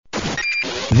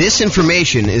This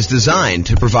information is designed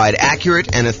to provide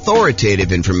accurate and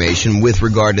authoritative information with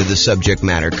regard to the subject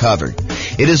matter covered.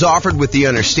 It is offered with the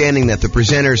understanding that the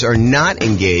presenters are not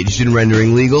engaged in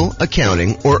rendering legal,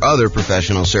 accounting, or other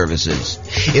professional services.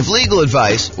 If legal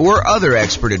advice or other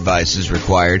expert advice is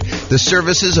required, the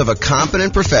services of a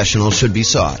competent professional should be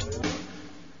sought.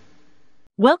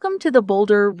 Welcome to the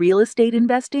Boulder Real Estate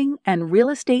Investing and Real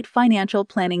Estate Financial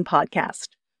Planning Podcast.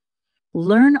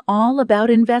 Learn all about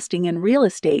investing in real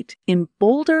estate in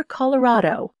Boulder,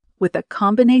 Colorado, with a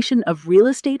combination of real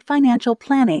estate financial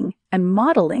planning and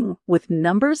modeling with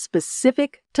numbers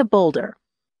specific to Boulder,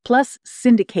 plus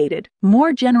syndicated,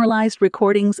 more generalized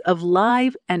recordings of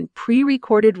live and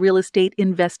pre-recorded real estate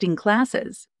investing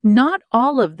classes, not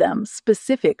all of them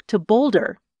specific to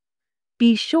Boulder.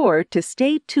 Be sure to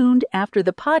stay tuned after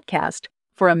the podcast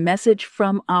for a message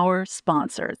from our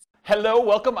sponsors. Hello,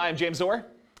 welcome. I'm James Orr.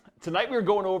 Tonight we're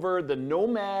going over the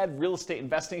Nomad real estate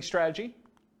investing strategy.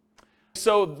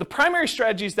 So the primary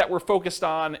strategies that we're focused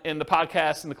on in the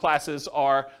podcast and the classes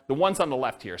are the ones on the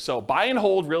left here. So buy and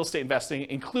hold real estate investing,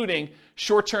 including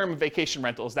short-term vacation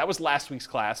rentals. That was last week's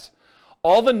class.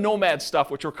 All the Nomad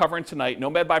stuff, which we're covering tonight,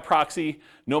 Nomad by proxy,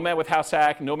 Nomad with house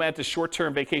hack, Nomad to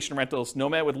short-term vacation rentals,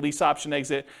 Nomad with lease option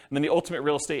exit, and then the ultimate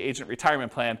real estate agent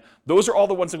retirement plan. Those are all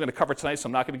the ones I'm going to cover tonight, so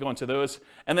I'm not going to go into those.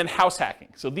 And then house hacking.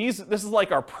 So this is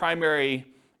like our primary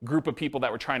group of people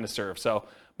that we're trying to serve. So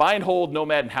buy and hold,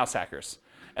 Nomad, and house hackers.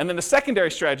 And then the secondary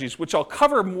strategies, which I'll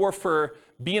cover more for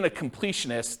being a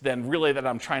completionist than really that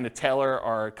I'm trying to tailor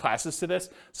our classes to this.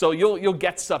 So you'll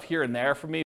get stuff here and there from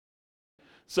me.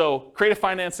 So creative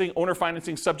financing, owner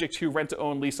financing subject to rent to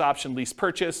own, lease option, lease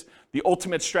purchase, the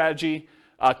ultimate strategy,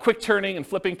 quick turning and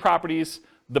flipping properties,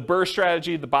 the BRRRR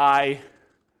strategy, the buy,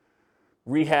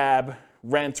 rehab,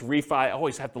 rent, refi. I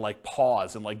always have to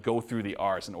pause and go through the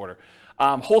R's in order.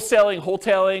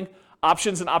 Wholetailing,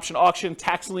 options and option auction,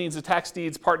 tax liens and tax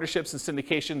deeds, partnerships and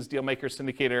syndications, deal maker,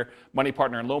 syndicator, money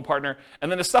partner, and loan partner. And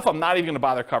then the stuff I'm not even going to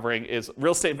bother covering is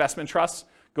real estate investment trusts.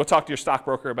 Go talk to your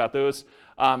stockbroker about those,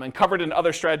 and covered in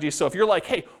other strategies. So if you're like,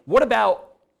 hey, what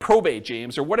about probate,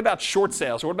 James? Or what about short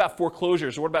sales? Or what about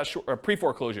foreclosures? Or what about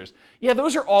pre-foreclosures? Yeah,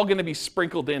 those are all going to be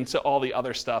sprinkled into all the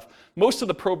other stuff. Most of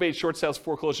the probate, short sales,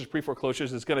 foreclosures,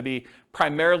 pre-foreclosures is going to be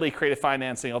primarily creative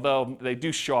financing, although they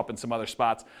do show up in some other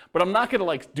spots. But I'm not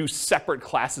going to do separate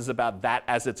classes about that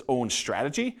as its own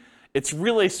strategy. It's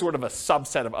really sort of a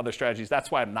subset of other strategies. That's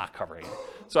why I'm not covering it.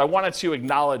 So I wanted to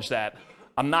acknowledge that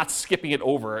I'm not skipping it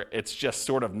over. It's just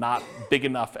sort of not big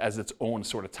enough as its own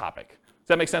sort of topic. Does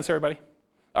that make sense, everybody?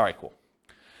 All right, cool.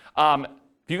 If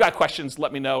you got questions,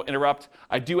 let me know. Interrupt.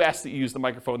 I do ask that you use the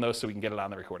microphone, though, so we can get it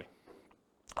on the recording.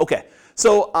 Okay,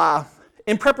 so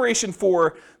in preparation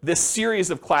for this series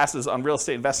of classes on real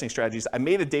estate investing strategies, I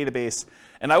made a database,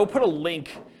 and I will put a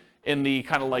link in the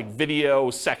kind of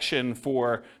video section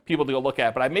for people to go look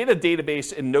at. But I made a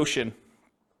database in Notion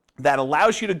that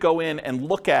allows you to go in and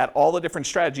look at all the different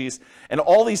strategies and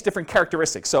all these different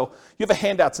characteristics. So you have a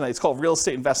handout tonight. It's called Real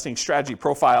Estate Investing Strategy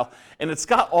Profile, and it's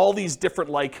got all these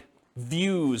different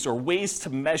views or ways to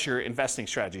measure investing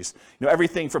strategies.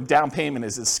 Everything from down payment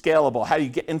is scalable, how you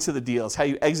get into the deals, how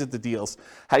you exit the deals,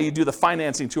 how you do the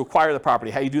financing to acquire the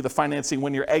property, how you do the financing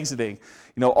when you're exiting.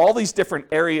 All these different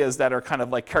areas that are kind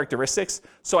of characteristics.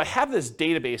 So I have this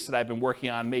database that I've been working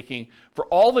on making for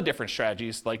all the different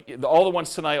strategies, all the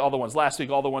ones tonight, all the ones last week,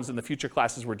 all the ones in the future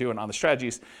classes we're doing on the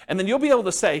strategies. And then you'll be able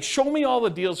to say, show me all the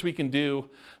deals we can do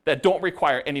that don't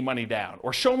require any money down,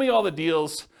 or show me all the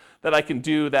deals that I can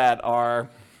do that are,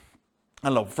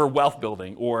 for wealth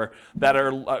building, or that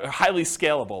are highly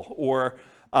scalable, or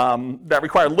that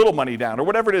require little money down, or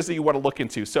whatever it is that you want to look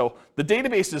into. So the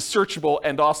database is searchable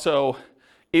and also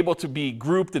able to be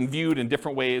grouped and viewed in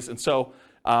different ways. And so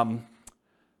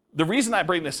the reason I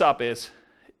bring this up is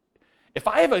if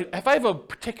I have a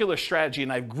particular strategy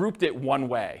and I've grouped it one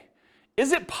way,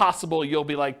 is it possible you'll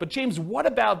be like, but James, what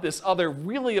about this other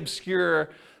really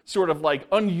obscure sort of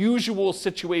unusual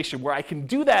situation where I can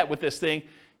do that with this thing?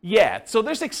 Yeah, so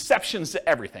there's exceptions to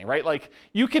everything, right?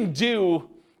 You can do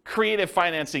creative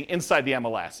financing inside the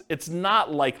MLS. It's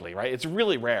not likely, right? It's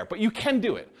really rare, but you can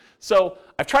do it. So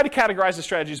I've tried to categorize the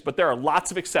strategies, but there are lots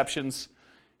of exceptions.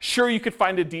 Sure, you could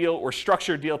find a deal or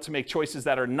structure a deal to make choices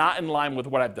that are not in line with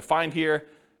what I've defined here.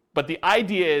 But the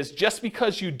idea is just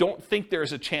because you don't think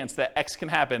there's a chance that X can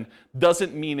happen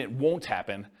doesn't mean it won't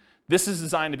happen. This is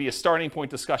designed to be a starting point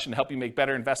discussion to help you make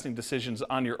better investing decisions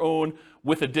on your own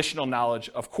with additional knowledge.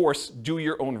 Of course, do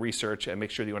your own research and make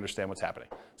sure that you understand what's happening.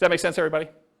 Does that make sense, everybody?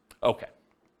 Okay.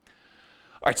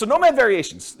 All right, so Nomad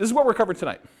variations. This is what we're covering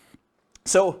tonight.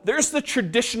 So there's the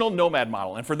traditional Nomad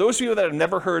model. And for those of you that have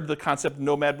never heard the concept of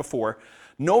Nomad before,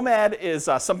 Nomad is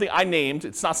something I named.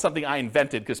 It's not something I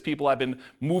invented because people have been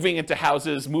moving into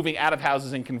houses, moving out of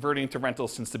houses and converting to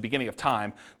rentals since the beginning of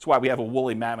time. That's why we have a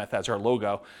woolly mammoth as our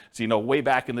logo. So, way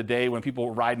back in the day when people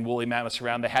were riding woolly mammoths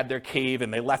around, they had their cave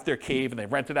and they left their cave and they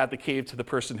rented out the cave to the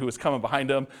person who was coming behind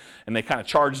them and they kind of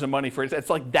charged them money for it. It's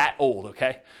like that old,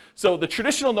 okay? So the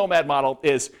traditional Nomad model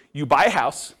is you buy a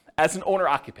house as an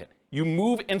owner-occupant. You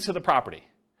move into the property.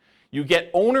 You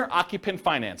get owner-occupant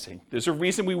financing. There's a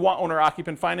reason we want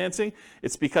owner-occupant financing.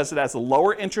 It's because it has a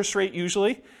lower interest rate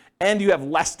usually, and you have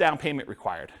less down payment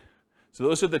required. So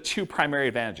those are the two primary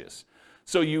advantages.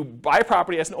 So you buy a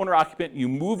property as an owner-occupant, you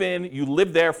move in, you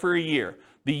live there for a year.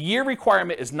 The year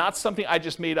requirement is not something I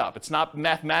just made up. It's not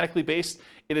mathematically based.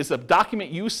 It is a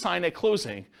document you sign at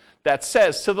closing that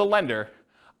says to the lender,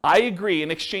 I agree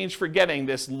in exchange for getting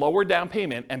this lower down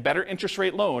payment and better interest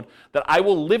rate loan that I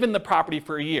will live in the property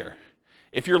for a year.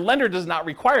 If your lender does not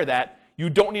require that,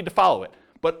 you don't need to follow it.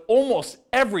 But almost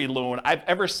every loan I've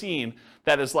ever seen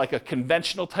that is like a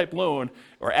conventional type loan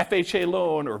or FHA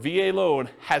loan or VA loan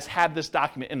has had this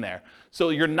document in there. So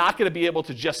you're not going to be able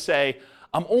to just say,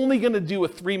 I'm only going to do a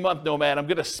 3-month Nomad. I'm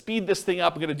going to speed this thing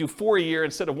up. I'm going to do 4 a year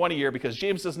instead of 1 a year because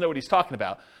James doesn't know what he's talking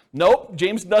about. Nope,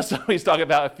 James does know what he's talking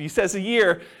about. If he says a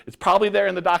year, it's probably there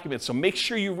in the document. So make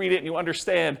sure you read it and you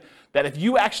understand that if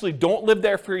you actually don't live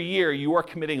there for a year, you are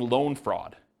committing loan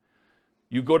fraud.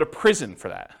 You go to prison for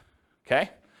that,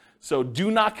 okay? So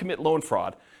do not commit loan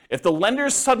fraud. If the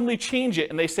lenders suddenly change it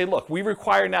and they say, look, we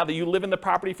require now that you live in the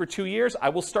property for 2 years, I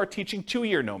will start teaching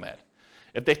 2-year Nomad.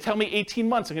 If they tell me 18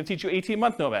 months, I'm going to teach you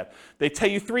 18-month Nomad. They tell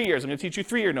you 3 years, I'm going to teach you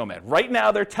 3-year Nomad. Right now,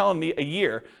 they're telling me a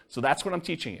year, so that's what I'm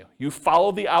teaching you. You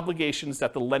follow the obligations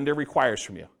that the lender requires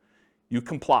from you. You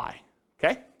comply,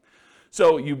 okay?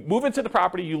 So you move into the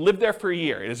property, you live there for a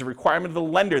year. It is a requirement of the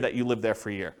lender that you live there for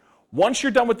a year. Once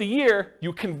you're done with the year,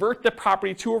 you convert the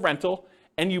property to a rental,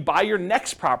 and you buy your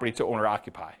next property to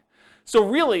owner-occupy. So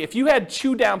really, if you had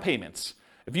 2 down payments,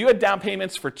 if you had down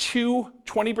payments for 2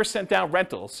 20% down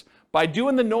rentals, by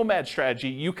doing the Nomad strategy,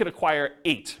 you could acquire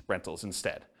 8 rentals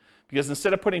instead. Because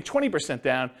instead of putting 20%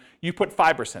 down, you put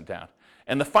 5% down.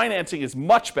 And the financing is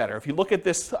much better. If you look at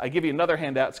this, I give you another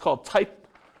handout. It's called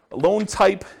loan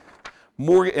type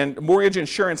mortgage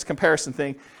insurance comparison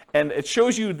thing. And it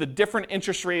shows you the different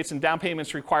interest rates and down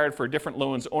payments required for different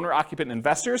loans, owner-occupant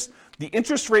investors. The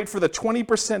interest rate for the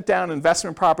 20% down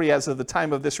investment property as of the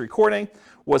time of this recording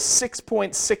was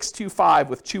 6.625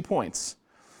 with 2 points.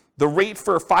 The rate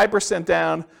for 5%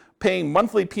 down paying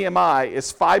monthly PMI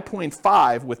is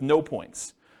 5.5 with no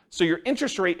points. So your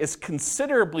interest rate is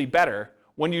considerably better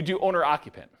when you do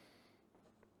owner-occupant,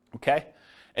 okay?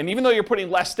 And even though you're putting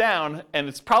less down, and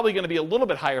it's probably going to be a little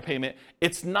bit higher payment,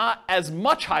 it's not as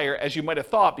much higher as you might have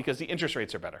thought because the interest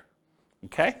rates are better,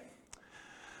 okay?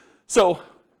 So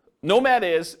Nomad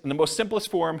is, in the most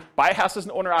simplest form, buy a house as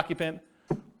an owner-occupant,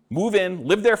 move in,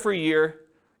 live there for a year,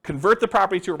 convert the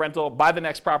property to a rental, buy the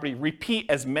next property, repeat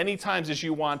as many times as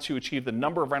you want to achieve the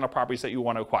number of rental properties that you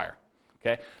want to acquire.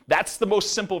 Okay? That's the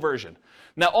most simple version.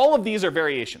 Now, all of these are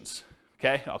variations.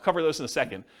 Okay? I'll cover those in a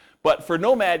second. But for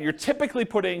Nomad, you're typically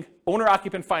putting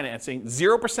owner-occupant financing,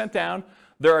 0% down.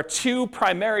 There are 2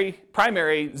 primary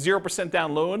 0%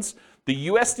 down loans. The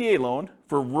USDA loan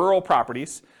for rural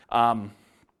properties.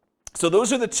 So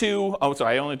those are the 2, oh,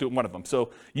 sorry, I only do one of them. So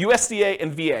USDA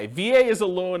and VA. VA is a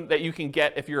loan that you can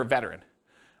get if you're a veteran.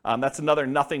 That's another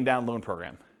nothing down loan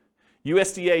program.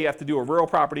 USDA, you have to do a rural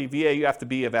property. VA, you have to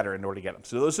be a veteran in order to get them.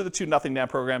 So those are the 2 nothing down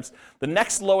programs. The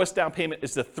next lowest down payment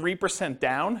is the 3%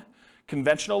 down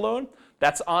conventional loan.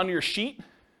 That's on your sheet.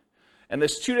 And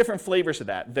there's 2 different flavors of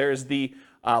that. There's the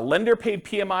lender paid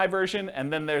PMI version,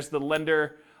 and then there's the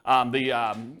lender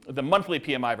the monthly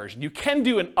PMI version. You can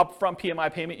do an upfront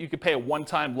PMI payment. You could pay a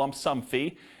one-time lump sum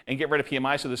fee and get rid of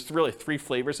PMI. So there's really 3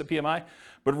 flavors of PMI.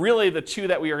 But really the 2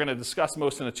 that we are going to discuss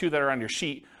most and the 2 that are on your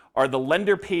sheet are the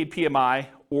lender paid PMI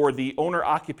or the owner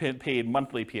occupant paid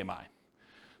monthly PMI.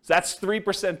 So that's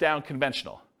 3% down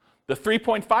conventional. The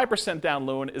 3.5% down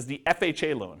loan is the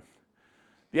FHA loan.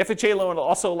 The FHA loan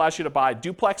also allows you to buy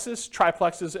duplexes,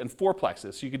 triplexes, and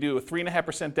fourplexes. So you could do a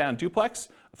 3.5% down duplex,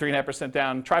 a 3.5%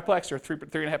 down triplex, or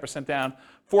 3.5% down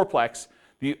fourplex.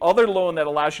 The other loan that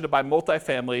allows you to buy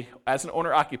multifamily as an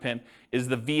owner-occupant is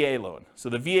the VA loan. So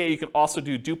the VA, you can also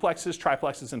do duplexes,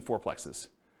 triplexes, and fourplexes.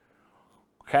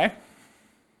 Okay?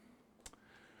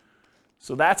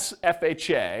 So that's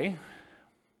FHA.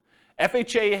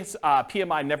 FHA's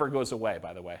PMI never goes away,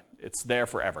 by the way. It's there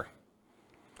forever.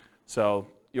 So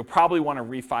you'll probably want to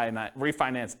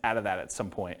refinance out of that at some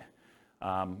point.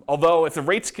 Although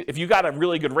if you got a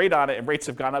really good rate on it and rates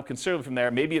have gone up considerably from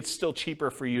there, maybe it's still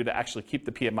cheaper for you to actually keep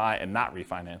the PMI and not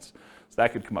refinance. So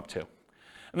that could come up too.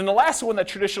 And then the last one that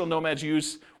traditional nomads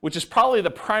use, which is probably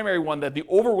the primary one that the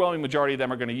overwhelming majority of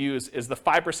them are going to use, is the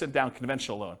 5% down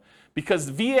conventional loan. Because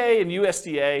VA and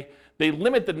USDA, they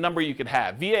limit the number you can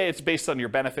have. VA, it's based on your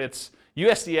benefits.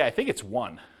 USDA, I think it's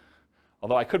 1.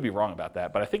 Although I could be wrong about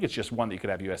that, but I think it's just 1 that you could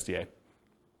have USDA.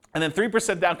 And then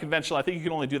 3% down conventional, I think you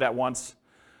can only do that once.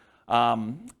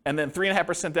 And then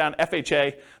 3.5% down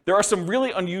FHA. There are some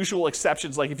really unusual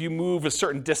exceptions, like if you move a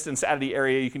certain distance out of the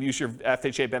area, you can use your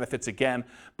FHA benefits again.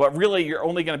 But really, you're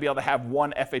only going to be able to have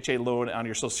 1 FHA loan on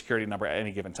your Social Security number at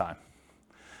any given time.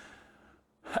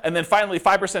 And then finally,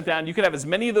 5% down, you can have as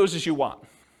many of those as you want,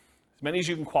 as many as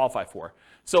you can qualify for.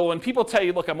 So when people tell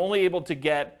you, look, I'm only able to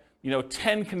get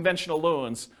 10 conventional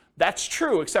loans, that's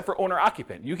true, except for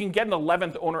owner-occupant. You can get an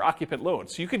 11th owner-occupant loan.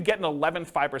 So you could get an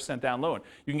 11th 5% down loan.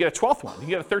 You can get a 12th one. You can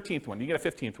get a 13th one. You can get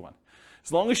a 15th one.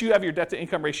 As long as you have your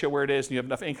debt-to-income ratio where it is and you have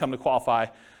enough income to qualify,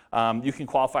 you can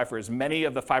qualify for as many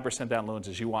of the 5% down loans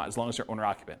as you want, as long as they're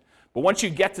owner-occupant. But once you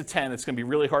get to 10, it's going to be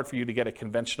really hard for you to get a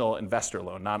conventional investor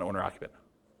loan, non-owner-occupant.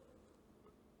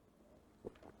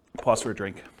 Pause for a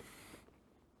drink.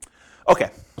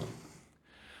 Okay.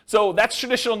 So that's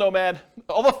traditional nomad.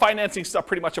 All the financing stuff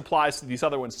pretty much applies to these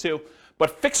other ones too.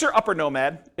 But fixer-upper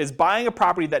nomad is buying a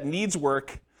property that needs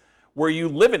work, where you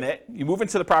live in it, you move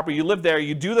into the property, you live there,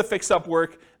 you do the fix-up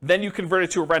work, then you convert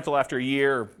it to a rental after a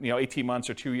year, 18 months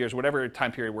or 2 years, whatever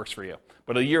time period works for you,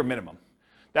 but a year minimum.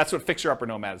 That's what fixer-upper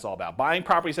nomad is all about. Buying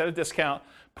properties at a discount,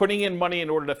 putting in money in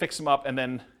order to fix them up, and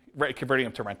then converting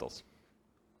them to rentals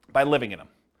by living in them.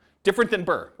 Different than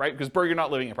BRRRR, right? Because BRRRR, you're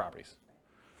not living in properties.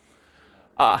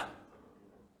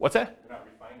 What's that? You're not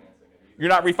refinancing it. You're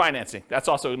not refinancing. That's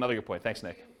also another good point. Thanks,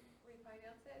 Nick.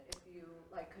 Refinance it if you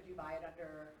could you buy it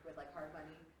with hard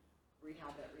money,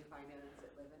 rehab it, refinance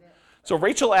it, live in it? So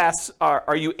Rachel asks,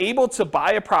 are you able to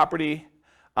buy a property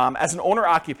as an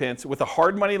owner-occupant with a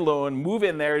hard money loan, move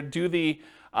in there, do the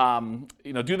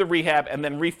rehab, and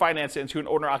then refinance it into an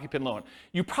owner-occupant loan?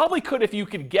 You probably could if you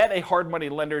could get a hard money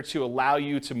lender to allow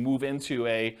you to move into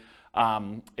a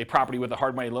property with a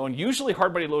hard money loan. Usually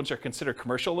hard money loans are considered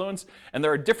commercial loans, and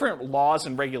there are different laws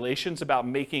and regulations about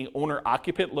making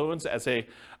owner-occupant loans as a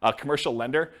commercial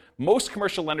lender. Most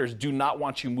commercial lenders do not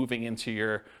want you moving into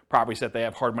your properties that they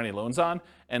have hard money loans on,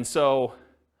 and so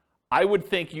I would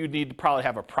think you'd need to probably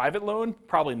have a private loan,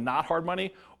 probably not hard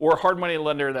money, or a hard money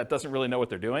lender that doesn't really know what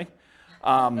they're doing,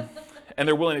 and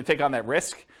they're willing to take on that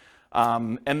risk.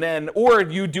 Or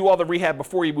you do all the rehab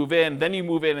before you move in, then you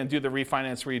move in and do the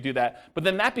refinance where you do that. But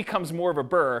then that becomes more of a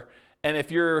BRRRR. And if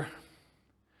you're,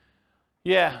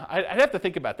 I'd have to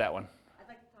think about that one. I'd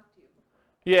like to talk to you.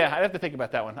 Yeah, I'd have to think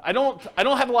about that one. I don't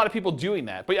have a lot of people doing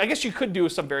that, but I guess you could do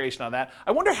some variation on that.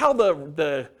 I wonder how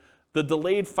the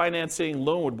delayed financing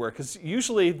loan would work, because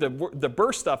usually the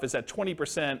BRRRR stuff is at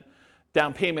 20%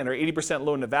 down payment or 80%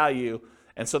 loan to value.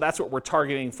 And so that's what we're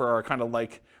targeting for our kind of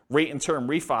rate and term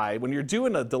refi. When you're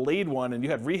doing a delayed one and you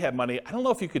have rehab money, I don't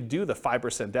know if you could do the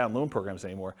 5% down loan programs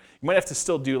anymore. You might have to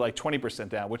still do 20%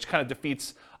 down, which kind of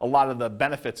defeats a lot of the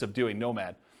benefits of doing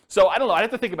Nomad. So I don't know, I'd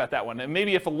have to think about that one. And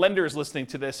maybe if a lender is listening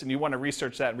to this and you want to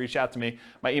research that and reach out to me,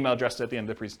 my email address is at the end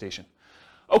of the presentation.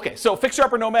 Okay, so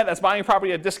fixer-upper Nomad, that's buying a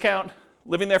property at a discount,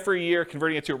 living there for a year,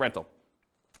 converting it to a rental.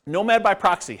 Nomad by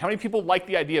proxy. How many people like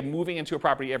the idea of moving into a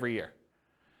property every year?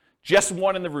 Just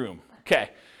one in the room.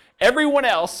 Okay. Everyone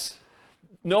else,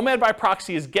 Nomad by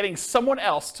proxy is getting someone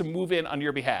else to move in on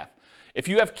your behalf. If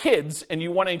you have kids and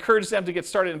you want to encourage them to get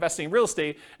started investing in real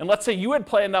estate, and let's say you had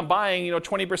planned on buying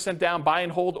 20% down, buy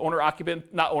and hold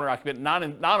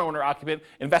non-owner-occupant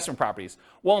investment properties.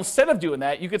 Well, instead of doing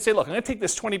that, you could say, look, I'm going to take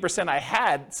this 20% I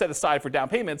had set aside for down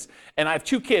payments, and I have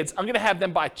 2 kids. I'm going to have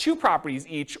them buy 2 properties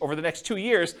each over the next 2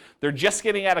 years. They're just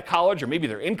getting out of college, or maybe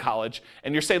they're in college,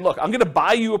 and you're saying, look, I'm going to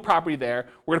buy you a property there.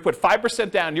 We're going to put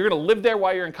 5% down. You're going to live there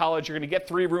while you're in college. You're going to get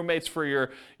 3 roommates for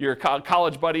your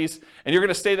college buddies, and you're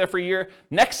going to stay there for a year.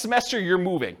 Next semester, you're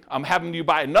moving. I'm having you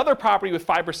buy another property with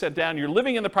 5% down. You're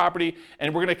living in the property,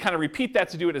 and we're going to kind of repeat that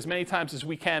to do it as many times as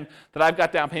we can that I've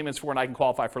got down payments for and I can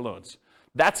qualify for loans.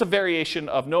 That's a variation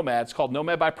of Nomad. It's called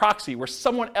Nomad by proxy, where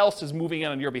someone else is moving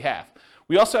in on your behalf.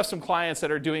 We also have some clients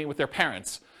that are doing it with their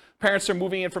parents. Parents are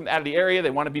moving in from out of the area. They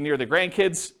want to be near their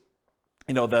grandkids.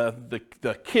 The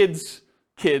kids,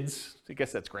 I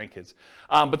guess that's grandkids.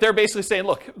 But they're basically saying,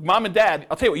 look, mom and dad,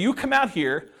 I'll tell you what, you come out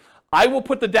here. I will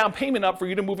put the down payment up for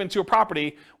you to move into a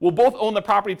property. We'll both own the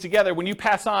property together. When you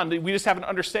pass on, we just have an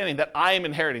understanding that I am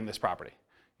inheriting this property.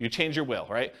 You change your will,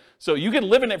 right? So you can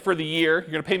live in it for the year.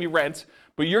 You're going to pay me rent,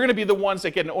 but you're going to be the ones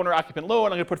that get an owner-occupant loan.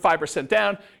 I'm going to put 5%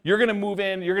 down. You're going to move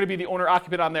in. You're going to be the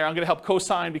owner-occupant on there. I'm going to help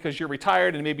co-sign because you're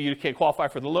retired and maybe you can't qualify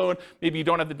for the loan. Maybe you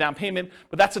don't have the down payment,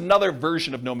 but that's another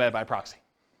version of Nomad by proxy.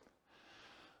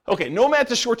 Okay, Nomad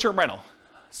to short-term rental.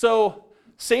 So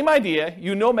same idea.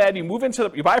 You Nomad, you move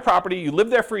into you buy a property, you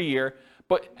live there for a year.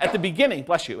 But at the beginning,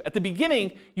 bless you, at the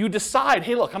beginning, you decide,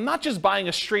 hey, look, I'm not just buying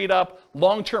a straight up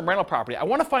long-term rental property. I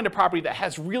want to find a property that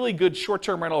has really good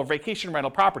short-term rental or vacation rental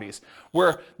properties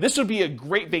where this would be a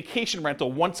great vacation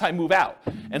rental once I move out.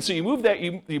 And so you move there,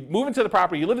 you move into the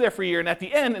property, you live there for a year, and at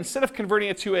the end, instead of converting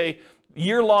it to a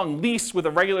year-long lease with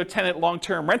a regular tenant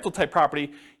long-term rental type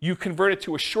property, you convert it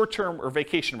to a short-term or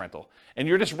vacation rental. And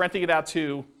you're just renting it out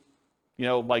to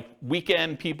like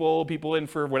weekend people in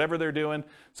for whatever they're doing.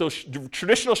 So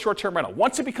traditional short-term rental.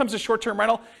 Once it becomes a short-term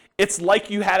rental, it's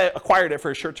like you had acquired it for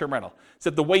a short-term rental.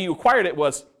 Except the way you acquired it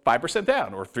was 5%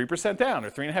 down, or 3% down, or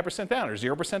 3.5% down, or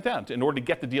 0% down in order to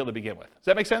get the deal to begin with. Does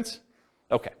that make sense?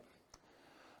 Okay.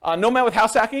 Nomad with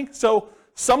house hacking. So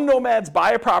some nomads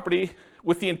buy a property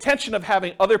with the intention of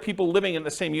having other people living in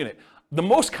the same unit. The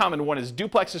most common one is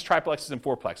duplexes, triplexes, and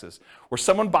fourplexes, where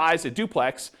someone buys a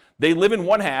duplex, they live in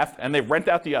one half, and they rent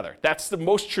out the other. That's the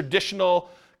most traditional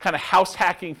kind of house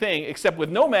hacking thing, except with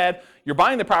Nomad, you're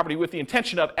buying the property with the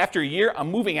intention of, after a year,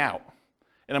 I'm moving out,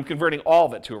 and I'm converting all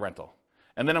of it to a rental.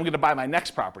 And then I'm going to buy my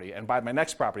next property, and buy my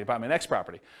next property, buy my next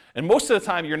property. And most of the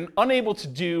time, you're unable to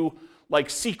do like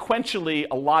sequentially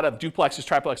a lot of duplexes,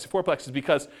 triplexes, fourplexes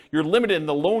because you're limited in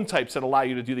the loan types that allow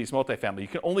you to do these multifamily. You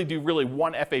can only do really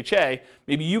one FHA.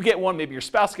 Maybe you get one, maybe your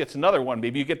spouse gets another one.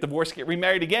 Maybe you get divorced, get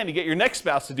remarried again, you get your next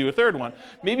spouse to do a third one.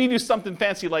 Maybe you do something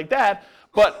fancy like that,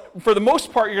 but for the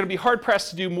most part, you're gonna be hard pressed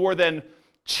to do more than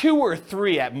 2 or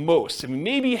 3 at most. I mean,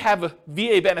 maybe you have a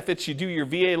VA benefits, you do your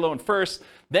VA loan first,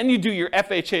 then you do your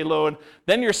FHA loan,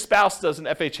 then your spouse does an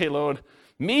FHA loan.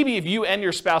 Maybe if you and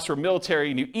your spouse were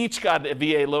military and you each got a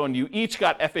VA loan, you each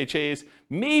got FHAs,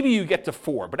 maybe you get to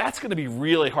 4, but that's going to be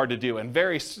really hard to do and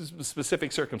very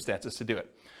specific circumstances to do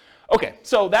it. Okay,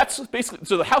 so that's basically,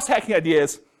 so the house hacking idea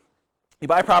is you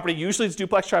buy a property, usually it's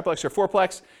duplex, triplex, or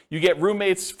fourplex, you get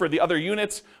roommates for the other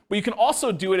units, but you can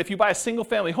also do it if you buy a single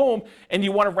family home and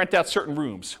you want to rent out certain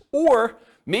rooms. Or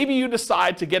maybe you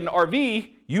decide to get an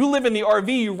RV, you live in the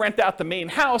RV, you rent out the main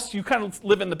house, you kind of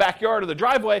live in the backyard or the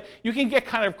driveway, you can get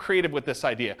kind of creative with this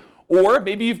idea. Or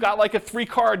maybe you've got like a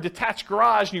 3-car detached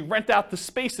garage and you rent out the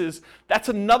spaces. That's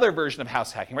another version of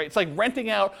house hacking, right? It's like renting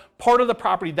out part of the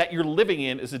property that you're living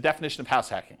in is the definition of house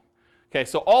hacking. Okay,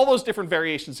 so all those different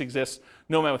variations exist,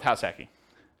 Nomad with house hacking.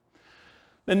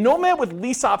 Then Nomad with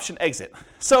lease option exit.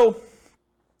 So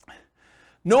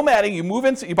nomading, you move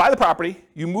in, you buy the property,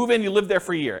 you move in, you live there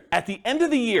for a year. At the end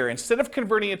of the year, instead of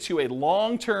converting it to a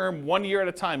long-term, 1 year at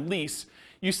a time lease,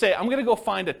 you say, I'm going to go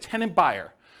find a tenant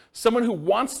buyer, someone who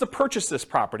wants to purchase this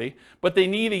property, but they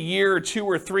need a year or 2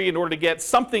 or 3 in order to get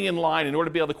something in line in order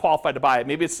to be able to qualify to buy it.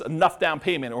 Maybe it's enough down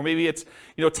payment, or maybe it's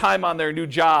time on their new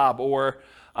job, or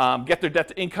get their debt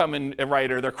to income right,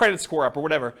 or their credit score up, or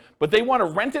whatever. But they want to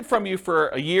rent it from you for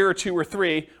a year or 2 or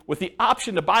 3 with the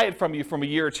option to buy it from you from a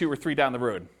year or 2 or 3 down the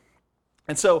road.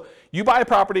 And so you buy a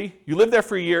property, you live there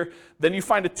for a year, then you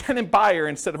find a tenant buyer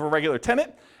instead of a regular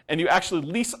tenant, and you actually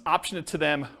lease option it to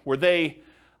them where they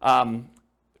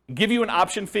give you an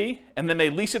option fee, and then they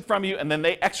lease it from you, and then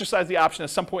they exercise the option at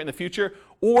some point in the future.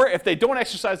 Or if they don't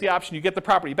exercise the option, you get the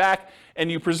property back,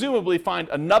 and you presumably find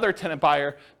another tenant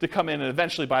buyer to come in and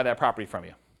eventually buy that property from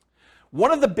you.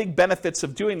 One of the big benefits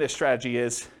of doing this strategy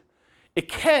is it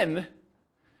can,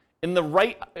 in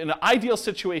an ideal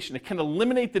situation, it can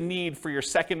eliminate the need for your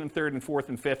second and third and fourth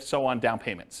and fifth, so on, down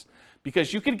payments.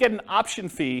 Because you can get an option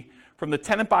fee from the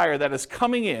tenant buyer that is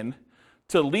coming in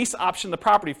to lease option the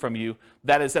property from you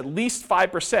that is at least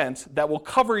 5% that will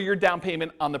cover your down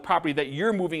payment on the property that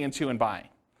you're moving into and buying.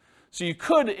 So you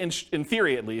could, in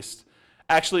theory at least,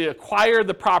 actually acquire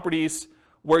the properties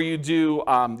where you do,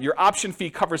 your option fee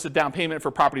covers the down payment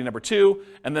for property number 2,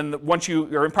 and then once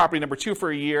you're in property number 2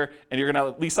 for a year and you're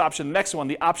going to lease option the next one,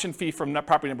 the option fee from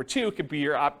property number 2 could be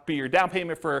your down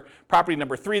payment for property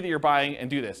number 3 that you're buying, and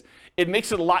do this. It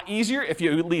makes it a lot easier if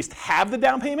you at least have the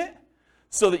down payment,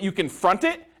 so that you can front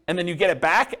it, and then you get it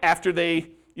back after a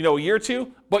year or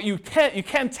 2. But you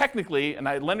can technically, and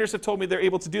lenders have told me they're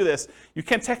able to do this, you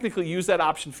can technically use that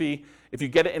option fee if you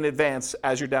get it in advance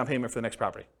as your down payment for the next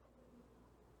property.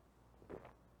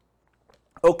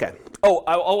 Okay. Oh,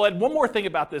 I'll add one more thing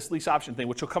about this lease option thing,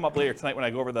 which will come up later tonight when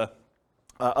I go over the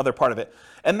other part of it.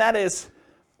 And that is,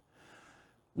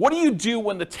 What do you do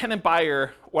when the tenant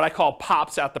buyer, what I call,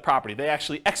 pops out the property? They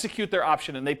actually execute their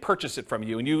option and they purchase it from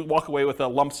you, and you walk away with a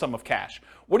lump sum of cash.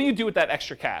 What do you do with that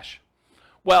extra cash?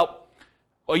 Well,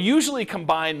 I usually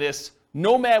combine this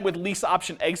Nomad with lease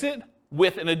option exit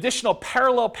with an additional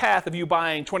parallel path of you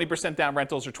buying 20% down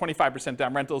rentals or 25%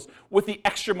 down rentals with the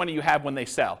extra money you have when they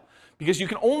sell. Because you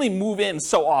can only move in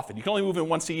so often. You can only move in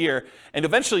once a year, and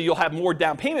eventually you'll have more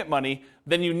down payment money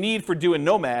than you need for doing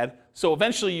Nomad. So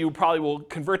eventually you probably will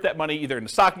convert that money either in the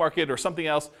stock market or something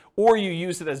else, or you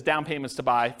use it as down payments to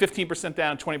buy 15%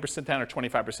 down, 20% down, or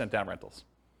 25% down rentals.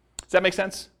 Does that make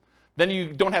sense? Then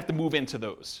you don't have to move into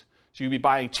those. So you'd be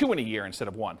buying 2 in a year instead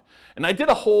of 1. And I did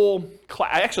a whole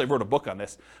class, I actually wrote a book on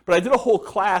this, but I did a whole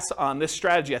class on this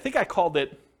strategy. I think I called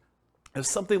it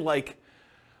something like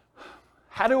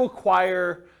how to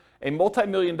acquire a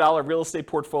multi-million-dollar real estate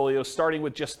portfolio starting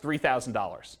with just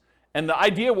 $3,000. And the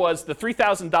idea was the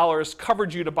 $3,000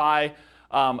 covered you to buy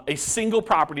a single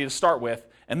property to start with,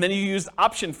 and then you used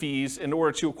option fees in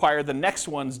order to acquire the next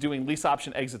ones doing lease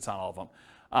option exits on all of them.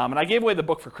 And I gave away the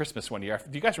book for Christmas one year.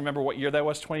 Do you guys remember what year that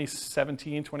was?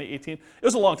 2017, 2018? It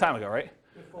was a long time ago, right?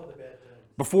 Before the bad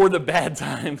times. Before the bad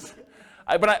times.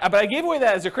 But I gave away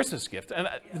that as a Christmas gift. And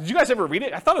did you guys ever read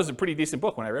it? I thought it was a pretty decent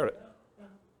book when I wrote it.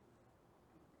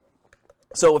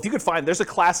 So if you could find, there's a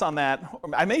class on that.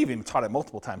 I may have even taught it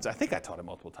multiple times. I think I taught it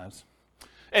multiple times.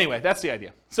 Anyway, that's the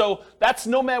idea. So that's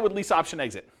Nomad with lease option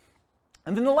exit.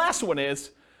 And then the last one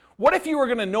is, what if you were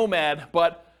going to Nomad,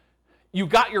 but you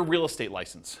got your real estate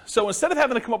license? So instead of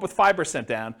having to come up with 5%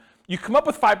 down, you come up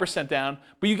with 5% down,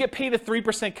 but you get paid a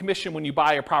 3% commission when you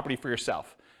buy a property for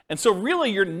yourself. And so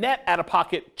really you're net out of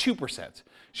pocket 2%. So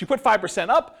you put 5%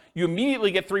 up, you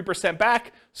immediately get 3%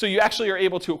 back, so you actually are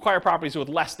able to acquire properties with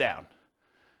less down.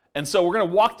 And so we're going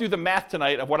to walk through the math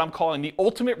tonight of what I'm calling the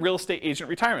ultimate real estate agent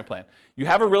retirement plan. You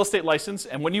have a real estate license,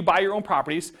 and when you buy your own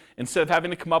properties, instead of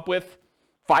having to come up with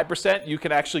 5%, you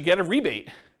can actually get a rebate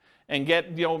and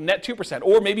get net 2%.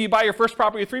 Or maybe you buy your first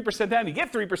property with 3% down, you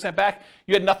get 3% back,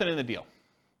 you had nothing in the deal.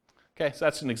 Okay, so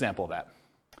that's an example of that.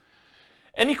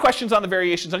 Any questions on the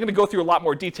variations? I'm going to go through a lot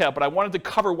more detail, but I wanted to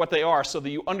cover what they are so that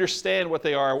you understand what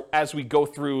they are as we go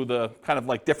through the kind of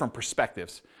like different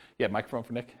perspectives. Yeah, microphone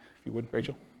for Nick, if you would,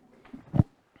 Rachel.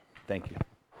 Thank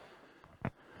you.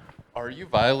 Are you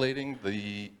violating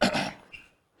the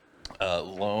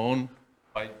loan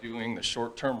by doing the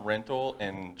short-term rental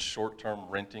and short-term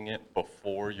renting it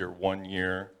before your 1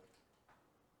 year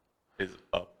is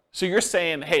up? So you're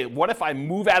saying, hey, what if I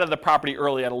move out of the property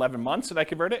early at 11 months and I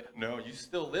convert it? No, you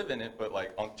still live in it, but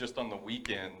like just on the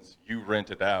weekends, you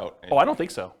rent it out. Oh, I don't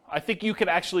think so. I think you could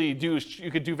actually do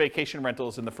vacation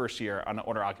rentals in the first year on an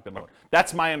owner-occupant loan.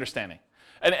 That's my understanding.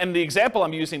 And the example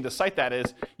I'm using to cite that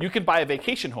is you can buy a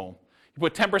vacation home. You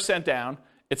put 10% down.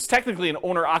 It's technically an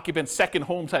owner-occupant second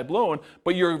home type loan,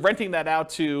 but you're renting that out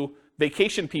to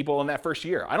vacation people in that first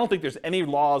year. I don't think there's any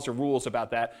laws or rules about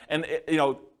that. And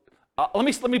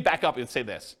let me back up and say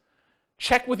this.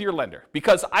 Check with your lender,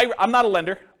 because I'm not a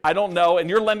lender. I don't know, and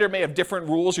your lender may have different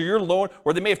rules, or your loan,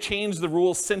 or they may have changed the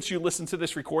rules since you listened to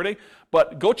this recording.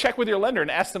 But go check with your lender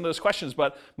and ask them those questions.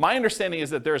 But my understanding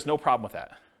is that there is no problem with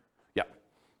that.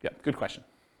 Yeah, good question.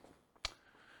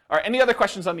 All right, any other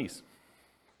questions on these?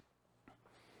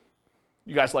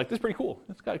 You guys like this? Pretty cool.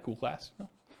 It's got a cool class.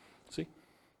 See?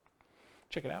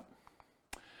 Check it out.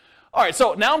 All right,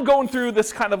 so now I'm going through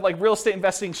this kind of like real estate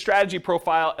investing strategy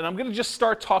profile, and I'm going to just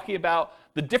start talking about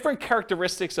the different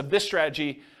characteristics of this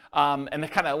strategy and the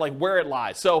kind of like where it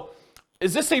lies. So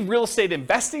is this a real estate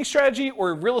investing strategy or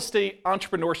a real estate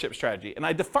entrepreneurship strategy? And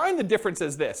I define the difference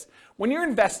as this. When you're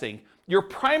investing, your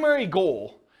primary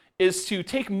goal is to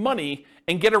take money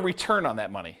and get a return on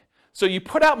that money. So you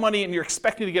put out money and you're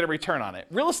expecting to get a return on it.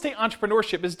 Real estate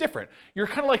entrepreneurship is different. You're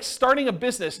kind of like starting a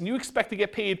business and you expect to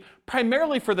get paid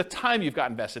primarily for the time you've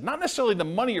got invested, not necessarily the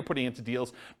money you're putting into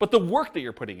deals, but the work that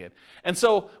you're putting in. And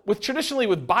so traditionally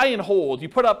with buy and hold, you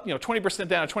put up 20%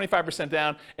 down or 25%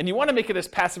 down, and you want to make it as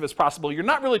passive as possible. You're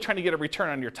not really trying to get a return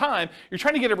on your time. You're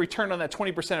trying to get a return on that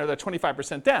 20% or that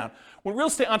 25% down. When real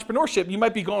estate entrepreneurship, you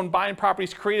might be going buying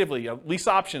properties creatively, lease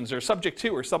options or subject to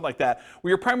or something like that, where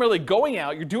you're primarily going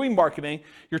out, you're doing marketing,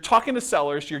 you're talking to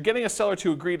sellers, you're getting a seller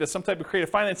to agree to some type of creative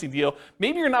financing deal.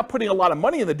 Maybe you're not putting a lot of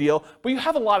money in the deal, but you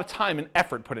have a lot of time and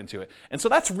effort put into it. And so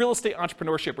that's real estate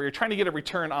entrepreneurship, where you're trying to get a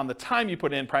return on the time you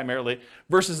put in primarily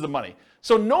versus the money.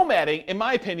 So nomading, in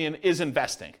my opinion, is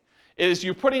investing. Is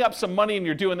you're putting up some money and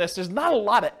you're doing this. There's not a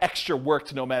lot of extra work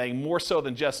to nomading, more so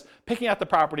than just picking out the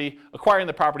property, acquiring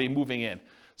the property, and moving in.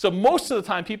 So most of the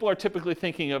time, people are typically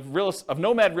thinking of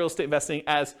nomad real estate investing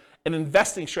as an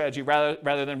investing strategy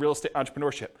rather than real estate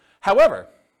entrepreneurship. However,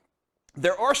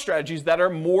 there are strategies that are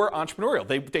more entrepreneurial.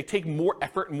 They take more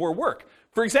effort and more work.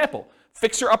 For example,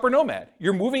 fixer-upper nomad.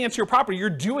 You're moving into your property. You're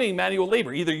doing manual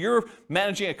labor. Either you're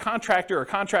managing a contractor or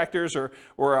contractors or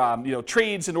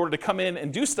trades in order to come in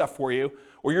and do stuff for you,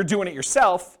 or you're doing it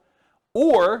yourself,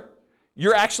 or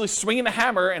you're actually swinging a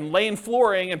hammer and laying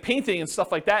flooring and painting and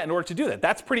stuff like that in order to do that.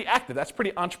 That's pretty active. That's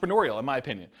pretty entrepreneurial, in my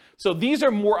opinion. So these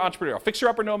are more entrepreneurial.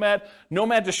 Fixer-upper nomad,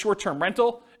 nomad to short-term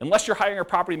rental. Unless you're hiring a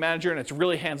property manager and it's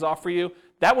really hands-off for you,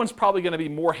 that one's probably going to be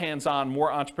more hands-on,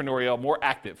 more entrepreneurial, more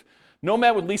active.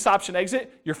 Nomad with lease option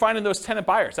exit, you're finding those tenant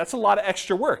buyers. That's a lot of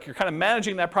extra work. You're kind of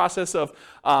managing that process of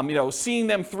seeing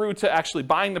them through to actually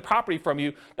buying the property from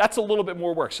you. That's a little bit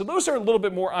more work. So those are a little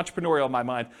bit more entrepreneurial in my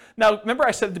mind. Now, remember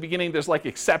I said at the beginning there's like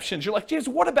exceptions. You're like, James,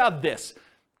 what about this?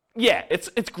 Yeah,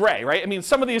 it's gray, right? I mean,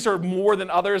 some of these are more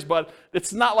than others, but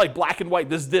it's not like black and white.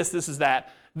 This is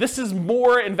that. This is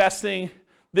more investing.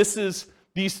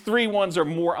 These three ones are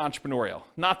more entrepreneurial.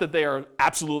 Not that they are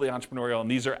absolutely entrepreneurial,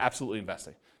 and these are absolutely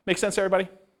investing. Make sense, everybody?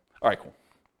 All right, cool.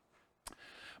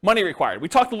 Money required. We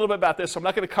talked a little bit about this, so I'm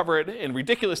not going to cover it in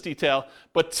ridiculous detail,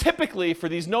 but typically for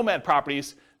these nomad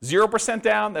properties, 0%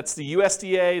 down, that's the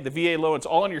USDA, the VA loan, it's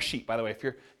all on your sheet, by the way, if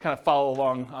you're kind of follow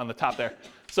along on the top there.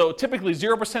 So typically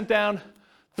 0% down,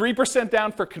 3%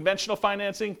 down for conventional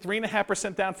financing,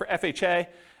 3.5% down for FHA,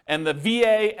 and the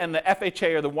VA and the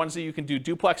FHA are the ones that you can do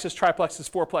duplexes, triplexes,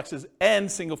 fourplexes,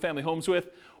 and single-family homes with,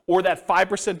 or that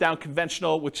 5% down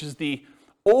conventional, which is the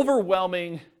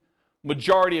overwhelming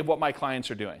majority of what my clients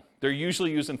are doing. They're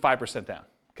usually using 5% down,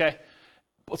 okay?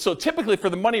 So typically for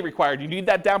the money required, you need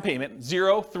that down payment,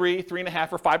 0, 3,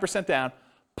 3.5, or 5% down,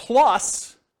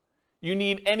 plus you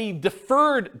need any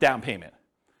deferred down payment.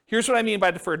 Here's what I mean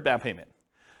by deferred down payment.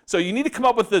 So you need to come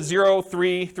up with the 0,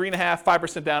 3, 3.5,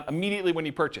 5% down immediately when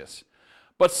you purchase.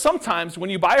 But sometimes when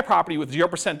you buy a property with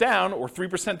 0% down, or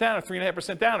 3% down, or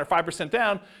 3.5% down, or 5%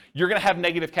 down, you're gonna have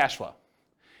negative cash flow.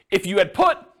 If you had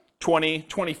put 20,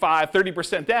 25,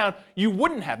 30% down, you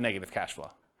wouldn't have negative cash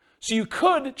flow. So you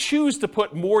could choose to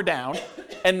put more down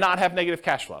and not have negative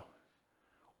cash flow.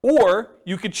 Or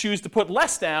you could choose to put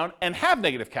less down and have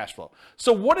negative cash flow.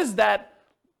 So what is that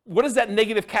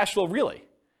negative cash flow really?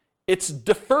 It's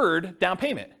deferred down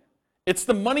payment. It's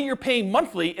the money you're paying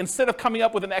monthly instead of coming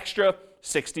up with an extra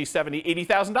 $60,000, $70,000,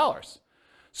 $80,000.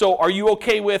 So are you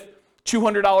okay with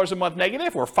 $200 a month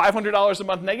negative or $500 a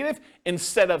month negative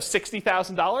instead of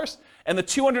 $60,000? And the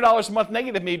 $200 a month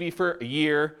negative may be for a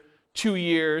year, 2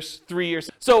 years, 3 years.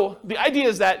 So the idea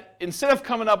is that instead of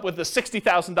coming up with the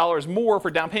 $60,000 more for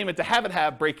down payment to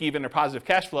have break even or positive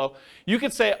cash flow, you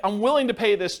could say, I'm willing to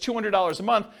pay this $200 a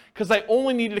month because I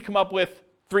only needed to come up with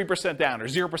 3% down or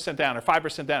 0% down or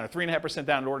 5% down or 3.5%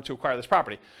 down in order to acquire this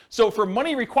property. So for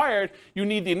money required, you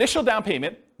need the initial down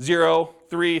payment, 0,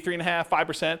 3, 3.5,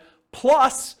 5%,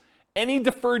 plus any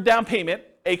deferred down payment,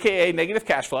 aka negative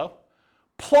cash flow,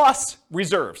 plus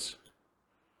reserves.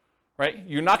 Right?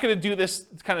 You're not going to do this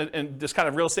kind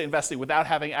of real estate investing without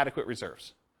having adequate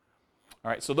reserves. All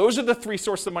right, so those are the three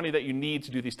sources of money that you need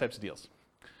to do these types of deals.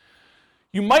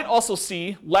 You might also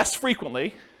see less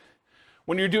frequently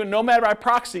when you're doing nomad by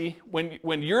proxy,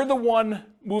 when you're the one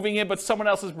moving in but someone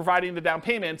else is providing the down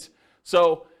payment.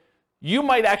 So you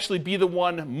might actually be the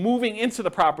one moving into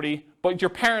the property, but your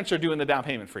parents are doing the down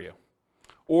payment for you.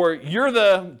 Or you're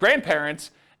the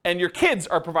grandparents and your kids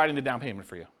are providing the down payment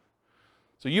for you.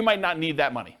 So you might not need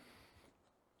that money.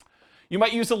 You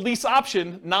might use a lease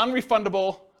option,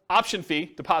 non-refundable option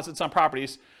fee, deposits on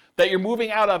properties, that you're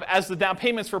moving out of as the down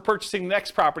payments for purchasing the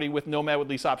next property with Nomad with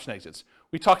lease option exits.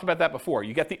 We talked about that before.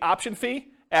 You get the option fee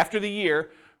after the year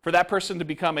for that person to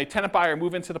become a tenant buyer,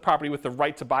 move into the property with the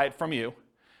right to buy it from you.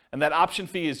 And that option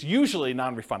fee is usually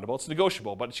non-refundable. It's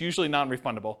negotiable, but it's usually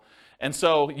non-refundable. And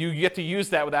so you get to use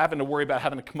that without having to worry about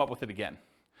having to come up with it again.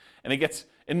 And it gets,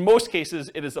 in most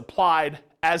cases, it is applied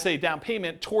as a down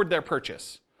payment toward their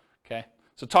purchase. Okay?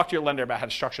 So talk to your lender about how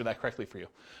to structure that correctly for you.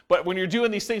 But when you're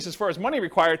doing these things as far as money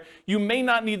required, you may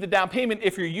not need the down payment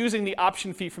if you're using the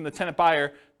option fee from the tenant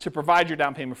buyer to provide your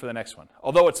down payment for the next one.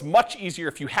 Although it's much easier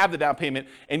if you have the down payment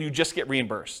and you just get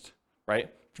reimbursed,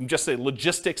 right? From just a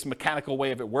logistics, mechanical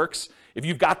way of it works. If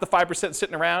you've got the 5%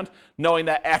 sitting around, knowing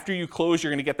that after you close,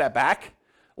 you're going to get that back,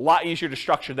 a lot easier to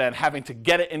structure than having to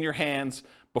get it in your hands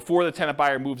before the tenant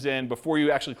buyer moves in, before you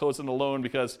actually close on the loan,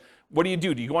 because what do?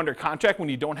 Do you go under contract when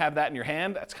you don't have that in your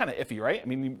hand? That's kind of iffy, right? I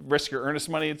mean, you risk your earnest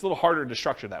money. It's a little harder to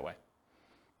structure that way.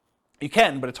 You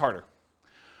can, but it's harder.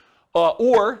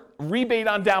 Or rebate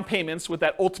on down payments with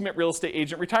that ultimate real estate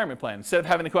agent retirement plan. Instead of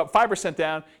having to come up 5%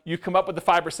 down, you come up with the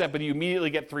 5%, but you immediately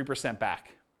get 3%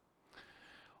 back.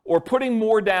 Or putting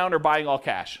more down or buying all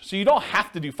cash. So you don't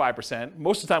have to do 5%.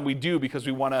 Most of the time we do because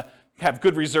we want to have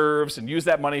good reserves and use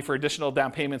that money for additional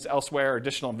down payments elsewhere or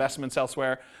additional investments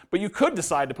elsewhere. But you could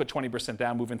decide to put 20%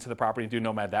 down, move into the property, and do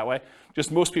Nomad that way.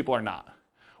 Just most people are not.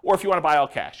 Or if you want to buy all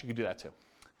cash, you can do that too.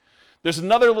 There's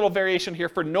another little variation here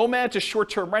for Nomad to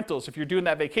short-term rentals. If you're doing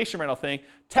that vacation rental thing,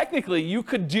 technically you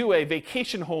could do a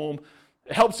vacation home.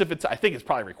 It helps if it's, I think it's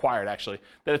probably required actually,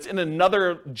 that it's in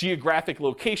another geographic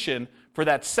location for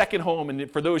that second home, and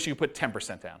for those you put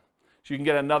 10% down. So you can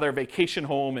get another vacation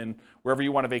home in wherever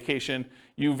you want to vacation.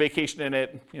 You vacation in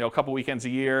it, a couple weekends a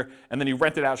year, and then you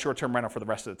rent it out short-term rental for the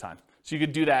rest of the time. So you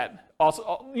could do that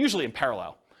also, usually in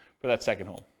parallel for that second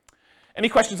home. Any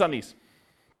questions on these?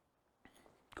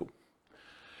 Cool.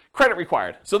 Credit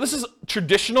required. So this is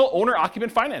traditional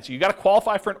owner-occupant financing. You got to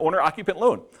qualify for an owner-occupant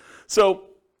loan. So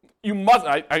you must,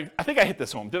 I think I hit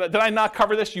this home. Did I not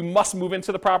cover this? You must move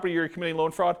into the property or you're committing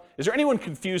loan fraud. Is there anyone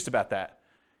confused about that?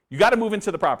 You got to move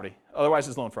into the property, otherwise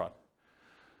it's loan fraud.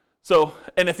 So,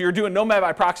 and if you're doing Nomad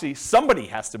by proxy, somebody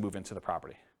has to move into the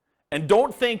property. And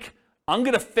don't think, I'm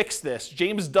going to fix this.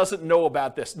 James doesn't know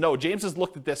about this. No, James has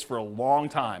looked at this for a long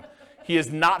time. He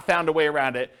has not found a way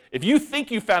around it. If you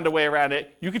think you found a way around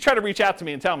it, you can try to reach out to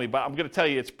me and tell me, but I'm going to tell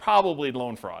you it's probably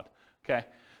loan fraud, okay?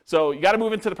 So you got to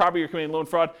move into the property you're committing loan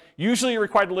fraud. Usually you're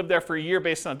required to live there for a year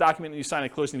based on a document that you sign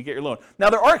at closing to get your loan. Now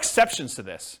there are exceptions to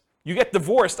this. You get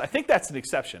divorced, I think that's an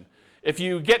exception. If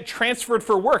you get transferred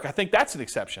for work, I think that's an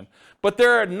exception. But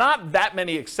there are not that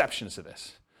many exceptions to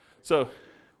this. So,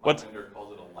 what? My lender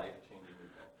calls it a life-changing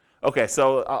event. Okay,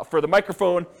 so for the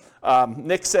microphone,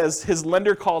 Nick says his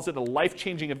lender calls it a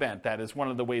life-changing event. That is one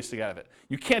of the ways to get out of it.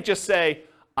 You can't just say,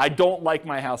 I don't like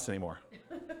my house anymore.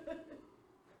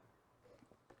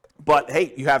 But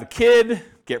hey, you have a kid,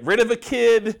 get rid of a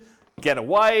kid, get a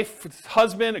wife,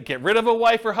 husband, or get rid of a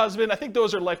wife or husband. I think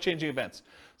those are life-changing events.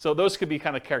 So those could be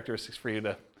kind of characteristics for you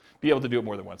to be able to do it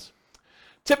more than once.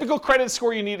 Typical credit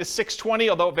score you need is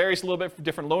 620, although it varies a little bit for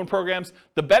different loan programs.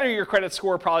 The better your credit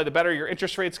score, probably the better your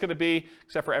interest rate's going to be,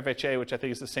 except for FHA, which I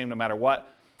think is the same no matter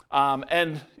what.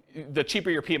 And the cheaper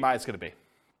your PMI is going to be.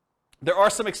 There are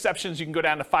some exceptions. You can go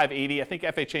down to 580. I think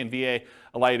FHA and VA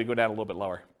allow you to go down a little bit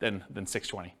lower than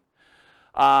 620.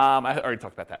 I already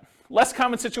talked about that. Less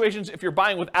common situations, if you're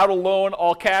buying without a loan,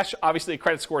 all cash, obviously a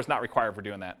credit score is not required for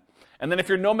doing that. And then if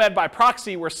you're Nomad by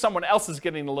proxy, where someone else is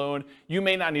getting the loan, you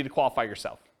may not need to qualify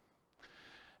yourself.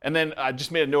 And then I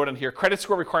just made a note on here, credit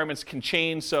score requirements can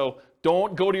change, so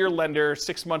don't go to your lender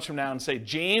 6 months from now and say,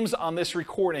 James on this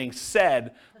recording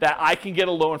said that I can get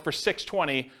a loan for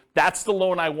 620, that's the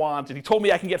loan I want, and he told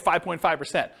me I can get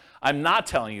 5.5%. I'm not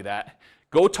telling you that.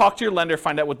 Go talk to your lender,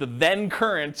 find out what the then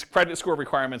current credit score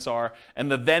requirements are,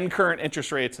 and the then current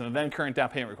interest rates, and the then current down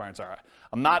payment requirements are.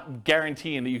 I'm not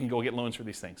guaranteeing that you can go get loans for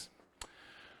these things.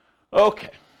 Okay,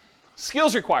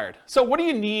 skills required. So what do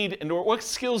you need, what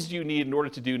skills do you need in order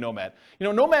to do Nomad?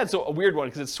 Nomad's a weird one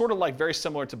because it's sort of like very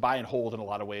similar to buy and hold in a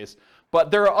lot of ways.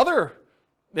 But there are other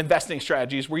investing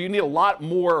strategies where you need a lot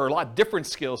more or a lot different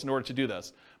skills in order to do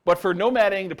this. But for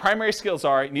nomading, the primary skills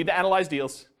are you need to analyze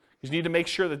deals. You need to make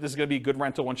sure that this is going to be a good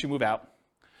rental once you move out.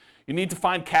 You need to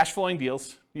find cash flowing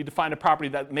deals. You need to find a property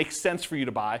that makes sense for you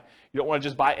to buy. You don't want to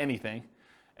just buy anything.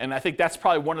 And I think that's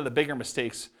probably one of the bigger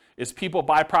mistakes is people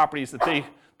buy properties that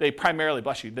they primarily,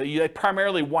 bless you, they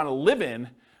primarily want to live in,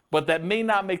 but that may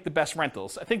not make the best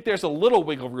rentals. I think there's a little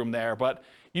wiggle room there, but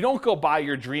you don't go buy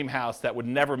your dream house that would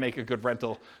never make a good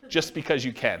rental just because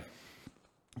you can.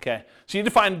 Okay, so you need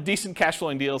to find decent cash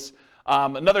flowing deals.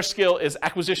 Another skill is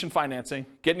acquisition financing,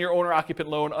 getting your owner-occupant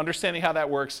loan, understanding how that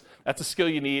works. That's a skill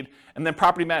you need. And then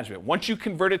property management. Once you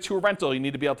convert it to a rental, you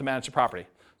need to be able to manage the property.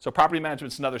 So property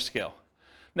management is another skill.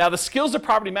 Now, the skills of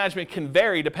property management can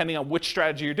vary depending on which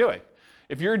strategy you're doing.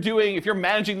 If you're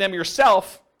managing them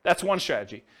yourself, that's one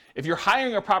strategy. If you're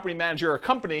hiring a property manager or a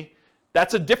company,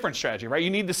 that's a different strategy, right? You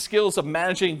need the skills of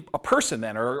managing a person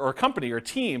then, or a company or a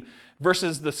team,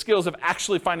 versus the skills of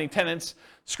actually finding tenants,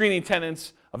 screening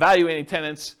tenants, evaluating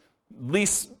tenants,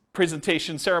 lease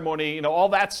presentation, ceremony, all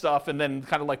that stuff, and then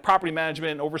kind of like property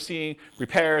management, overseeing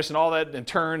repairs and all that, and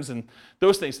turns and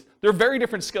those things. They're very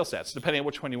different skill sets depending on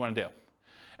which one you want to do.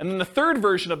 And then the third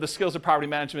version of the skills of property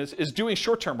management is doing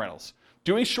short-term rentals.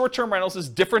 Doing short-term rentals is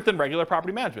different than regular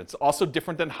property management. It's also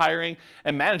different than hiring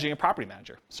and managing a property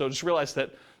manager. So just realize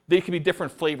that they can be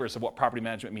different flavors of what property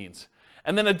management means.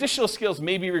 And then additional skills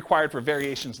may be required for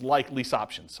variations like lease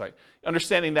options. Right?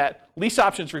 Understanding that lease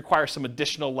options require some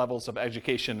additional levels of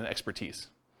education and expertise.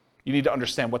 You need to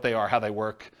understand what they are, how they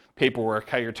work, paperwork,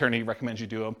 how your attorney recommends you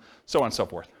do them, so on and so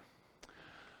forth.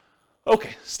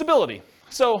 Okay, stability.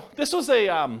 So this was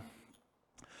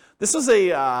This was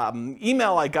a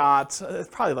email I got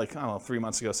probably like, I don't know, 3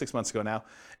 months ago, 6 months ago now.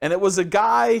 And it was a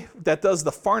guy that does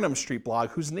the Farnham Street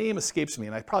blog, whose name escapes me,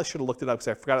 and I probably should have looked it up because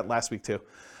I forgot it last week too.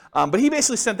 But he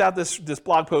basically sent out this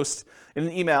blog post in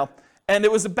an email, and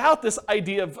it was about this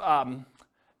idea of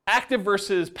active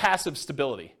versus passive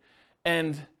stability.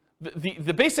 And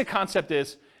the basic concept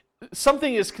is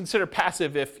something is considered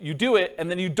passive if you do it, and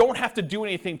then you don't have to do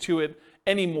anything to it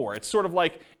anymore. It's sort of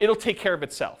like it'll take care of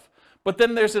itself. But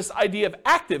then there's this idea of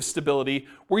active stability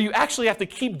where you actually have to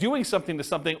keep doing something to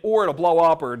something, or it'll blow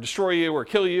up or destroy you or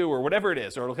kill you or whatever it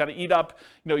is, or it'll kind of eat up,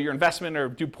 your investment or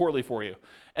do poorly for you.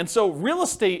 And so real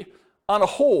estate on a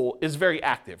whole is very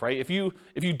active, right? If you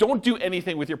don't do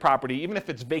anything with your property, even if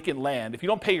it's vacant land, if you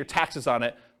don't pay your taxes on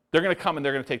it, they're going to come and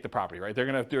they're going to take the property, right? They're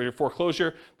going to do your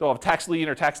foreclosure, they'll have a tax lien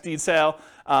or tax deed sale,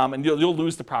 and you'll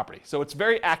lose the property. So it's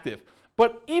very active.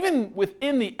 But even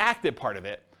within the active part of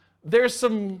it, there's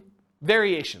some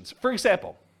variations. For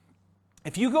example,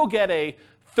 if you go get a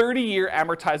 30-year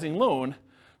amortizing loan,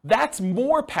 that's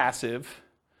more passive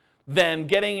than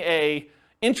getting a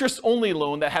interest-only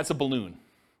loan that has a balloon,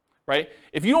 right?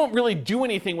 If you don't really do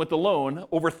anything with the loan,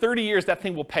 over 30 years, that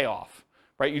thing will pay off,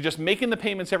 right? You're just making the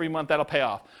payments every month, that'll pay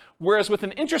off. Whereas with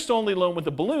an interest-only loan with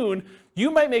a balloon, you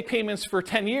might make payments for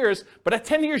 10 years, but at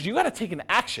 10 years, you got to take an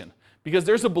action, because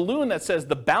there's a balloon that says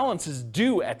the balance is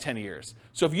due at 10 years.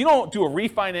 So if you don't do a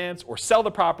refinance or sell the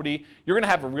property, you're going to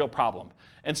have a real problem.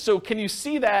 And so can you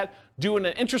see that doing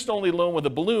an interest-only loan with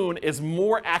a balloon is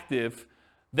more active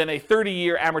than a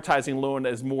 30-year amortizing loan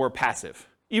that is more passive?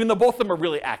 Even though both of them are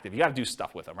really active, you got to do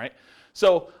stuff with them, right?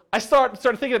 So I started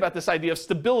thinking about this idea of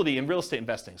stability in real estate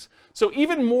investing. So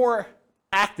even more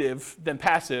active than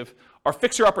passive are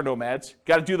fixer-upper nomads.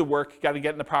 Got to do the work, got to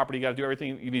get in the property, got to do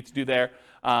everything you need to do there.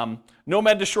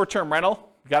 Nomad to short-term rental.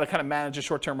 You got to kind of manage the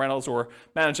short-term rentals or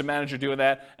manage a manager doing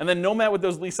that. And then Nomad with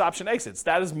those lease option exits.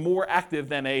 That is more active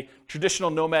than a traditional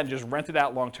Nomad just rent it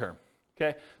out long-term.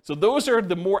 Okay, so those are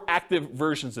the more active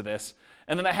versions of this.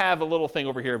 And then I have a little thing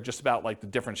over here of just about like the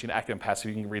difference between active and passive.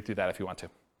 You can read through that if you want to.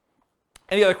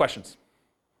 Any other questions?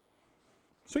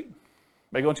 Sweet. Am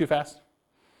I going too fast?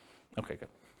 Okay, good.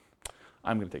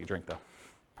 I'm going to take a drink though.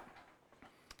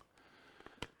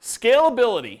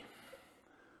 Scalability.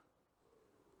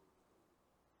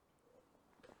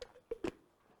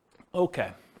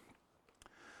 Okay.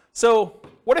 So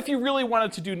what if you really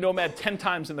wanted to do Nomad 10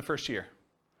 times in the first year?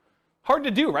 Hard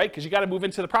to do, right? Because you got to move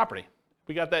into the property.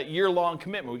 We got that year-long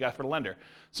commitment we got for the lender.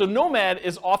 So Nomad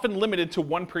is often limited to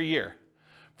 1 per year.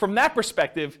 From that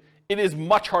perspective, it is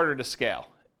much harder to scale.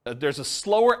 There's a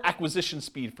slower acquisition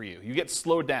speed for you. You get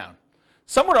slowed down.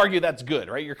 Some would argue that's good,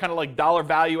 right? You're kind of like dollar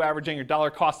value averaging or dollar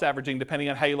cost averaging, depending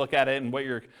on how you look at it and what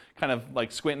you're kind of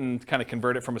like squinting to kind of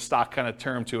convert it from a stock kind of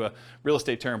term to a real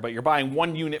estate term. But you're buying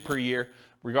 1 unit per year,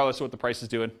 regardless of what the price is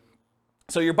doing.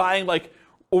 So you're buying like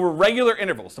over regular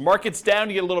intervals. The market's down,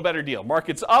 you get a little better deal.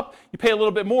 Market's up, you pay a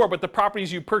little bit more, but the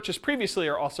properties you purchased previously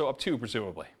are also up too,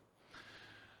 presumably.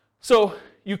 So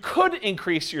you could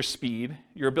increase your speed,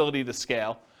 your ability to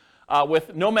scale,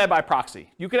 with Nomad by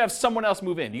proxy. You could have someone else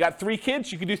move in. You got 3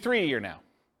 kids, you could do 3 a year now,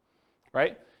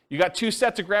 right? You got 2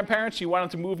 sets of grandparents, you want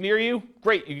them to move near you,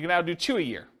 great, you can now do 2 a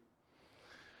year.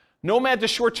 Nomad to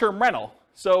short-term rental.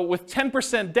 So with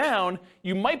 10% down,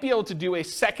 you might be able to do a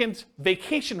second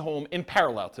vacation home in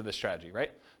parallel to this strategy,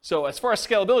 right? So as far as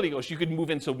scalability goes, you could move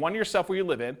into one yourself where you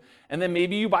live in, and then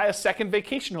maybe you buy a second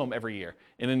vacation home every year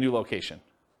in a new location.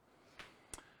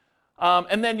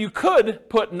 And then you could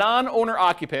put non-owner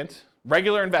occupant,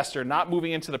 regular investor, not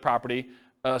moving into the property,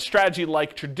 a strategy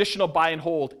like traditional buy and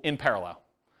hold in parallel.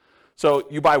 So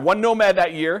you buy 1 Nomad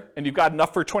that year, and you've got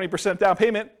enough for 20% down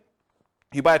payment.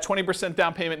 You buy a 20%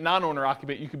 down payment non-owner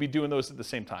occupant, you could be doing those at the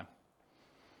same time.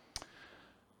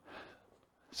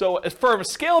 So as from a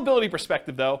scalability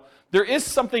perspective, though, there is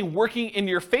something working in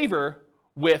your favor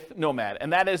with Nomad,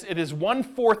 and that is it is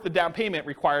 1/4 the down payment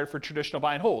required for traditional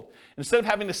buy and hold. Instead of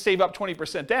having to save up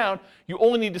 20% down, you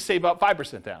only need to save up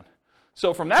 5% down.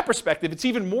 So from that perspective, it's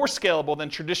even more scalable than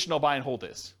traditional buy and hold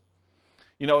is.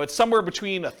 You know, it's somewhere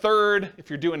between 1/3 if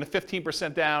you're doing the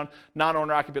 15% down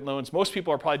non-owner occupant loans. Most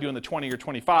people are probably doing the 20 or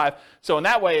 25. So in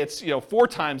that way, it's 4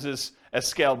 times as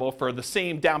scalable. For the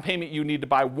same down payment you need to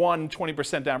buy 1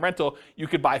 20% down rental, you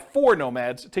could buy 4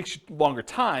 Nomads. It takes you longer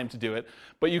time to do it,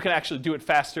 but you can actually do it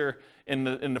faster in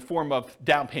the form of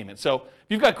down payment. So if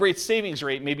you've got great savings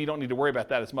rate, maybe you don't need to worry about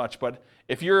that as much. But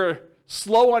if you're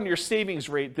slow on your savings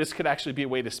rate, this could actually be a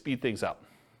way to speed things up.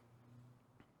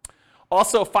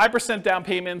 Also, 5% down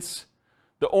payments,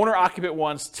 the owner-occupant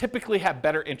ones typically have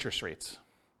better interest rates.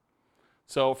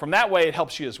 So from that way, it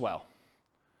helps you as well.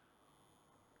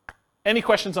 Any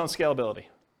questions on scalability?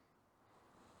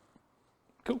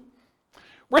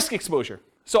 Risk exposure.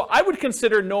 So I would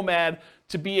consider Nomad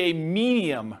to be a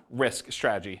medium risk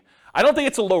strategy. I don't think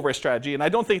it's a low risk strategy, and I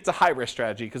don't think it's a high risk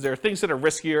strategy, because there are things that are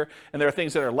riskier and there are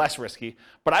things that are less risky.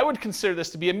 But I would consider this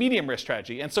to be a medium risk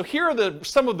strategy. And so here are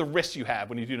some of the risks you have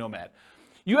when you do Nomad.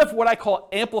 You have what I call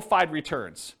amplified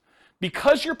returns.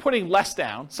 Because you're putting less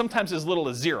down, sometimes as little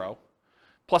as 0,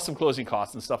 plus some closing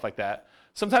costs and stuff like that,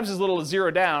 sometimes as little as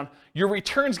 0 down, your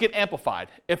returns get amplified.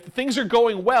 If things are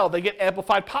going well, they get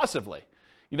amplified positively.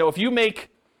 You know, if you make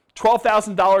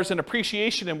 $12,000 in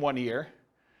appreciation in 1 year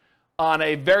on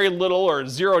a very little or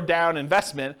 0 down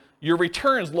investment, your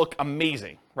returns look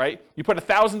amazing, right? You put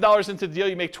 $1,000 into the deal,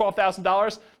 you make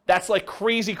 $12,000, that's like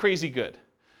crazy, crazy good.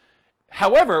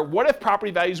 However, what if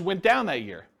property values went down that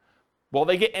year? Well,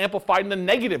 they get amplified in the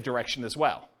negative direction as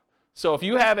well. So if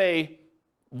you have a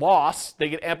loss, they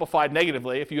get amplified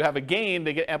negatively. If you have a gain,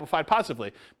 they get amplified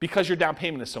positively because your down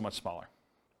payment is so much smaller.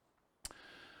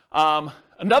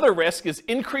 Another risk is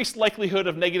increased likelihood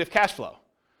of negative cash flow,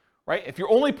 right? If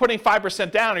you're only putting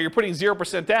 5% down or you're putting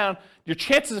 0% down, your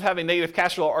chances of having negative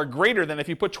cash flow are greater than if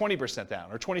you put 20%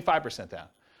 down or 25% down.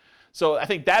 So I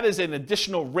think that is an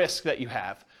additional risk that you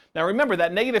have. Now remember,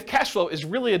 that negative cash flow is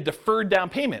really a deferred down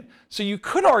payment. So you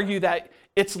could argue that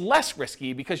it's less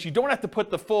risky because you don't have to put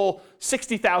the full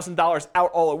 $60,000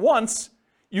 out all at once.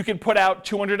 You can put out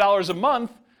 $200 a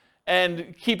month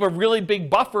and keep a really big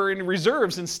buffer in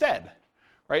reserves instead,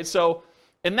 right? So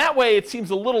in that way, it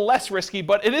seems a little less risky,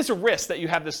 but it is a risk that you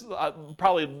have this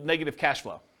probably negative cash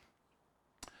flow.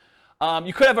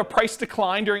 You could have a price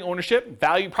decline during ownership.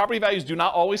 Property values do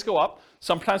not always go up.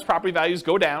 Sometimes property values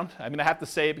go down. I mean, I have to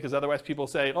say it because otherwise people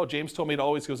say, oh, James told me it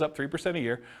always goes up 3% a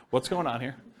year. What's going on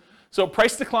here? So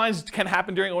price declines can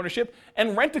happen during ownership,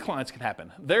 and rent declines can happen.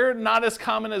 They're not as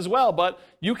common as well, but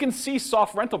you can see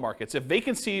soft rental markets. If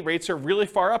vacancy rates are really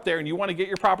far up there and you want to get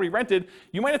your property rented,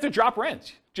 you might have to drop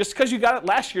rent. Just because you got it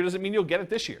last year doesn't mean you'll get it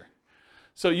this year.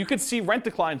 So you could see rent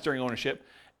declines during ownership.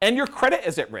 And your credit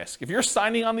is at risk. If you're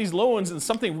signing on these loans and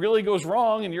something really goes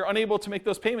wrong and you're unable to make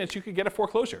those payments, you could get a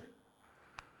foreclosure.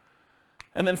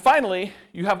 And then finally,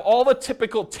 you have all the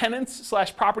typical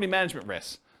tenants/property management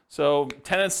risks. So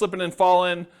tenants slipping and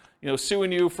falling,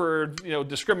 suing you for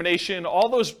discrimination, all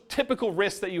those typical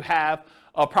risks that you have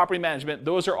of property management,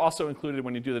 those are also included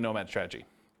when you do the Nomad strategy.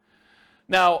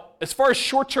 Now, as far as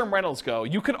short-term rentals go,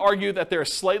 you could argue that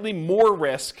there's slightly more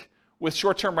risk with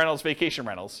short-term rentals, vacation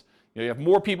rentals. You have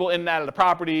more people in and out of the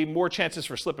property, more chances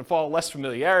for slip and fall, less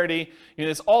familiarity.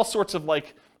 There's all sorts of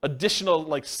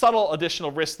additional, subtle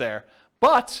additional risks there.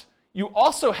 But you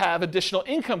also have additional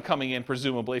income coming in,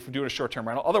 presumably, from doing a short-term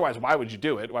rental. Otherwise, why would you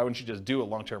do it? Why wouldn't you just do a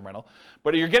long-term rental?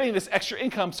 But you're getting this extra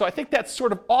income, so I think that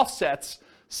sort of offsets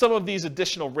some of these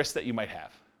additional risks that you might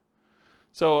have.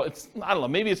 So I don't know,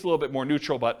 maybe it's a little bit more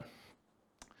neutral, but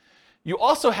you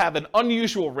also have an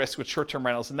unusual risk with short-term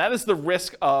rentals, and that is the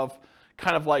risk of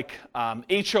kind of like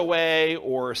HOA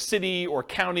or city or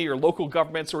county or local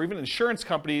governments or even insurance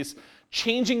companies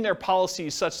changing their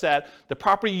policies such that the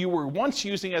property you were once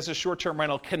using as a short-term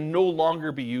rental can no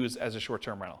longer be used as a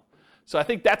short-term rental. So I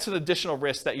think that's an additional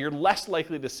risk that you're less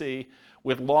likely to see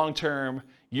with long-term,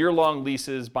 year-long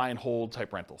leases, buy and hold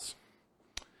type rentals.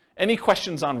 Any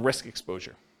questions on risk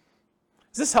exposure?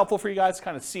 Is this helpful for you guys,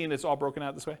 kind of seeing it's all broken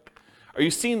out this way? Are you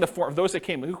seeing the form, those that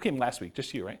came, who came last week?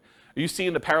 Just you, right? Are you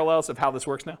seeing the parallels of how this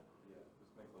works now? Yeah,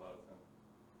 this makes a lot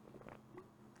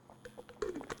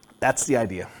of sense. That's the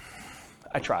idea.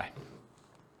 I try.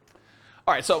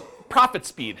 All right, so profit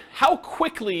speed. How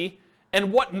quickly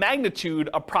and what magnitude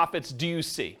of profits do you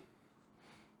see?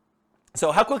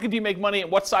 So how quickly do you make money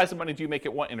and what size of money do you make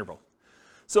at what interval?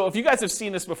 So if you guys have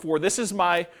seen this before, this is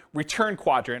my return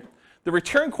quadrant. The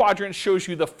return quadrant shows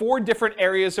you the 4 different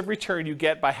areas of return you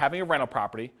get by having a rental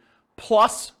property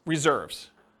plus reserves.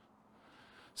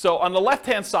 So on the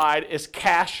left-hand side is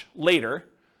cash later,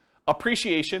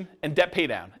 appreciation, and debt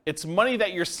paydown. It's money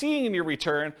that you're seeing in your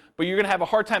return, but you're going to have a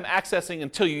hard time accessing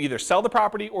until you either sell the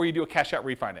property or you do a cash-out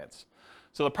refinance.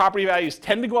 So the property values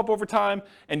tend to go up over time,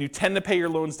 and you tend to pay your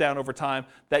loans down over time.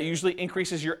 That usually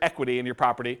increases your equity in your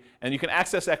property, and you can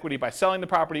access equity by selling the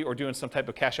property or doing some type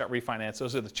of cash-out refinance.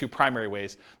 Those are the 2 primary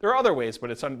ways. There are other ways,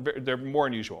 but they're more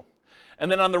unusual.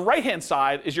 And then on the right-hand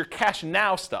side is your cash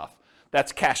now stuff.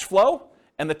 That's cash flow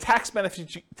and the tax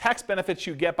benefits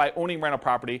you get by owning rental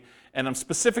property, and I'm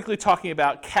specifically talking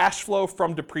about cash flow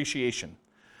from depreciation.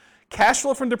 Cash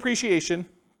flow from depreciation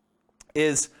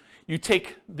is you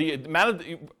take the amount of,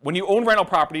 when you own rental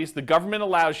properties, the government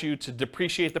allows you to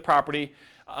depreciate the property,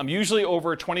 usually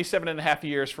over 27.5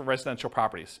 years for residential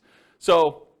properties.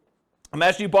 So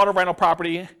imagine you bought a rental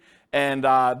property And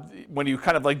when you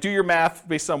kind of like do your math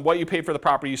based on what you paid for the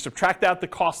property, you subtract out the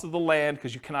cost of the land,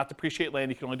 because you cannot depreciate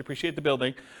land, you can only depreciate the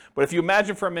building. But if you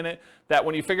imagine for a minute that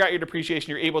when you figure out your depreciation,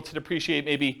 you're able to depreciate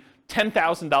maybe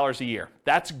 $10,000 a year.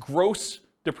 That's gross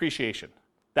depreciation.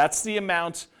 That's the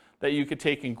amount that you could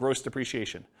take in gross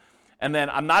depreciation. And then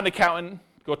I'm not an accountant,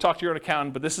 go talk to your own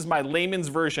accountant, but this is my layman's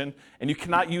version, and you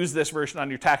cannot use this version on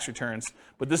your tax returns,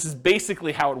 but this is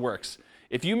basically how it works.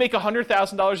 If you make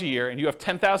 $100,000 a year and you have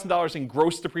 $10,000 in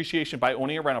gross depreciation by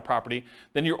owning a rental property,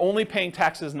 then you're only paying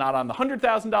taxes not on the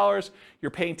 $100,000,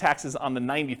 you're paying taxes on the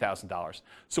 $90,000.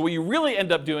 So what you really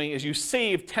end up doing is you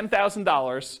save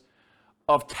 $10,000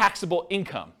 of taxable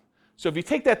income. So if you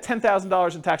take that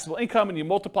 $10,000 in taxable income and you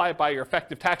multiply it by your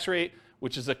effective tax rate,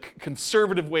 which is a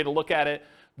conservative way to look at it,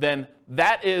 then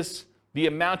that is the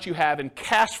amount you have in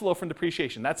cash flow from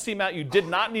depreciation. That's the amount you did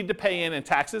not need to pay in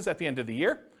taxes at the end of the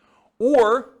year,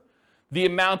 or the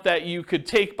amount that you could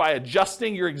take by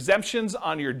adjusting your exemptions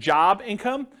on your job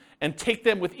income and take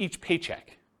them with each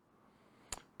paycheck.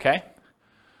 Okay?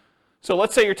 So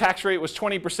let's say your tax rate was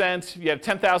 20%, you had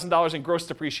 $10,000 in gross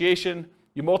depreciation,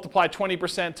 you multiply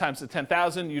 20% times the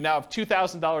 $10,000, you now have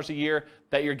 $2,000 a year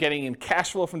that you're getting in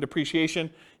cash flow from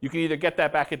depreciation. You can either get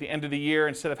that back at the end of the year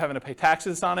instead of having to pay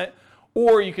taxes on it,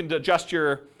 or you can adjust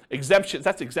your exemptions.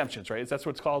 That's exemptions, right? That's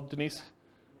what it's called, Denise?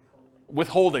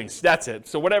 Withholdings, that's it.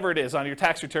 So whatever it is on your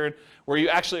tax return, where you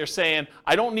actually are saying,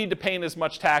 I don't need to pay in as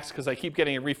much tax because I keep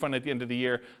getting a refund at the end of the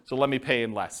year, so let me pay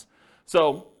in less.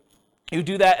 So you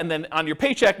do that, and then on your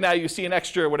paycheck now you see an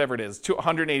extra, whatever it is,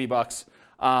 $180,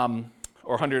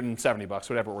 or $170,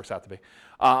 whatever it works out to be,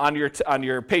 on your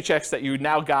paychecks that you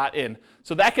now got in.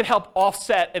 So that could help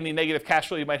offset any negative cash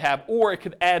flow you might have, or it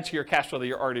could add to your cash flow that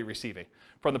you're already receiving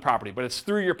from the property. But it's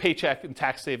through your paycheck and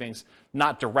tax savings,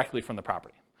 not directly from the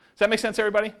property. Does that make sense,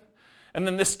 everybody? And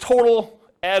then this total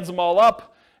adds them all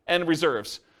up and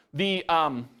reserves. The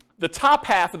top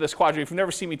half of this quadrant, if you've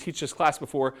never seen me teach this class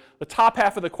before, the top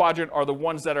half of the quadrant are the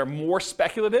ones that are more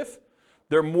speculative.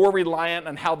 They're more reliant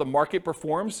on how the market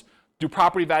performs. Do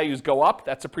property values go up?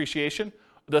 That's appreciation.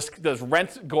 Does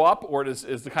rent go up, or is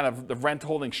the kind of the rent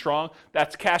holding strong?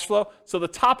 That's cash flow. So the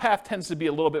top half tends to be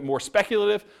a little bit more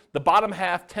speculative. The bottom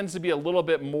half tends to be a little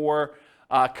bit more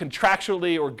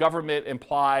contractually or government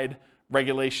implied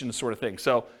regulation sort of thing.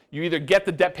 So you either get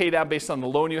the debt pay down based on the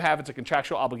loan you have, it's a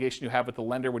contractual obligation you have with the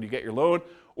lender when you get your loan,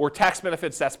 or tax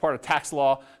benefits, that's part of tax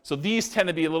law. So these tend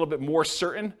to be a little bit more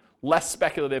certain, less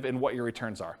speculative in what your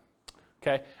returns are.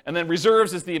 Okay? And then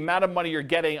reserves is the amount of money you're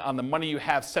getting on the money you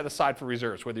have set aside for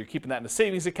reserves, whether you're keeping that in a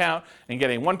savings account and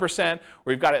getting 1%,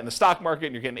 or you've got it in the stock market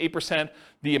and you're getting 8%.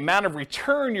 The amount of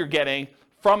return you're getting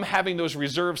from having those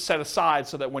reserves set aside,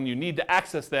 so that when you need to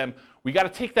access them, we got to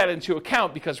take that into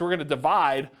account, because we're going to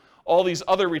divide all these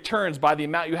other returns by the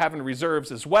amount you have in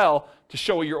reserves as well, to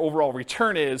show what your overall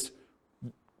return is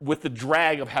with the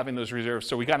drag of having those reserves.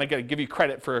 So we got to give you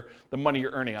credit for the money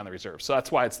you're earning on the reserves. So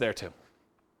that's why it's there too.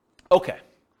 Okay,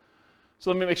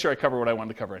 so let me make sure I cover what I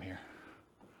wanted to cover in here.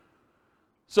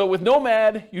 So with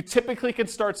Nomad, you typically can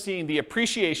start seeing the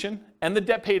appreciation and the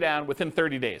debt pay down within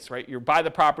 30 days, right? You buy the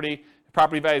property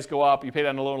values go up, you pay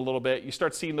down the loan a little bit, you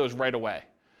start seeing those right away.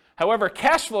 However,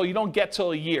 cash flow you don't get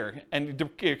till a year, and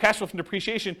your cash flow from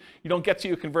depreciation you don't get till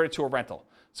you convert it to a rental.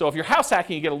 So if you're house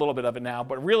hacking, you get a little bit of it now,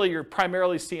 but really you're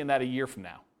primarily seeing that a year from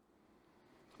now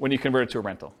when you convert it to a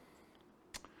rental.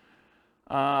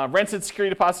 Rents and security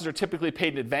deposits are typically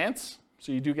paid in advance,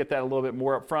 so you do get that a little bit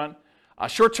more up front.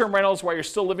 Short-term rentals, while you're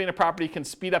still living in a property, can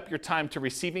speed up your time to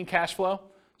receiving cash flow.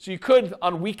 So you could,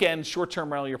 on weekends,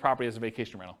 short-term rental your property as a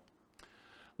vacation rental.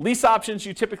 Lease options,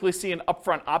 you typically see an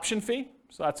upfront option fee.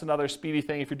 So that's another speedy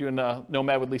thing if you're doing a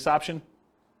Nomad with lease option.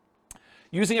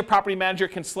 Using a property manager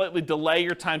can slightly delay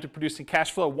your time to producing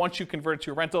cash flow once you convert it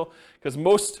to a rental, because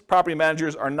most property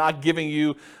managers are not giving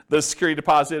you the security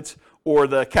deposits or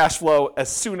the cash flow as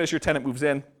soon as your tenant moves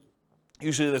in.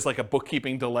 Usually there's like a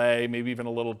bookkeeping delay, maybe even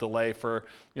a little delay for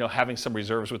having some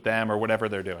reserves with them or whatever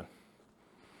they're doing.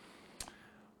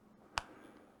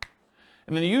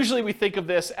 And then usually we think of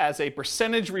this as a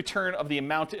percentage return of the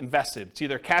amount invested. It's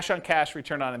either cash on cash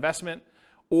return on investment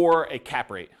or a cap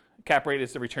rate. Cap rate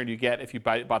is the return you get if you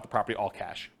bought the property all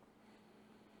cash.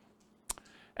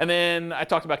 And then I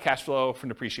talked about cash flow from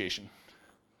depreciation.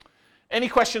 Any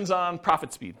questions on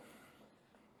profit speed?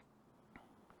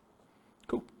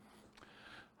 Cool.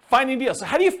 Finding deals. So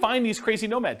how do you find these crazy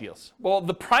Nomad deals? Well,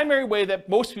 the primary way that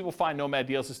most people find Nomad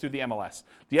deals is through the MLS.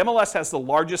 The MLS has the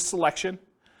largest selection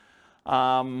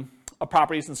of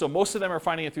properties, and so most of them are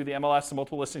finding it through the MLS, the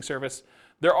multiple listing service.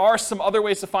 There are some other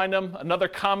ways to find them. Another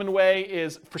common way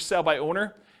is for sale by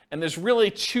owner, And there's really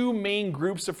two main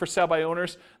groups of for sale by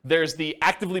owners. There's the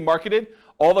actively marketed,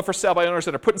 all the for sale by owners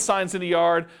that are putting signs in the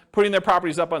yard, putting their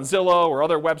properties up on Zillow or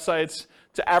other websites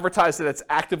to advertise that it's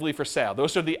actively for sale.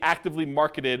 Those are the actively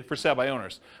marketed for sale by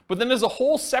owners. But then there's a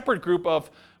whole separate group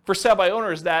of for sale by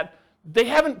owners that they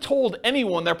haven't told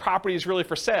anyone their property is really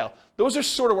for sale. Those are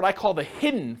sort of what I call the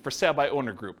hidden for sale by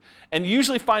owner group. And you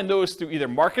usually find those through either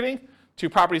marketing to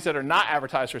properties that are not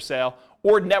advertised for sale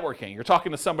or networking. You're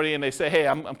talking to somebody and they say, hey,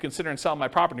 I'm considering selling my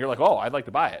property. And you're like, oh, I'd like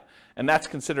to buy it. And that's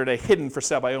considered a hidden for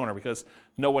sale by owner because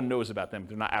no one knows about them.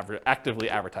 They're not actively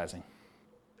advertising.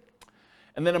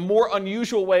 And then a more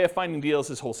unusual way of finding deals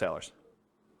is wholesalers.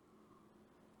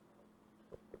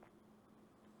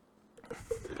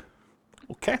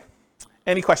 Okay.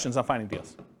 Any questions on finding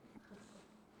deals?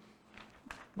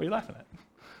 What are you laughing at?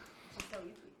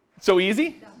 So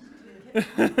easy?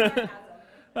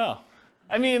 Oh.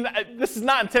 I mean, this is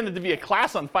not intended to be a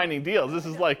class on finding deals. This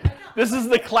is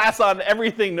the class on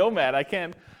everything Nomad. I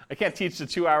can't teach the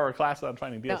 2-hour class on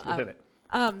finding deals within it.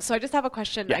 So I just have a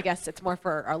question. Yeah. I guess it's more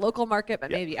for our local market,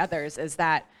 but maybe others, is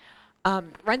that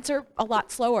rents are a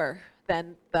lot slower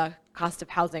than the cost of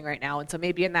housing right now. And so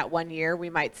maybe in that 1 year, we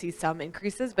might see some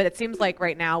increases, but it seems like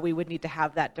right now we would need to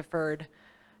have that deferred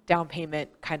down payment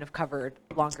kind of covered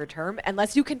longer term,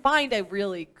 unless you can find a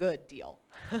really good deal.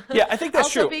 Yeah, I think that's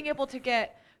also, true. being able to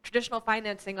get traditional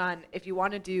financing on, if you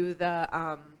want to do the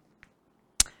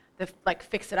like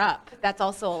fix it up, that's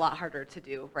also a lot harder to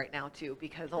do right now too,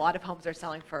 because a lot of homes are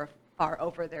selling for far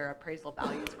over their appraisal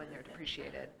values when they're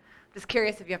depreciated. Just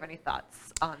curious if you have any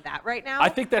thoughts on that right now. I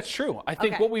think that's true. I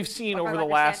think what we've seen over the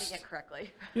last, it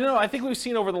correctly. I think we've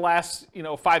seen over the last,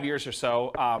 5 years or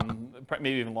so,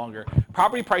 maybe even longer,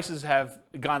 property prices have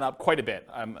gone up quite a bit,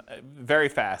 very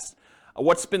fast.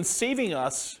 What's been saving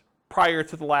us prior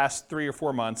to the last 3 or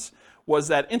 4 months was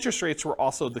that interest rates were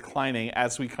also declining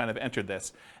as we kind of entered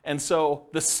this. And so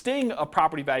the sting of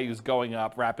property values going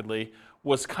up rapidly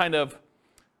was kind of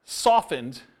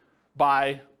softened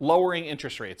by lowering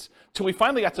interest rates till we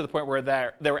finally got to the point where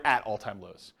they were at all-time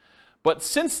lows. But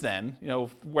since then,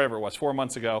 whatever it was, 4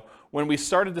 months ago, when we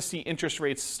started to see interest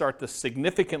rates start to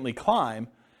significantly climb,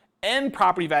 and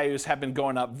property values have been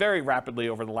going up very rapidly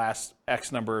over the last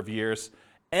X number of years,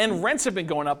 and rents have been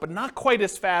going up, but not quite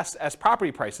as fast as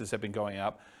property prices have been going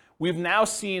up, we've now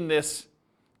seen this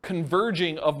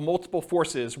converging of multiple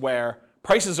forces where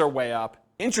prices are way up,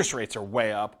 interest rates are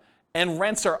way up, and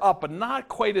rents are up, but not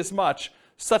quite as much,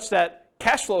 such that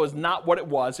cash flow is not what it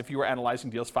was if you were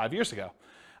analyzing deals 5 years ago.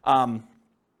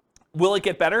 Will it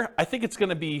get better? I think it's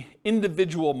going to be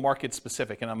individual market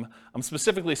specific, and I'm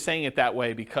specifically saying it that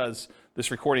way because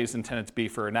this recording is intended to be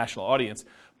for a national audience.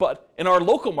 But in our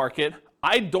local market,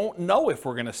 I don't know if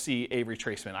we're going to see a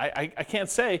retracement. I can't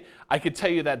say. I could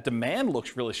tell you that demand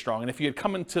looks really strong, and if you had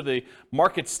come into the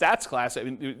market stats class, I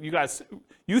mean,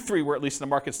 you three were at least in the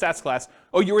market stats class.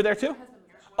 Oh, you were there too?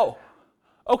 Oh,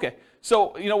 okay.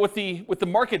 So with the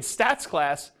market stats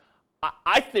class,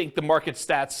 I think the market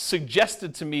stats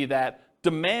suggested to me that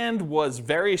demand was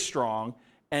very strong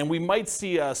and we might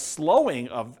see a slowing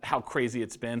of how crazy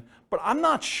it's been, but I'm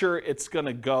not sure it's going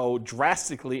to go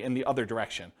drastically in the other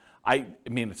direction. I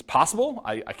mean, it's possible.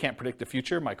 I can't predict the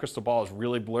future. My crystal ball is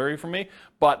really blurry for me,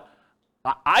 but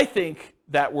I think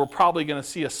that we're probably going to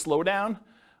see a slowdown,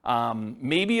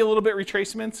 maybe a little bit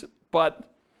retracements,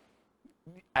 but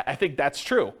I think that's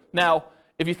true. Now,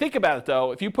 if you think about it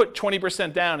though, if you put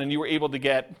 20% down and you were able to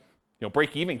get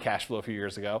break-even cash flow a few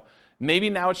years ago, maybe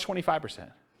now it's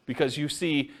 25% because you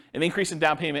see an increase in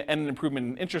down payment and an improvement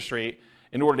in interest rate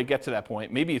in order to get to that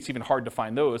point. Maybe it's even hard to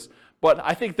find those, but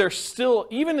I think there's still,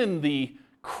 even in the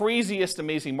craziest,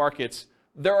 amazing markets,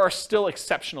 there are still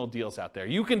exceptional deals out there.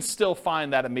 You can still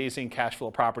find that amazing cash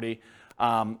flow property.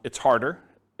 It's harder.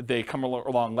 They come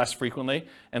along less frequently,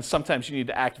 and sometimes you need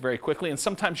to act very quickly, and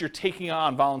sometimes you're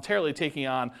voluntarily taking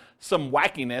on some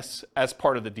wackiness as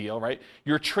part of the deal, right?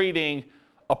 You're trading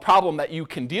a problem that you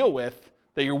can deal with,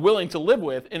 that you're willing to live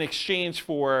with, in exchange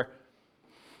for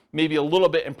maybe a little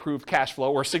bit improved cash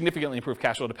flow or significantly improved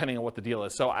cash flow, depending on what the deal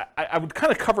is. So I would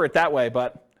kind of cover it that way,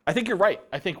 but I think you're right.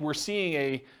 I think we're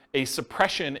seeing a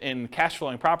suppression in cash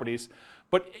flowing properties,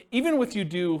 but even with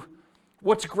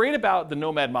what's great about the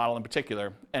Nomad model in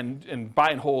particular, and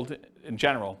buy and hold in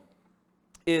general,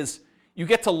 is you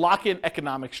get to lock in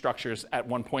economic structures at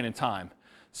one point in time.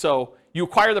 So you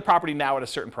acquire the property now at a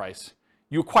certain price.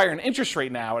 You acquire an interest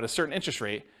rate now at a certain interest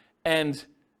rate, and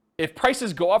if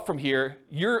prices go up from here,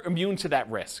 you're immune to that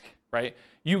risk. right?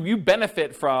 You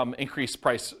benefit from increased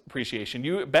price appreciation.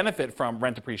 You benefit from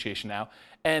rent appreciation now.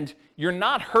 And you're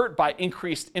not hurt by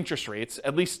increased interest rates,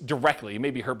 at least directly. You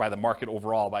may be hurt by the market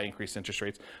overall by increased interest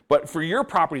rates. But for your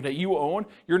property that you own,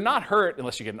 you're not hurt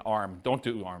unless you get an ARM. Don't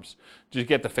do ARMs. Just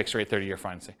get the fixed rate 30-year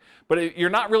financing. But you're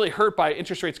not really hurt by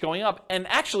interest rates going up. And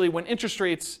actually, when interest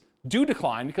rates do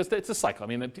decline, because it's a cycle.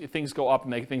 I mean, things go up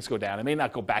and things go down. It may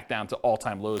not go back down to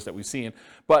all-time lows that we've seen,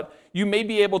 but you may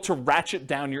be able to ratchet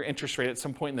down your interest rate at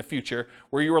some point in the future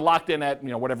where you were locked in at,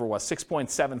 whatever it was,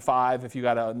 6.75 if you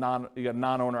got a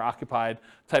non-owner occupied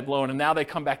type loan, and now they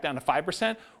come back down to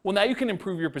 5%. Well, now you can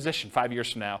improve your position 5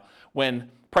 years from now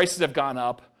when prices have gone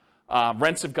up,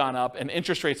 rents have gone up, and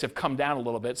interest rates have come down a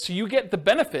little bit. So you get the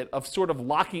benefit of sort of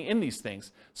locking in these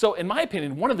things. So in my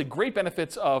opinion, one of the great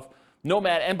benefits of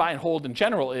Nomad and buy and hold in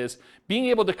general is being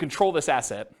able to control this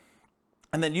asset,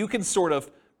 and then you can sort of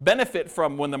benefit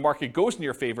from when the market goes in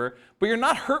your favor, but you're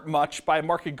not hurt much by a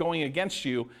market going against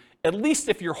you, at least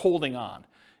if you're holding on.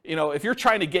 If you're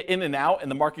trying to get in and out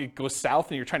and the market goes south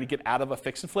and you're trying to get out of a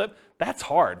fix and flip, that's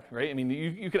hard, right? I mean,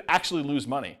 you could actually lose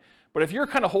money. But if you're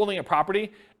kind of holding a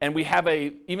property and we have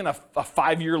even a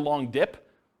 5-year long dip,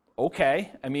 okay.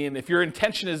 I mean, if your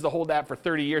intention is to hold that for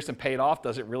 30 years and pay it off,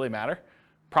 does it really matter?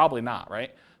 Probably not,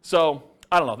 right? So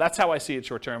I don't know. That's how I see it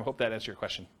short term. I hope that answered your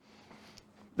question.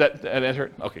 That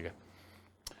answered? Okay, good.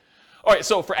 All right,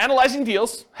 so for analyzing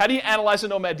deals, how do you analyze a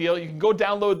Nomad deal? You can go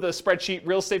download the spreadsheet,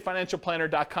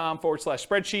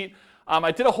 realestatefinancialplanner.com/spreadsheet.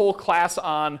 I did a whole class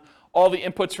on all the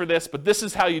inputs for this, but this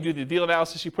is how you do the deal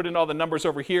analysis. You put in all the numbers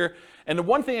over here. And the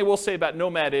one thing I will say about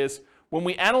Nomad is when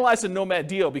we analyze a Nomad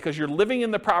deal, because you're living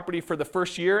in the property for the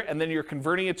first year and then you're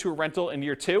converting it to a rental in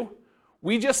year 2,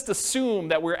 we just assume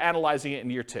that we're analyzing it in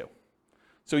year 2.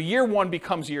 So year 1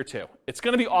 becomes year 2. It's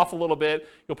going to be off a little bit.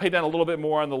 You'll pay down a little bit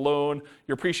more on the loan.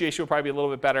 Your appreciation will probably be a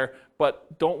little bit better,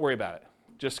 but don't worry about it.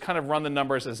 Just kind of run the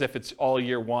numbers as if it's all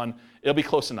year 1. It'll be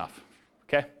close enough,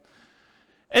 okay?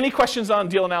 Any questions on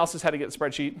deal analysis, how to get the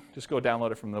spreadsheet? Just go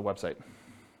download it from the website.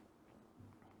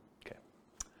 Okay.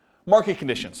 Market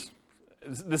conditions.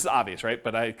 This is obvious, right?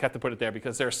 But I have to put it there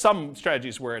because there are some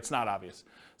strategies where it's not obvious.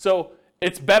 So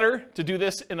it's better to do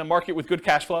this in a market with good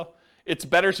cash flow. It's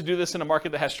better to do this in a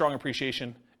market that has strong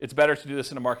appreciation. It's better to do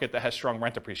this in a market that has strong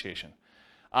rent appreciation.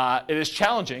 It is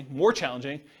challenging, more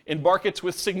challenging, in markets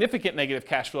with significant negative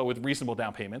cash flow with reasonable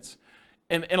down payments.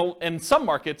 And in some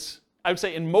markets, I would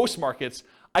say in most markets,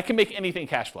 I can make anything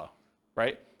cash flow,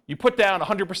 right? You put down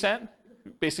 100%,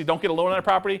 basically don't get a loan on a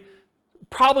property,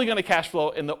 probably going to cash flow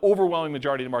in the overwhelming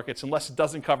majority of the markets unless it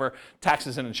doesn't cover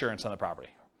taxes and insurance on the property.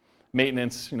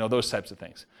 Maintenance, those types of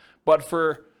things. But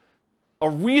for a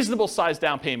reasonable size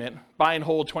down payment, buy and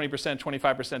hold 20%,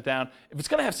 25% down, if it's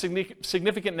going to have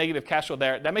significant negative cash flow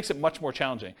there, that makes it much more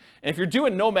challenging. And if you're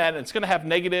doing Nomad and it's going to have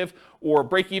negative or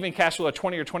break-even cash flow at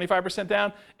 20 or 25%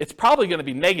 down, it's probably going to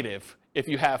be negative if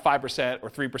you have 5%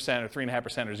 or 3% or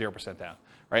 3.5% or 0% down,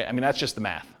 right? I mean, that's just the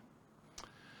math.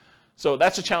 So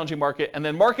that's a challenging market. And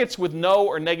then markets with no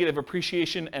or negative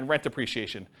appreciation and rent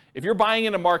appreciation. If you're buying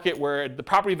in a market where the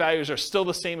property values are still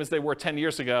the same as they were 10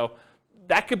 years ago,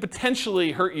 that could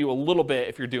potentially hurt you a little bit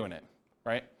if you're doing it,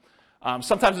 right?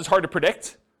 Sometimes it's hard to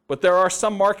predict, but there are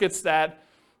some markets that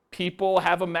people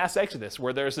have a mass exodus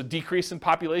where there's a decrease in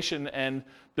population and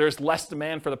there's less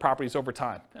demand for the properties over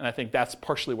time. And I think that's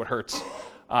partially what hurts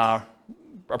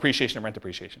appreciation and rent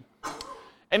appreciation.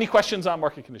 Any questions on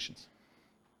market conditions?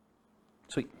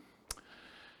 Sweet.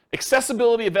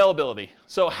 Accessibility, availability.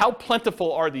 So how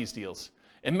plentiful are these deals?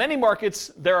 In many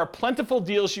markets, there are plentiful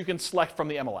deals you can select from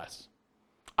the MLS.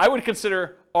 I would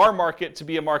consider our market to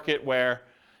be a market where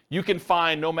you can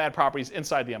find Nomad properties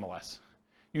inside the MLS.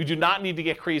 You do not need to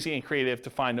get crazy and creative to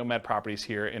find Nomad properties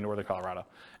here in Northern Colorado.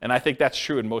 And I think that's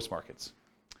true in most markets.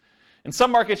 In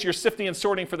some markets, you're sifting and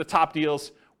sorting for the top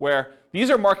deals where these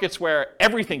are markets where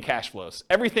everything cash flows.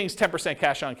 Everything's 10%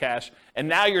 cash on cash. And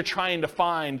now you're trying to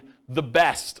find the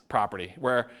best property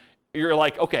where you're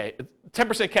like, okay,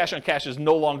 10% cash on cash is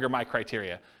no longer my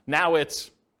criteria. Now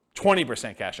it's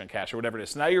 20% cash on cash or whatever it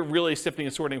is. So now you're really sifting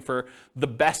and sorting for the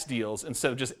best deals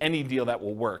instead of just any deal that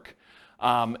will work.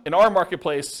 In our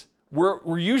marketplace,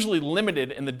 we're usually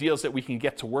limited in the deals that we can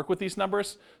get to work with these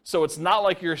numbers. So it's not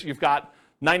like you've got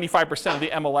 95% of the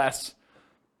MLS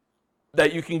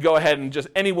that you can go ahead and just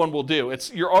anyone will do.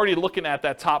 You're already looking at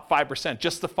that top 5%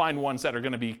 just to find ones that are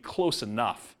going to be close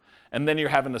enough. And then you're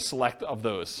having to select of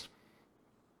those.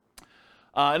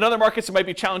 In other markets, it might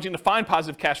be challenging to find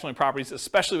positive cash flowing properties,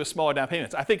 especially with smaller down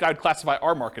payments. I think I'd classify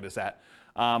our market as that.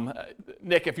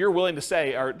 Nick, if you're willing to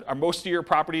say, are most of your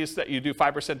properties that you do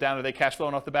 5% down, are they cash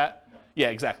flowing off the bat? No. Yeah,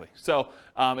 exactly. So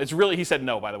it's really, he said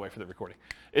no, by the way, for the recording.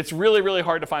 It's really, really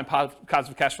hard to find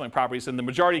positive cash flowing properties. In the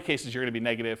majority of cases, you're going to be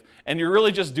negative, and you're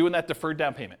really just doing that deferred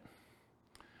down payment.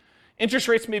 Interest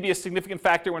rates may be a significant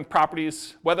factor when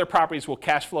whether properties will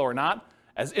cash flow or not.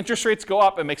 As interest rates go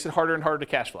up, it makes it harder and harder to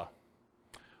cash flow.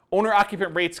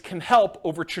 Owner-occupant rates can help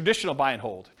over traditional buy and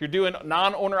hold. If you're doing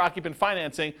non-owner-occupant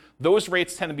financing, those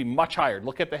rates tend to be much higher.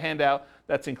 Look at the handout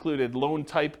that's included, loan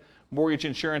type, mortgage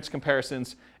insurance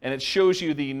comparisons, and it shows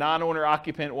you the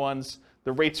non-owner-occupant ones,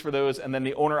 the rates for those, and then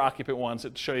the owner-occupant ones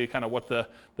that show you kind of what the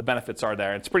benefits are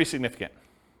there. It's pretty significant.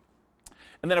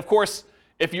 And then, of course,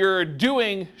 if you're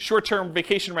doing short-term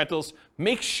vacation rentals,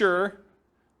 make sure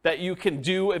that you can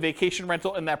do a vacation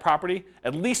rental in that property,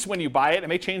 at least when you buy it. It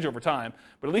may change over time,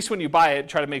 but at least when you buy it,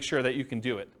 try to make sure that you can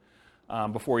do it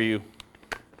before you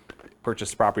purchase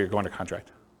the property or go under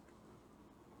contract.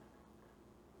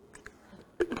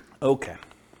 Okay.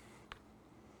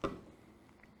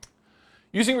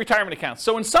 Using retirement accounts.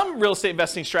 So in some real estate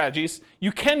investing strategies,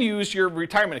 you can use your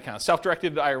retirement account,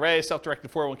 self-directed IRA,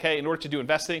 self-directed 401k, in order to do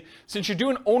investing. Since you're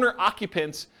doing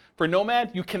owner-occupants for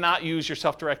Nomad, you cannot use your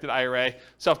self-directed IRA,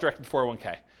 self-directed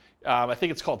 401k. I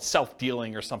think it's called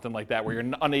self-dealing or something like that, where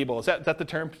you're unable. Is that the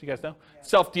term? Do you guys know? Yeah.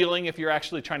 Self-dealing, if you're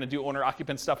actually trying to do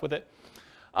owner-occupant stuff with it.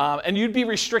 And you'd be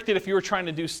restricted if you were trying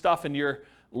to do stuff in your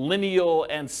lineal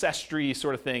ancestry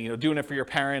sort of thing, doing it for your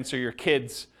parents or your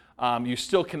kids. You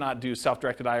still cannot do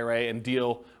self-directed IRA and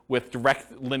deal with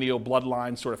direct lineal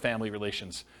bloodline sort of family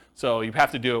relations. So you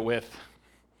have to do it with,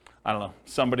 I don't know,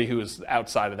 somebody who is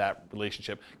outside of that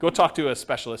relationship. Go talk to a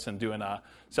specialist in doing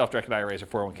self-directed IRAs or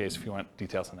 401ks if you want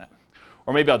details on that.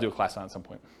 Or maybe I'll do a class on it at some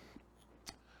point.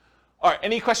 All right,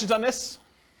 any questions on this?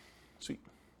 Sweet.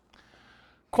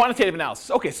 Quantitative analysis.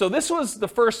 Okay, so this was the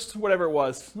first, whatever it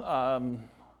was.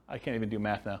 I can't even do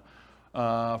math now.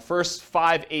 First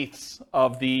 5/8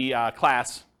 of the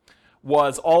class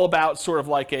was all about sort of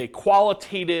like a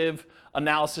qualitative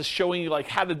analysis showing you like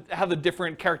how the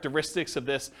different characteristics of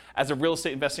this as a real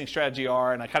estate investing strategy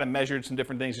are, and I kind of measured some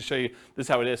different things to show you this is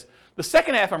how it is. The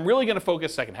second half, I'm really going to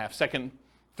focus, second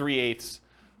 3/8.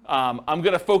 I'm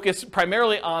going to focus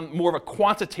primarily on more of a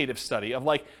quantitative study of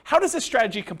like, how does this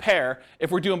strategy compare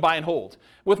if we're doing buy and hold?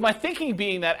 With my thinking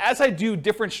being that as I do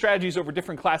different strategies over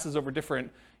different classes, over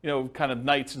different kind of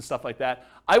nights and stuff like that,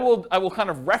 I will kind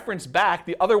of reference back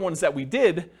the other ones that we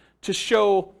did to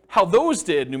show how those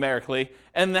did numerically,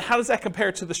 and then how does that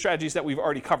compare to the strategies that we've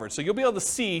already covered. So you'll be able to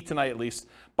see tonight at least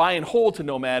buy and hold to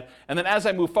Nomad, and then as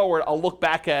I move forward, I'll look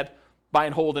back at buy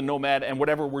and hold and Nomad and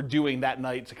whatever we're doing that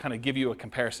night to kind of give you a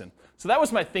comparison. So that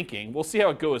was my thinking. We'll see how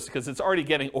it goes because it's already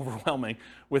getting overwhelming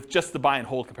with just the buy and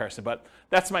hold comparison, but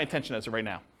that's my intention as of right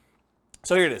now.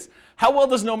 So here it is. How well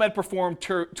does Nomad perform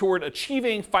toward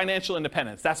achieving financial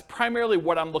independence? That's primarily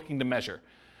what I'm looking to measure.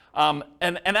 And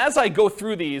as I go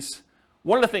through these,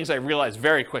 one of the things I realized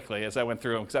very quickly as I went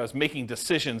through them, because I was making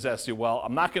decisions as to, well,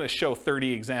 I'm not going to show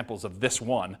 30 examples of this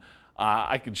one.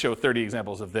 I could show 30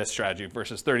 examples of this strategy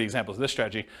versus 30 examples of this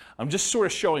strategy. I'm just sort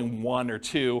of showing one or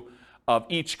two of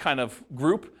each kind of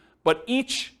group, but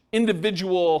each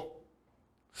individual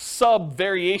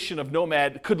sub-variation of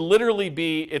Nomad could literally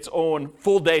be its own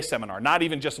full-day seminar, not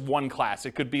even just one class.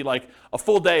 It could be like a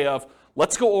full day of,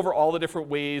 let's go over all the different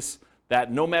ways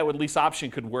that Nomad with lease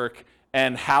option could work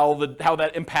and how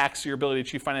that impacts your ability to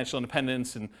achieve financial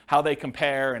independence and how they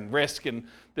compare and risk. And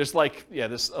there's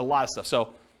there's a lot of stuff.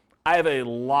 So I have a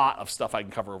lot of stuff I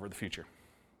can cover over the future.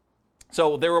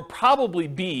 So there will probably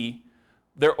be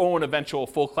their own eventual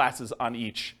full classes on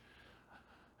each.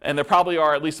 And there probably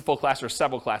are at least a full class or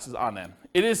several classes on them.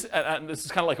 It is, this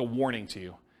is kind of like a warning to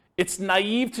you. It's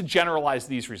naive to generalize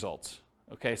these results.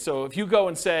 Okay, so if you go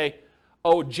and say,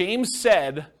 oh, James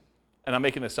said, and I'm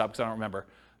making this up because I don't remember,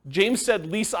 James said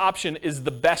lease option is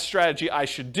the best strategy I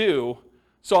should do,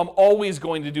 so I'm always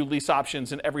going to do lease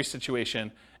options in every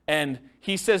situation. And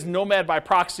he says Nomad by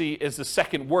proxy is the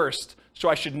second worst, so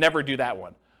I should never do that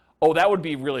one. Oh, that would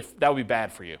be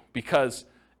bad for you, because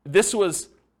this was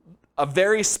a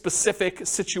very specific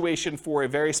situation for a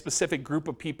very specific group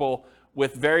of people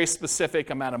with very specific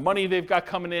amount of money they've got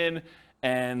coming in,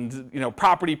 and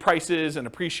property prices and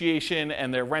appreciation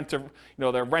and their rent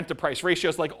to price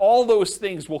ratios. Like all those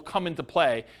things will come into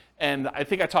play. And I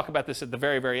think I talk about this at the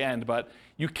very, very end, but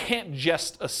you can't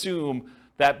just assume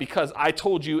that because I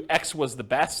told you X was the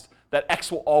best, that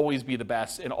X will always be the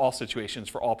best in all situations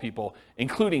for all people,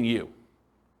 including you.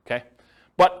 Okay?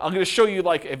 But I'm going to show you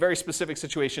like a very specific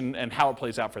situation and how it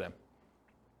plays out for them.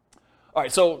 All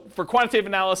right, so for quantitative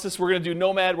analysis, we're going to do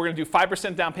Nomad. We're going to do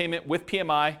 5% down payment with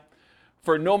PMI.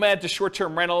 For Nomad to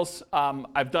short-term rentals,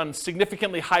 I've done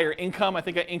significantly higher income. I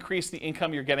think I increased the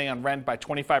income you're getting on rent by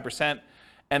 25%,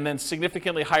 and then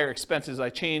significantly higher expenses.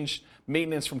 I changed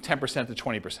maintenance from 10% to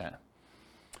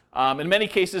 20%. In many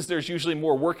cases, there's usually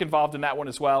more work involved in that one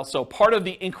as well. So part of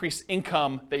the increased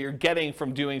income that you're getting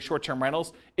from doing short-term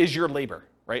rentals is your labor,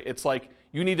 right? It's like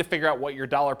you need to figure out what your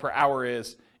dollar per hour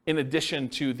is in addition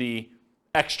to the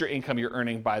extra income you're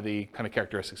earning by the kind of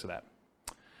characteristics of that.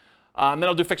 Then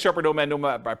I'll do fixer-upper Nomad,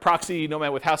 Nomad by proxy,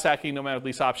 Nomad with house hacking, Nomad with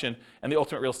lease option, and the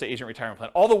ultimate real estate agent retirement plan.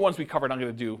 All the ones we covered, I'm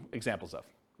going to do examples of.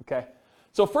 Okay.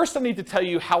 So first, I need to tell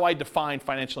you how I define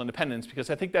financial independence, because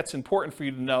I think that's important for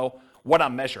you to know what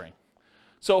I'm measuring.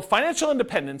 So financial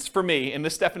independence, for me, in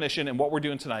this definition and what we're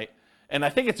doing tonight, and I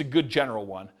think it's a good general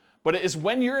one, but it is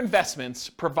when your investments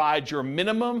provide your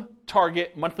minimum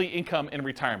target monthly income in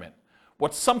retirement.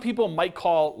 What some people might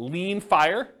call lean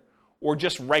fire or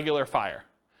just regular fire.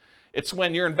 It's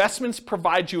when your investments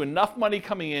provide you enough money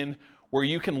coming in where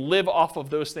you can live off of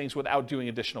those things without doing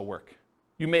additional work.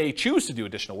 You may choose to do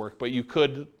additional work, but you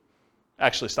could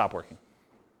actually stop working.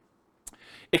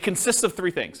 It consists of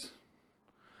three things.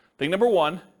 Thing number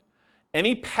one,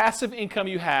 any passive income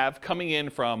you have coming in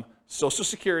from Social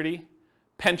Security,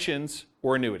 pensions,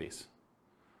 or annuities.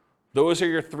 Those are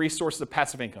your three sources of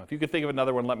passive income. If you could think of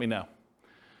another one, let me know.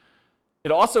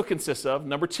 It also consists of,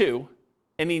 number two,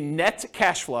 any net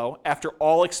cash flow after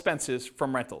all expenses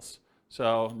from rentals.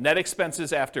 So net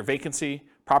expenses after vacancy,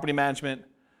 property management,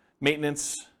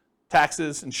 maintenance,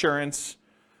 taxes, insurance,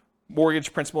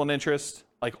 mortgage, principal, and interest.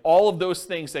 Like all of those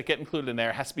things that get included in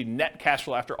there has to be net cash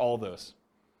flow after all of those.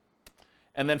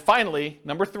 And then finally,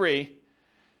 number three,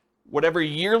 whatever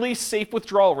yearly safe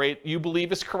withdrawal rate you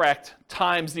believe is correct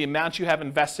times the amount you have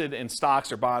invested in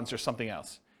stocks or bonds or something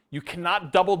else. You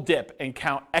cannot double dip and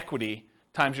count equity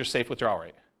times your safe withdrawal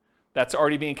rate. That's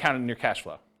already being counted in your cash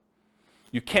flow.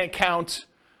 You can't count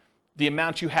the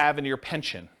amount you have in your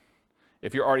pension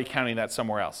if you're already counting that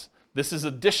somewhere else. This is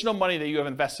additional money that you have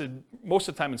invested most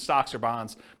of the time in stocks or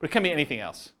bonds, but it can be anything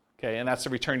else, okay? And that's the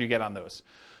return you get on those.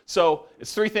 So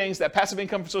it's three things: that passive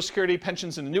income from Social Security,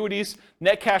 pensions, and annuities,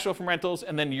 net cash flow from rentals,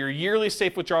 and then your yearly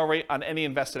safe withdrawal rate on any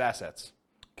invested assets,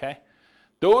 okay?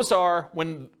 Those are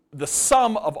when the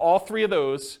sum of all three of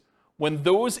those, when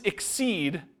those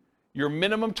exceed your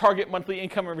minimum target monthly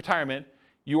income in retirement,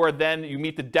 you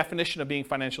meet the definition of being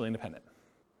financially independent.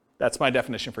 That's my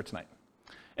definition for tonight.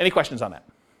 Any questions on that?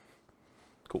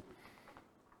 Cool.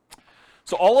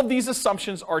 So all of these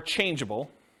assumptions are changeable.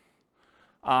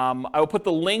 I will put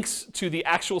the links to the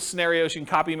actual scenarios. You can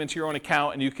copy them into your own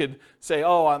account, and you could say,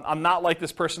 oh, I'm not like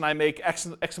this person. I make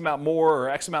X amount more or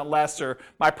X amount less, or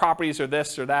my properties are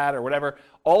this or that or whatever.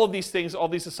 All of these things, all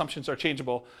these assumptions are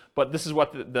changeable, but this is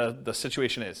what the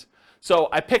situation is. So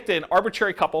I picked an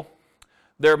arbitrary couple.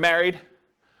 They're married.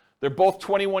 They're both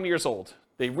 21 years old.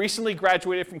 They recently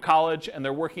graduated from college, and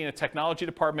they're working in a technology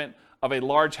department of a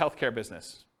large healthcare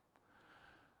business.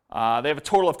 They have a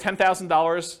total of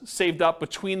 $10,000 saved up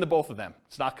between the both of them.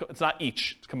 It's not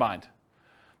each, it's combined.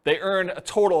 They earn a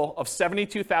total of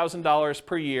 $72,000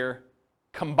 per year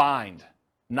combined,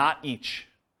 not each.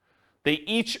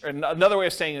 Another way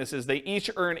of saying this is they each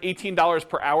earn $18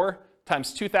 per hour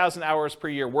times 2,000 hours per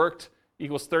year worked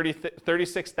equals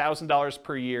 $36,000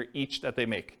 per year each that they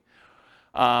make.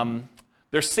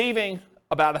 They're saving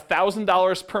about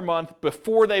 $1,000 per month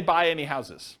before they buy any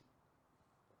houses.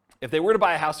 If they were to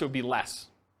buy a house, it would be less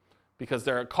because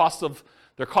their cost of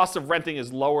renting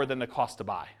is lower than the cost to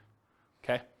buy.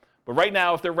 Okay? But right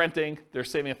now, if they're renting, they're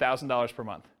saving $1,000 per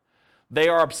month. They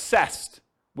are obsessed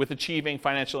with achieving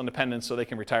financial independence so they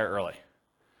can retire early.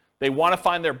 They want to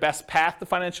find their best path to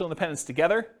financial independence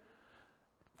together.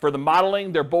 For the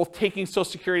modeling, they're both taking Social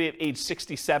Security at age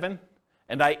 67,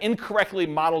 and I incorrectly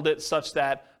modeled it such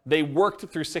that they worked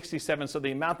through 67, so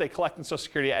the amount they collect in Social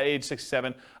Security at age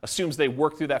 67 assumes they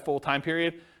work through that full time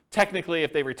period. Technically,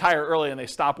 if they retire early and they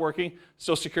stop working,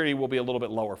 Social Security will be a little bit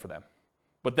lower for them.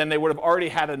 But then they would have already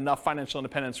had enough financial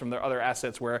independence from their other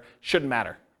assets where it shouldn't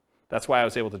matter. That's why I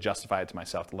was able to justify it to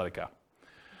myself to let it go.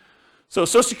 So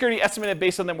Social Security estimated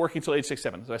based on them working until age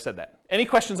 67, so I said that. Any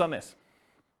questions on this?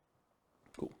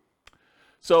 Cool.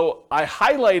 So I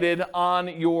highlighted on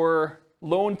your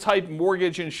loan type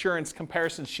mortgage insurance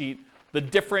comparison sheet the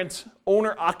different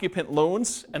owner-occupant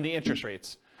loans and the interest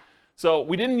rates. So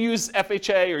we didn't use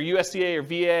FHA or USDA or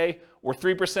VA or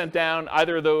 3% down,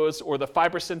 either of those, or the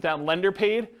 5% down lender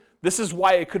paid. This is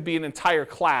why it could be an entire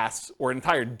class or an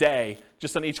entire day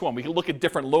just on each one. We could look at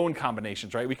different loan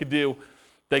combinations, right? We could do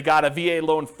They got a VA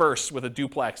loan first with a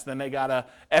duplex, then they got a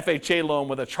FHA loan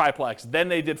with a triplex, then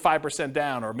they did 5%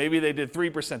 down, or maybe they did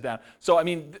 3% down. So, I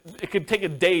mean, it could take a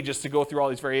day just to go through all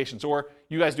these variations, or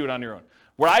you guys do it on your own.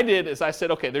 What I did is I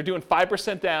said, okay, they're doing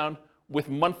 5% down with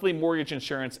monthly mortgage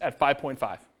insurance at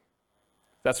 5.5.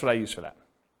 That's what I use for that,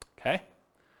 okay?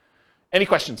 Any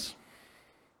questions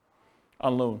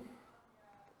on loan?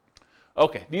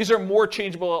 Okay, these are more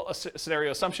changeable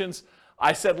scenario assumptions.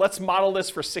 I said, let's model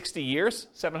this for 60 years,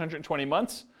 720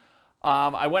 months.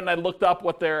 I went and I looked up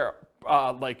what their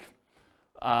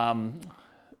kind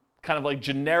of like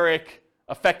generic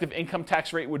effective income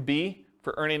tax rate would be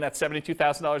for earning that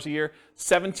 $72,000 a year.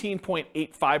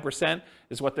 17.85%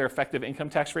 is what their effective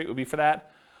income tax rate would be for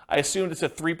that. I assumed it's a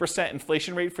 3%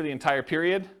 inflation rate for the entire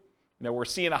period. You know, we're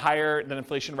seeing a higher than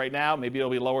inflation right now. Maybe it'll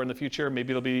be lower in the future.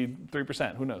 Maybe it'll be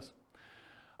 3%. Who knows?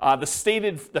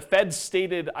 The Fed's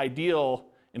stated ideal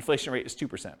inflation rate is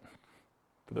 2%,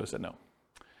 for those that know.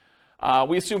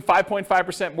 We assume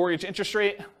 5.5% mortgage interest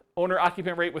rate,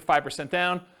 owner-occupant rate with 5%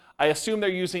 down. I assume they're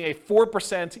using a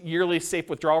 4% yearly safe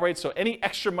withdrawal rate. So any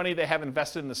extra money they have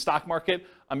invested in the stock market,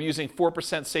 I'm using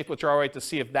 4% safe withdrawal rate to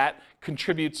see if that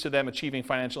contributes to them achieving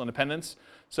financial independence.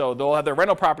 So they'll have their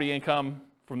rental property income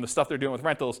from the stuff they're doing with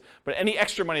rentals, but any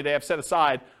extra money they have set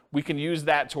aside, we can use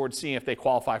that towards seeing if they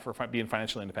qualify for being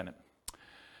financially independent.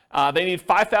 They need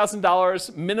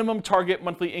 $5,000 minimum target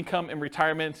monthly income in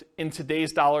retirement in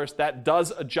today's dollars. That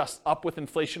does adjust up with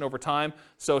inflation over time.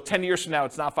 So 10 years from now,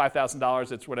 it's not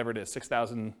 $5,000, it's whatever it is,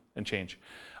 $6,000 and change.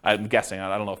 I'm guessing,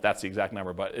 I don't know if that's the exact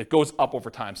number, but it goes up over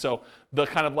time. So the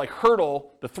kind of like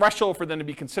hurdle, the threshold for them to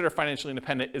be considered financially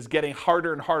independent is getting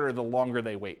harder and harder the longer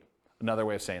they wait. Another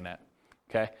way of saying that,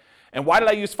 okay? And why did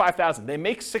I use $5,000? They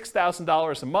make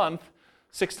 $6,000 a month.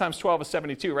 6 times 12 is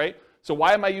 72, right? So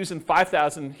why am I using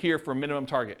 $5,000 here for minimum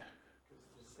target?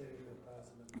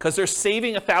 Because they're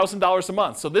saving $1,000 a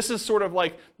month. So this is sort of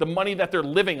like the money that they're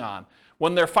living on.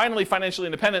 When they're finally financially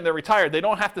independent, they're retired, they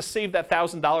don't have to save that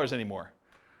 $1,000 anymore.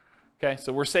 Okay,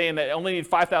 so we're saying that they only need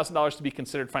 $5,000 to be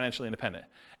considered financially independent.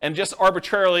 And just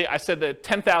arbitrarily, I said that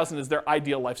 $10,000 is their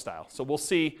ideal lifestyle. So we'll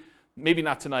see, maybe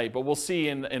not tonight, but we'll see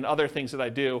in other things that I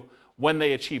do when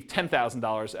they achieve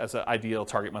 $10,000 as an ideal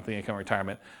target monthly income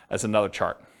retirement as another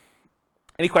chart.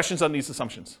 Any questions on these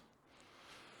assumptions?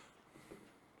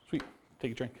 Sweet,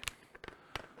 take a drink.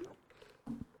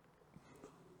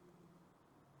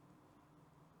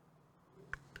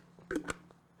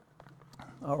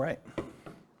 All right.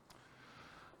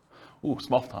 Ooh,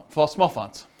 small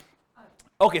fonts.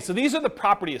 Okay, so these are the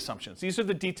property assumptions. These are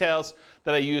the details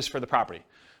that I use for the property.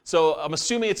 So I'm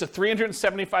assuming it's a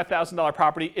 $375,000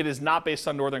 property. It is not based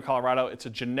on Northern Colorado. It's a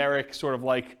generic sort of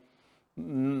like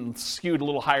skewed a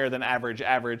little higher than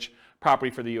average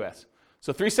property for the US.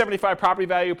 So 375 property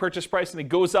value, purchase price, and it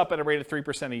goes up at a rate of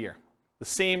 3% a year. The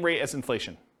same rate as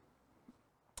inflation.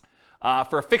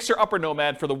 For a fixer-upper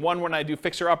Nomad, for the one when I do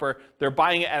fixer-upper, they're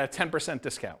buying it at a 10%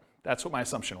 discount. That's what my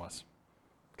assumption was.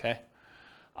 Okay?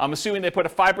 I'm assuming they put a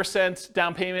 5%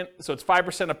 down payment, so it's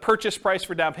 5% of purchase price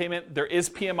for down payment. There is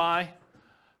PMI.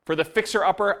 For the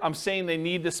fixer-upper, I'm saying they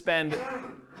need to spend,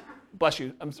 bless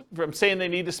you, I'm saying they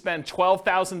need to spend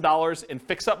 $12,000 in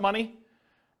fix-up money,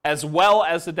 as well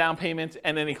as the down payment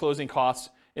and any closing costs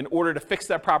in order to fix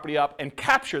that property up and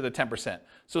capture the 10%.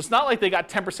 So it's not like they got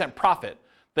 10% profit.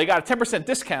 They got a 10%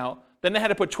 discount, then they had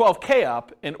to put $12K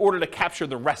up in order to capture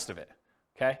the rest of it,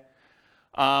 okay?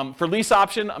 For lease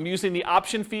option, I'm using the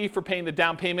option fee for paying the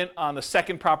down payment on the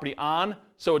second property on,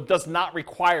 so it does not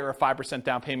require a 5%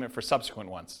 down payment for subsequent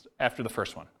ones after the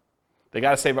first one. They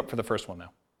got to save up for the first one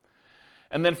now.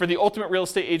 And then for the ultimate real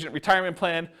estate agent retirement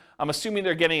plan, I'm assuming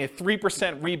they're getting a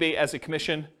 3% rebate as a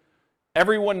commission.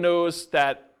 Everyone knows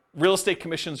that real estate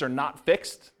commissions are not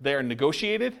fixed. They are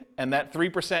negotiated, and that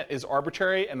 3% is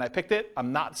arbitrary, and I picked it.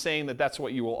 I'm not saying that that's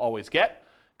what you will always get.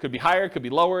 Could be higher, could be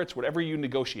lower. It's whatever you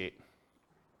negotiate.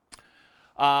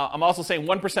 I'm also saying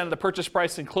 1% of the purchase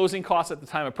price and closing costs at the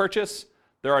time of purchase.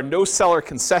 There are no seller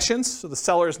concessions, so the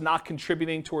seller is not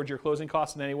contributing towards your closing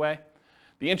costs in any way.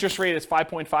 The interest rate is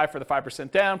 5.5 for the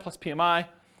 5% down plus PMI.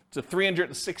 It's a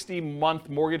 360-month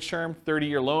mortgage term,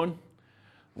 30-year loan.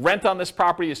 Rent on this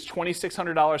property is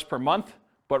 $2,600 per month,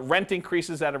 but rent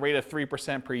increases at a rate of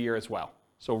 3% per year as well.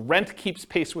 So rent keeps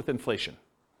pace with inflation.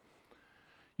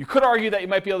 You could argue that you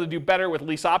might be able to do better with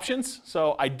lease options.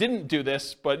 So I didn't do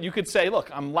this, but you could say, look,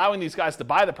 I'm allowing these guys to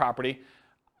buy the property.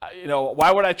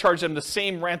 Why would I charge them the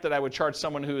same rent that I would charge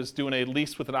someone who is doing a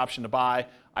lease with an option to buy?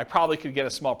 I probably could get a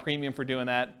small premium for doing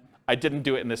that. I didn't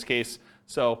do it in this case.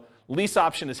 So lease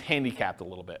option is handicapped a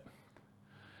little bit.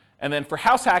 And then for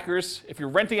house hackers, if you're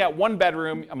renting out 1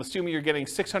 bedroom, I'm assuming you're getting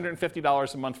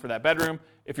 $650 a month for that bedroom.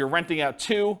 If you're renting out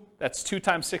 2, that's 2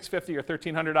 times $650 or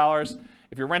 $1,300.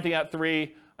 If you're renting out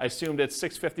 3, I assumed it's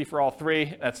 $650 for all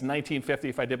 3. That's $1,950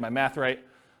 if I did my math right.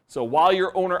 So while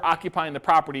you're owner occupying the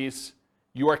properties,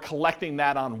 you are collecting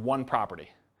that on 1 property.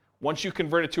 Once you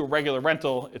convert it to a regular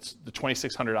rental, it's the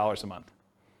 $2,600 a month.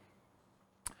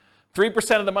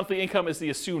 3% of the monthly income is the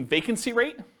assumed vacancy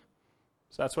rate.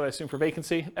 So that's what I assume for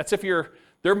vacancy. That's if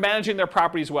they're managing their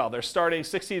properties well. They're starting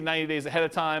 60 to 90 days ahead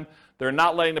of time. They're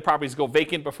not letting the properties go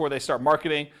vacant before they start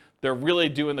marketing. They're really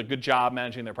doing a good job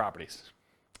managing their properties.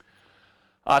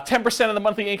 10% of the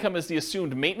monthly income is the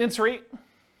assumed maintenance rate.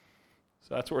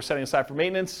 So that's what we're setting aside for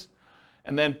maintenance.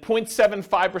 And then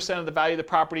 0.75% of the value of the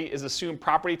property is assumed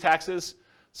property taxes.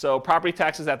 So property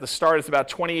taxes at the start is about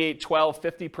 $28, $12,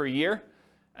 $50 per year.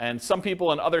 And some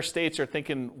people in other states are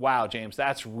thinking, wow, James,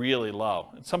 that's really low.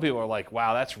 And some people are like,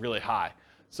 wow, that's really high.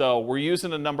 So we're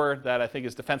using a number that I think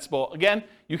is defensible. Again,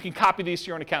 you can copy these to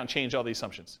your own account and change all the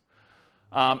assumptions.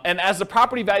 And as the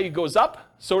property value goes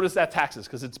up, so does that taxes,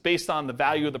 because it's based on the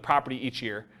value of the property each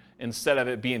year instead of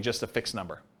it being just a fixed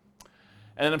number.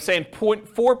 And then I'm saying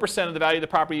 0.4% of the value of the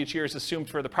property each year is assumed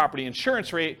for the property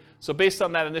insurance rate. So based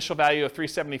on that initial value of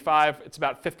 $375, it's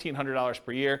about $1,500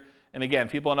 per year. And again,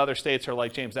 people in other states are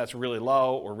like, James, that's really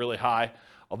low or really high,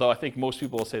 although I think most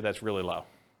people will say that's really low.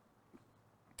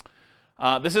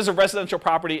 This is a residential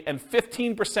property, and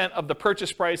 15% of the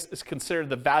purchase price is considered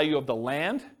the value of the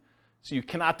land. So you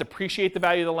cannot depreciate the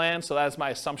value of the land, so that is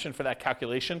my assumption for that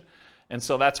calculation. And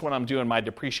so that's when I'm doing my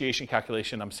depreciation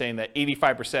calculation. I'm saying that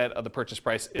 85% of the purchase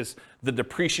price is the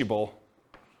depreciable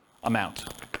amount.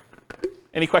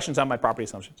 Any questions on my property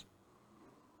assumptions?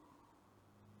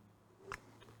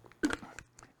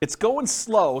 It's going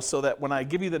slow so that when I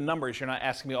give you the numbers, you're not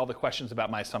asking me all the questions about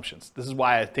my assumptions. This is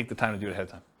why I take the time to do it ahead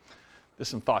of time. There's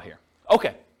some thought here.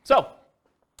 Okay, so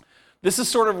this is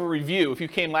sort of a review. If you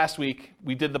came last week,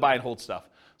 we did the buy and hold stuff.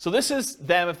 So this is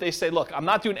them if they say, look, I'm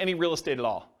not doing any real estate at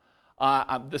all.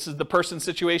 This is the person's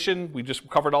situation. We just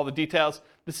covered all the details.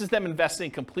 This is them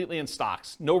investing completely in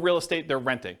stocks. No real estate, they're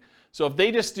renting. So if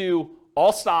they just do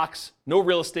all stocks, no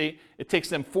real estate, it takes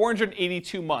them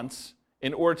 482 months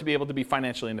in order to be able to be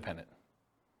financially independent.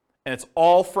 And it's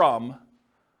all from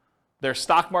their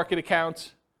stock market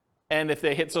account and if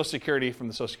they hit Social Security, from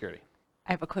the Social Security.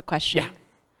 I have a quick question.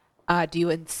 Yeah. Do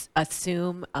you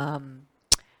assume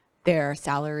their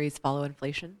salaries follow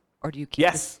inflation, or do you keep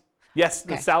Yes. Yes,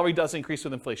 Okay. the salary does increase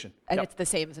with inflation. and Yep. it's the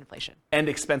same as inflation? And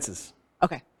expenses.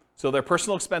 Okay. So their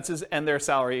personal expenses and their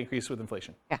salary increase with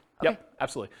inflation. Yeah. Okay. Yep,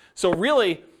 absolutely. So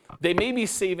really, they may be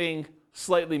saving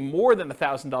slightly more than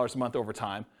 $1,000 a month over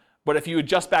time, but if you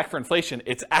adjust back for inflation,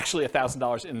 it's actually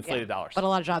 $1,000 in inflated dollars. But a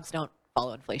lot of jobs don't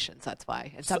follow inflation, so that's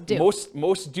why. And So some do.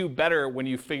 most do better when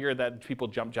you figure that people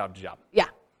jump job to job. Yeah.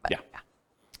 but- Yeah.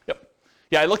 Yep.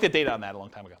 Yeah, I looked at data on that a long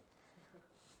time ago.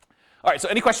 All right, so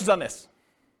any questions on this?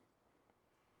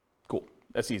 Cool,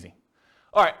 that's easy.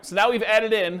 All right, so now we've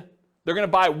added in, they're gonna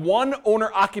buy 1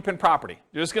 owner-occupant property.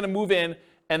 They're just gonna move in,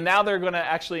 and now they're gonna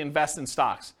actually invest in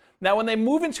stocks. Now, when they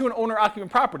move into an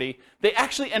owner-occupant property, they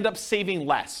actually end up saving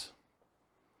less,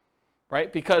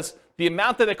 right? Because the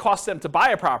amount that it costs them to buy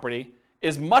a property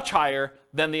is much higher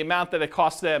than the amount that it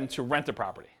costs them to rent a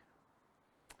property.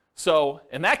 So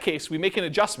in that case, we make an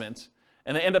adjustment,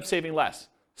 and they end up saving less.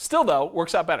 Still, though,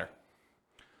 works out better.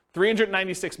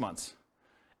 396 months.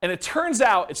 And it turns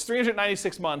out it's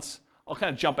 396 months. I'll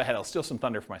kind of jump ahead. I'll steal some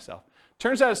thunder for myself.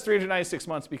 Turns out it's 396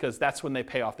 months because that's when they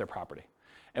pay off their property.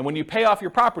 And when you pay off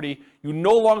your property, you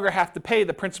no longer have to pay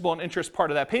the principal and interest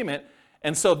part of that payment.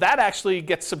 And so that actually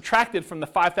gets subtracted from the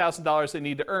 $5,000 they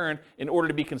need to earn in order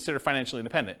to be considered financially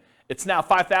independent. It's now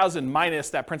 $5,000 minus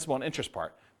that principal and interest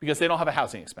part because they don't have a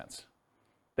housing expense.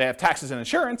 They have taxes and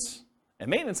insurance and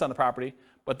maintenance on the property,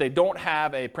 but they don't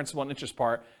have a principal and interest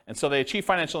part. And so they achieve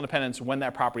financial independence when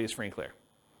that property is free and clear.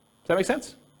 Does that make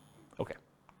sense? Okay.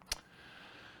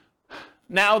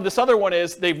 Now, this other one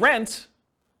is they rent,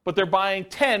 but they're buying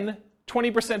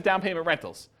 20% down payment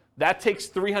rentals. That takes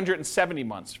 370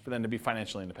 months for them to be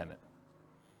financially independent.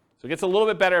 So it gets a little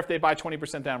bit better if they buy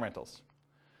 20% down rentals.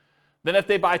 Then if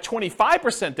they buy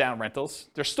 25% down rentals,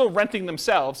 they're still renting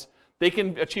themselves, they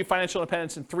can achieve financial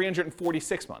independence in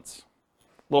 346 months.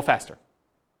 A little faster.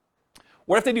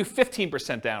 What if they do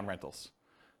 15% down rentals?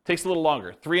 Takes a little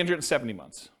longer, 370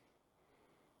 months.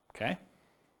 Okay?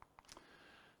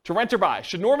 To rent or buy.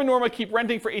 Should Norm and Norma keep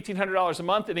renting for $1,800 a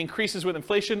month? It increases with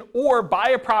inflation, or buy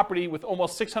a property with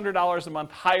almost $600 a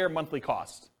month higher monthly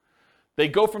cost. They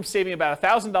go from saving about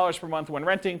 $1,000 per month when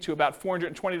renting to about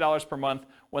 $420 per month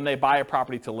when they buy a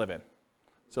property to live in.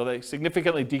 So they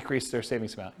significantly decrease their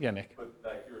savings amount. Yeah, Nick? But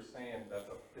like you were saying, that's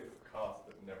a fixed cost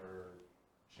that never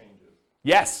changes.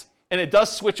 Yes, and it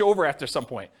does switch over after some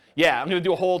point. Yeah, I'm going to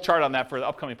do a whole chart on that for the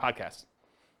upcoming podcast.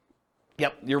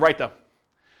 Yep, you're right though.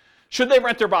 Should they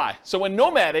rent or buy? So when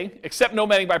nomading, except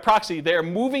nomading by proxy, they are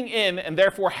moving in and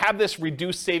therefore have this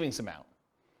reduced savings amount.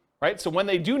 Right? So when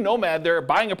they do nomad, they're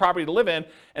buying a property to live in,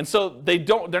 and so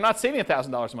they're not saving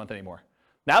 $1,000 a month anymore.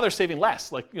 Now they're saving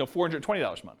less, like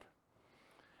 $420 a month.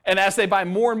 And as they buy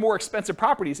more and more expensive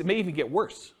properties, it may even get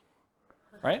worse.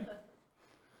 Right?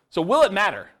 So will it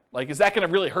matter? Like, is that going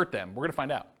to really hurt them? We're going to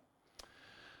find out.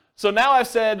 So now I've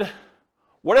said,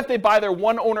 what if they buy their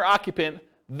one owner occupant,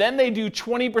 then they do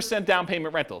 20% down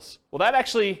payment rentals? Well, that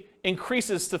actually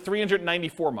increases to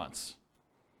 394 months.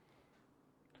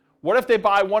 What if they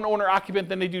buy one owner occupant,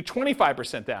 then they do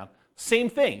 25% down? Same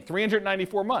thing,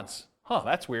 394 months. Huh,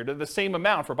 that's weird. They're the same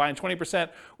amount for buying 20%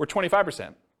 or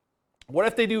 25%. What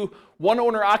if they do one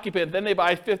owner occupant, then they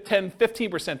buy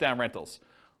 15% down rentals?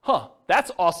 Huh, that's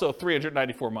also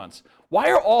 394 months. Why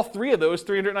are all three of those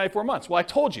 394 months? Well, I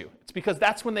told you. It's because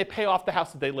that's when they pay off the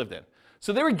house that they lived in.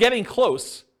 So they were getting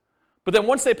close, but then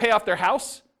once they pay off their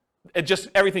house,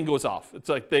 everything goes off. It's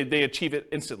like they achieve it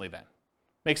instantly then.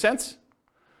 Make sense?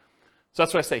 So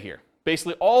that's what I say here.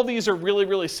 Basically, all these are really,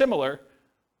 really similar.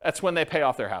 That's when they pay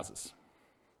off their houses.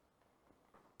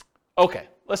 Okay,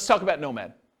 let's talk about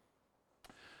Nomad.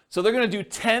 So they're going to do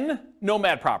 10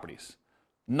 Nomad properties.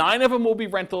 9 of them will be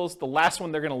rentals. The last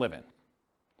one they're going to live in.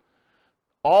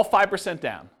 All 5%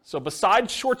 down. So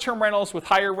besides short-term rentals with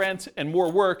higher rent and more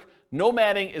work,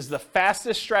 nomading is the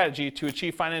fastest strategy to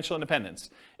achieve financial independence.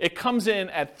 It comes in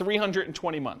at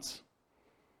 320 months.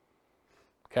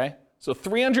 Okay? So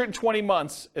 320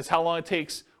 months is how long it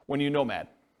takes when you nomad.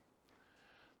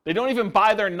 They don't even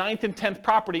buy their 9th and 10th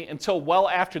property until well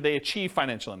after they achieve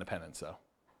financial independence, though.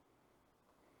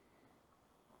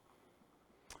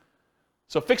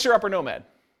 So fixer-upper nomad.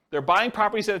 They're buying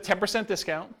properties at a 10%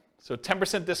 discount. So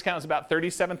 10% discount is about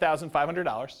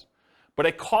 $37,500. But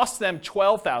it costs them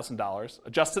 $12,000,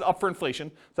 adjusted up for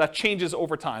inflation. So that changes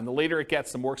over time. The later it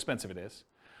gets, the more expensive it is,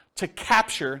 to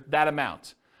capture that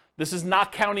amount. This is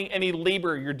not counting any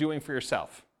labor you're doing for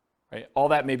yourself. Right? All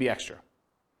that may be extra.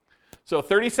 So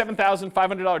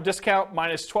 $37,500 discount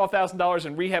minus $12,000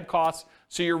 in rehab costs.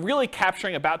 So you're really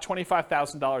capturing about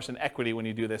 $25,000 in equity when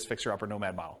you do this fixer-upper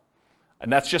nomad model.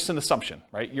 And that's just an assumption,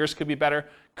 right? Yours could be better,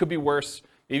 could be worse.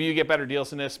 Maybe you get better deals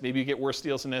than this. Maybe you get worse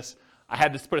deals than this. I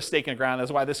had to put a stake in the ground.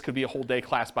 That's why this could be a whole day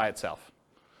class by itself.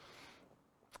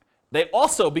 They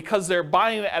also, because they're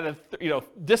buying at a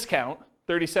discount,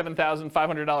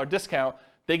 $37,500 discount,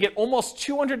 they get almost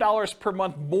 $200 per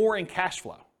month more in cash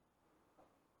flow.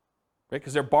 Right?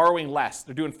 Because they're borrowing less.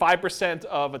 They're doing 5%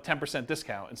 of a 10%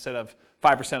 discount instead of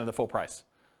 5% of the full price.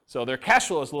 So their cash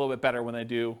flow is a little bit better when they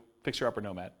do fixer-upper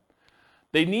nomad.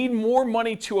 They need more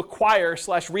money to acquire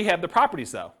 / rehab the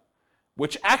properties, though,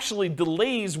 which actually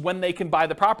delays when they can buy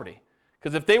the property.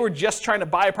 Because if they were just trying to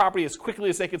buy a property as quickly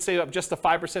as they could save up just a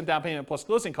 5% down payment plus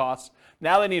closing costs,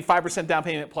 now they need 5% down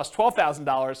payment plus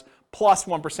 $12,000 plus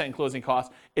 1% in closing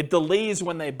costs. It delays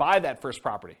when they buy that first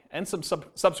property and some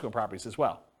subsequent properties as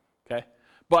well. Okay?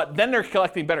 But then they're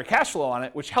collecting better cash flow on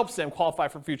it, which helps them qualify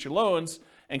for future loans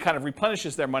and kind of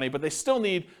replenishes their money, but they still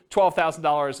need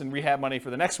 $12,000 in rehab money for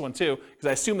the next one too, because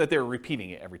I assume that they're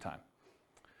repeating it every time.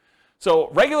 So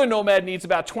regular nomad needs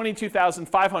about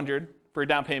 $22,500 for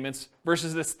down payments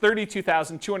versus this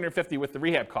 $32,250 with the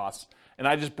rehab costs. And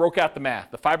I just broke out the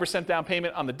math. The 5% down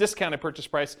payment on the discounted purchase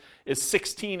price is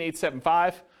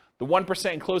 $16,875. The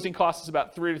 1% in closing costs is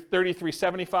about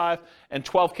 $33,775 and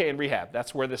 $12K in rehab.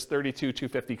 That's where this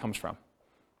 $32,250 comes from.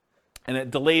 And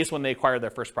it delays when they acquire their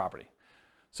first property.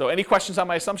 So any questions on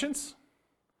my assumptions?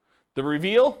 The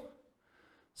reveal.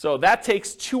 So that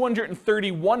takes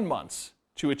 231 months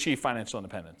to achieve financial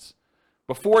independence.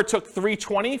 Before it took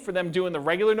 320 for them doing the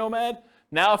regular nomad.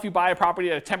 Now if you buy a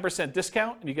property at a 10%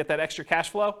 discount and you get that extra cash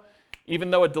flow,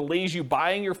 even though it delays you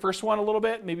buying your first one a little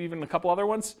bit, maybe even a couple other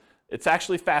ones, it's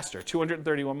actually faster,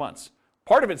 231 months.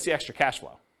 Part of it's the extra cash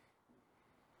flow.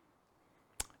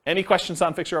 Any questions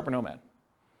on fixer-upper nomad?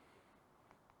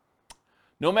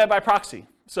 Nomad by proxy.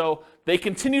 So they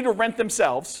continue to rent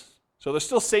themselves, so they're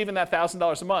still saving that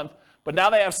 $1,000 a month, but now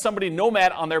they have somebody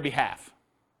nomad on their behalf.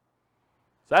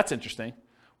 So that's interesting.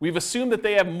 We've assumed that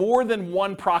they have more than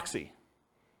one proxy,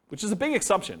 which is a big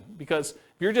assumption, because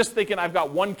if you're just thinking I've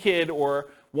got one kid or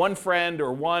one friend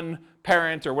or one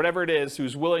parent or whatever it is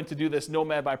who's willing to do this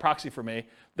nomad by proxy for me,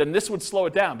 then this would slow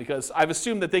it down, because I've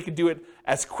assumed that they could do it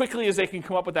as quickly as they can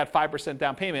come up with that 5%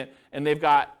 down payment, and they've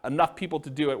got enough people to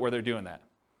do it where they're doing that.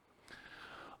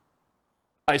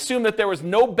 I assumed that there was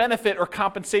no benefit or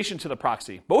compensation to the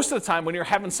proxy. Most of the time when you're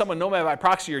having someone nomad by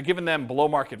proxy, you're giving them below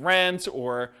market rent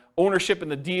or ownership in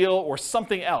the deal or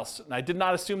something else. And I did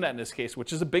not assume that in this case,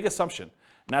 which is a big assumption.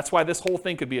 And that's why this whole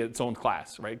thing could be its own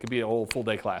class, right? It could be a whole full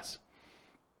day class.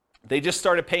 They just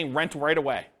started paying rent right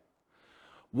away.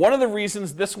 One of the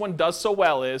reasons this one does so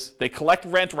well is they collect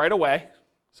rent right away,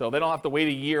 so they don't have to wait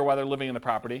a year while they're living in the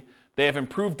property. They have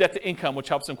improved debt to income, which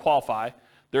helps them qualify.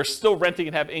 They're still renting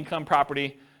and have income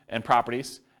property and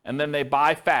properties, and then they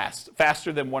buy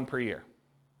faster than one per year,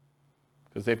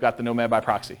 because they've got the nomad by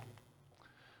proxy.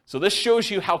 So this shows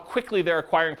you how quickly they're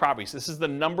acquiring properties. This is the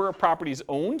number of properties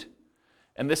owned,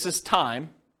 and this is time.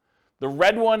 The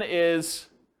red one is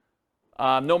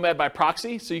nomad by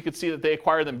proxy, so you can see that they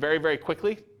acquire them very, very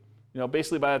quickly.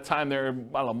 Basically by the time they're,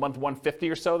 month 150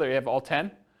 or so, they have all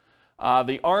 10.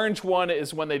 The orange one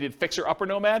is when they did fixer upper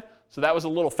nomad, so that was a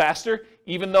little faster,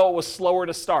 even though it was slower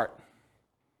to start.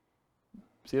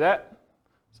 See that?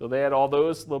 So they had all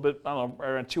those a little bit,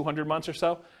 around 200 months or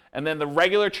so. And then the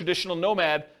regular traditional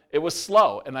nomad, it was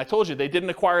slow. And I told you, they didn't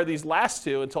acquire these last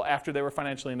two until after they were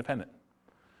financially independent.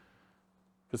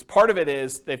 Because part of it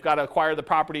is they've got to acquire the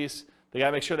properties, they got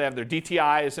to make sure they have their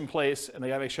DTIs in place, and they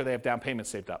got to make sure they have down payments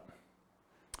saved up.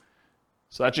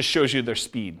 So that just shows you their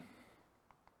speed.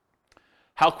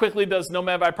 How quickly does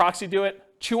nomad by proxy do it?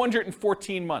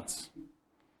 214 months.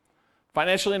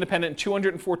 Financially independent in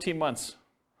 214 months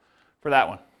for that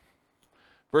one.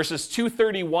 Versus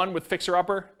 231 with fixer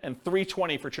upper and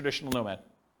 320 for traditional nomad.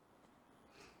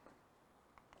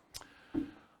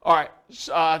 All right,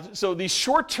 so these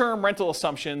short-term rental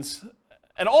assumptions,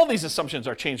 and all these assumptions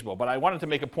are changeable, but I wanted to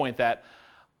make a point that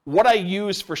what I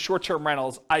use for short-term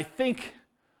rentals, I think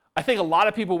a lot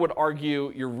of people would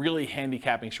argue you're really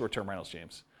handicapping short-term rentals,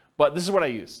 James. But this is what I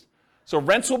use. So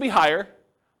rents will be higher,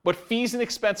 but fees and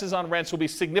expenses on rents will be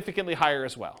significantly higher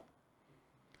as well.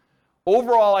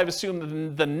 Overall, I've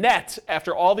assumed the net,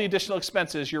 after all the additional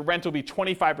expenses, your rent will be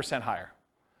 25% higher.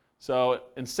 So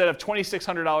instead of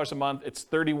 $2,600 a month, it's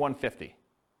 $3,150.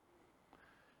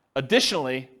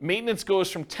 Additionally, maintenance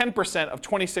goes from 10% of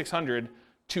 $2,600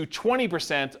 to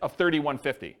 20% of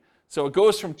 $3,150. So it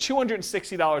goes from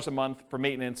 $260 a month for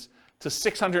maintenance to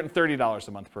 $630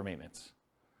 a month for maintenance.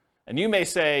 And you may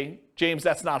say, James,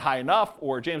 that's not high enough,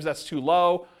 or James, that's too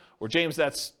low, or James,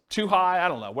 that's too high. I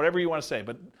don't know, whatever you want to say.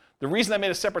 But the reason I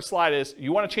made a separate slide is,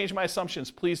 you want to change my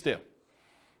assumptions, please do.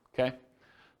 Okay?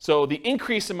 So the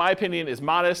increase, in my opinion, is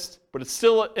modest, but it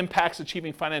still impacts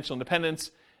achieving financial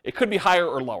independence. It could be higher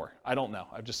or lower. I don't know.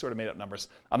 I've just sort of made up numbers.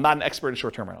 I'm not an expert in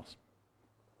short-term rentals.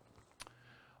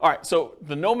 All right, so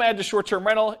the nomad to short-term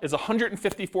rental is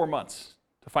 154 months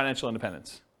to financial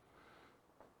independence.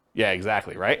 Yeah,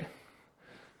 exactly, right?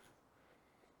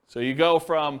 So you go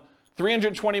from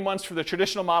 320 months for the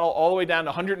traditional model all the way down to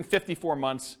 154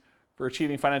 months for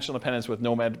achieving financial independence with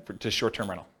nomad to short-term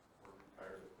rental.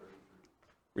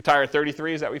 Retire at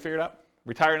 33, is that what we figured out?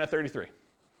 Retiring at 33.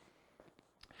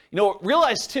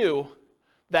 Realize too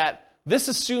that this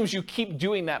assumes you keep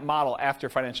doing that model after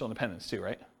financial independence too,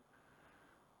 right?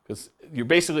 Because you're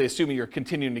basically assuming you're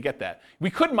continuing to get that. We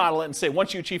could model it and say,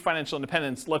 once you achieve financial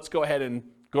independence, let's go ahead and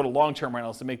go to long-term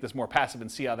rentals to make this more passive and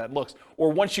see how that looks.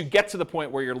 Or once you get to the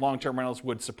point where your long-term rentals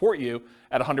would support you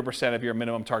at 100% of your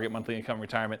minimum target monthly income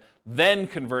retirement, then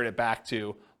convert it back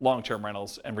to long-term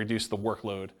rentals and reduce the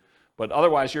workload. But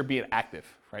otherwise, you're being active,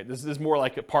 right? This is more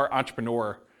like a part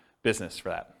entrepreneur business for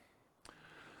that.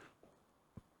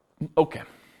 Okay.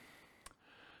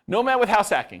 Nomad with house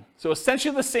hacking. So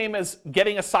essentially the same as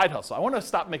getting a side hustle. I want to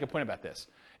stop and make a point about this.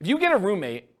 If you get a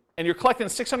roommate and you're collecting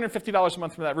 $650 a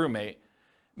month from that roommate,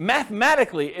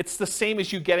 mathematically, it's the same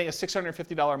as you getting a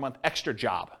 $650 a month extra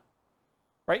job,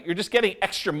 right? You're just getting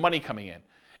extra money coming in.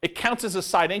 It counts as a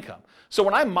side income. So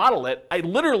when I model it, I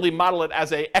literally model it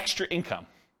as an extra income.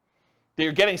 That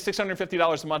you're getting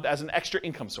 $650 a month as an extra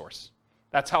income source.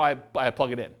 That's how I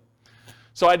plug it in.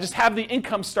 So I just have the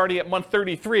income starting at month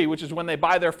 33, which is when they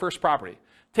buy their first property.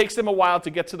 It takes them a while to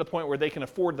get to the point where they can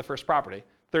afford the first property,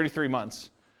 33 months.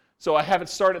 So I have it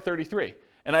start at 33.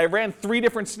 And I ran 3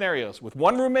 different scenarios, with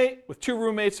 1 roommate, with 2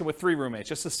 roommates, and with 3 roommates,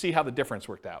 just to see how the difference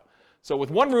worked out. So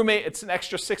with 1 roommate, it's an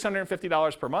extra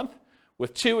 $650 per month.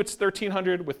 With 2, it's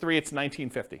 $1,300. With 3, it's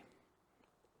 $1,950.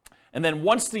 And then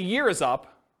once the year is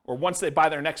up, or once they buy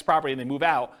their next property and they move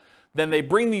out, then they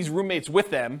bring these roommates with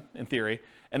them, in theory,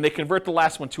 and they convert the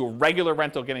last one to a regular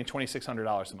rental getting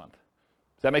 $2,600 a month.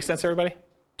 Does that make sense, everybody?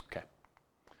 Okay.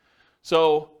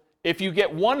 So if you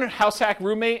get 1 house hack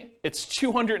roommate, it's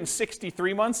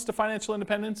 263 months to financial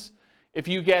independence. If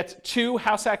you get 2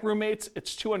 house hack roommates,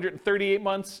 it's 238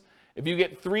 months. If you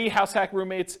get 3 house hack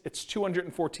roommates, it's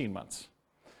 214 months.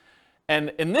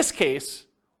 And in this case,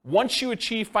 once you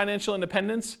achieve financial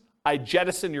independence, I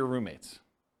jettison your roommates.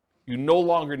 You no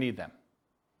longer need them.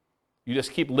 You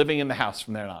just keep living in the house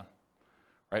from there on,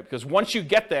 right? Because once you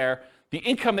get there, the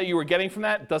income that you were getting from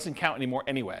that doesn't count anymore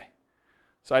anyway.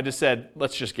 So I just said,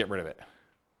 let's just get rid of it.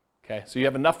 Okay, so you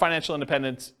have enough financial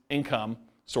independence income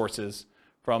sources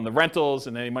from the rentals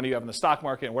and any money you have in the stock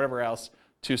market and whatever else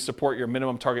to support your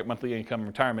minimum target monthly income in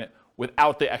retirement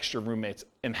without the extra roommates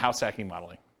in house hacking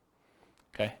modeling.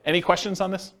 Okay, any questions on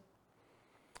this?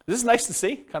 This is nice to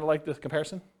see, kind of like the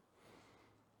comparison.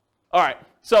 All right,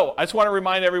 so I just want to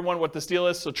remind everyone what this deal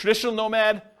is. So traditional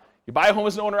Nomad, you buy a home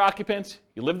as an owner-occupant,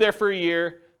 you live there for a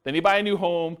year, then you buy a new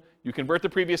home, you convert the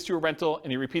previous to a rental,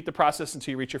 and you repeat the process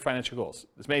until you reach your financial goals,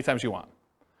 as many times as you want.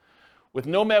 With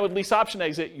Nomad with lease option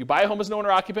exit, you buy a home as an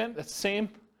owner-occupant, that's the same.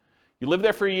 You live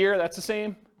there for a year, that's the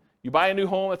same. You buy a new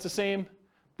home, that's the same.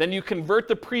 Then you convert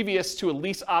the previous to a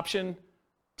lease option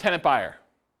tenant buyer.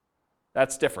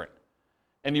 That's different.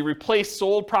 And you replace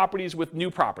sold properties with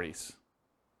new properties.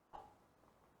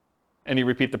 And you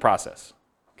repeat the process,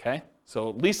 okay?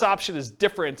 So lease option is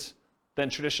different than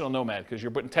traditional Nomad because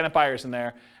you're putting tenant buyers in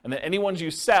there, and then any ones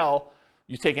you sell,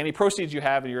 you take any proceeds you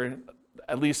have, and you're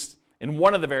at least in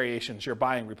one of the variations, you're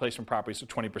buying replacement properties with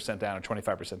 20% down or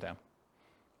 25% down.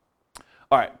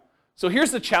 All right, so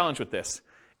here's the challenge with this.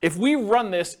 If we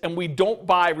run this and we don't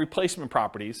buy replacement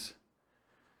properties,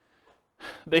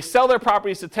 they sell their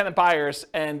properties to tenant buyers,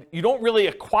 and you don't really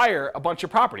acquire a bunch of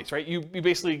properties, right? You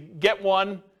basically get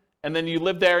one, and then you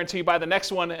live there until you buy the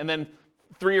next one, and then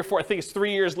 3 or 4, I think it's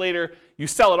 3 years later, you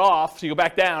sell it off, so you go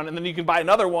back down, and then you can buy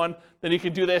another one, then you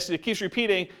can do this, and it keeps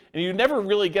repeating, and you never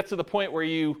really get to the point where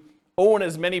you own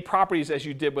as many properties as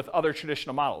you did with other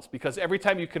traditional models, because every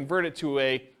time you convert it to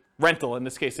a rental, in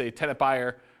this case a tenant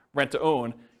buyer, rent to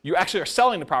own, you actually are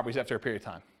selling the properties after a period of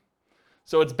time.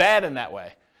 So it's bad in that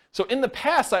way. So in the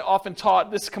past, I often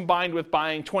taught this combined with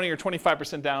buying 20 or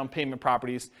 25% down payment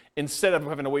properties instead of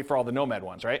having to wait for all the Nomad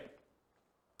ones, right?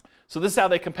 So this is how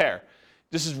they compare.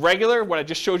 This is regular, what I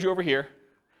just showed you over here.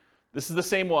 This is the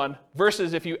same one,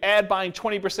 versus if you add buying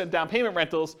 20% down payment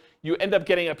rentals, you end up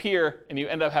getting up here and you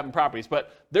end up having properties.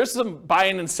 But there's some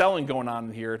buying and selling going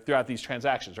on here throughout these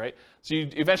transactions, right? So you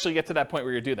eventually get to that point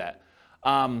where you do that.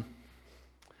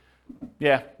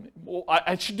 Yeah, well,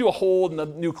 I should do a whole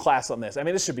new class on this. I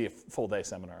mean, this should be a full day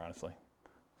seminar, honestly,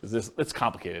 because it's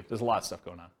complicated. There's a lot of stuff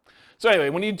going on. So anyway,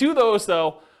 when you do those,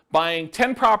 though, buying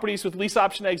 10 properties with lease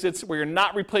option exits where you're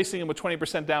not replacing them with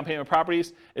 20% down payment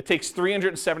properties, it takes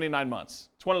 379 months.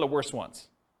 It's one of the worst ones.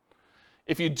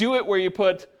 If you do it where you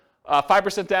put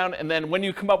 5% down, and then when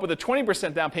you come up with a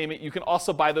 20% down payment, you can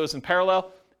also buy those in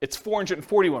parallel, it's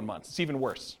 441 months. It's even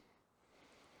worse.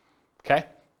 Okay?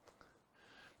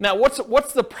 Now,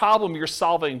 what's the problem you're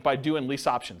solving by doing lease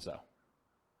options, though?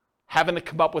 Having to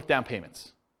come up with down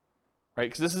payments, right?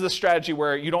 Because this is a strategy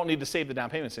where you don't need to save the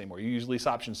down payments anymore. You use lease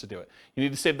options to do it. You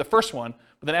need to save the first one,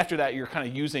 but then after that, you're kind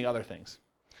of using other things.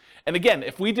 And again,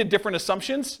 if we did different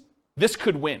assumptions, this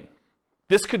could win.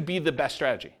 This could be the best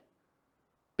strategy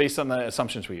based on the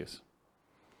assumptions we use.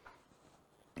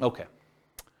 Okay.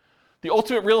 The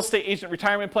ultimate real estate agent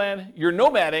retirement plan, you're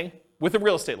nomading with a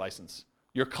real estate license.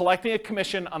 You're collecting a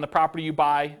commission on the property you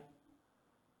buy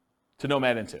to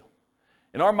Nomad into.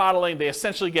 In our modeling, they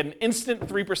essentially get an instant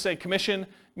 3% commission,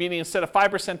 meaning instead of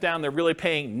 5% down, they're really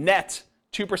paying net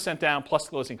 2% down plus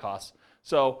closing costs.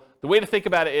 So the way to think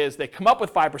about it is they come up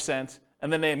with 5%,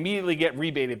 and then they immediately get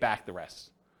rebated back the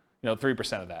rest.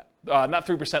 3% of that. Not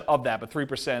 3% of that, but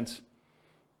 3%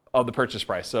 of the purchase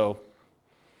price, so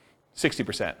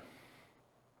 60%.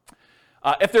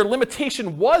 If their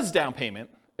limitation was down payment,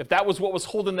 if that was what was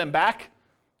holding them back,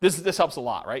 this helps a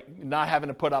lot, right? Not having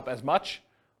to put up as much,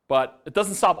 but it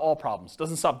doesn't solve all problems. It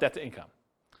doesn't solve debt to income.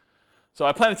 So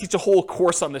I plan to teach a whole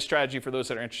course on this strategy for those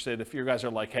that are interested. If you guys are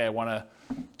like, hey, I want to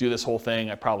do this whole thing,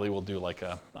 I probably will do like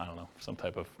some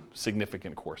type of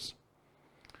significant course.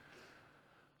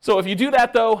 So if you do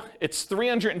that, though, it's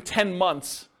 310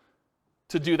 months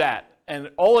to do that. And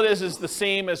all it is the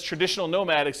same as traditional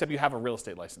Nomad, except you have a real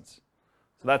estate license.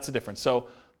 So that's the difference. So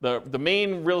the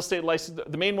main real estate license,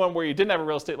 the main one where you didn't have a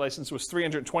real estate license was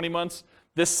 320 months.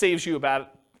 This saves you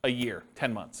about a year,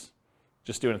 10 months,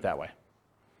 just doing it that way.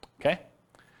 Okay?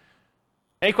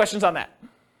 Any questions on that?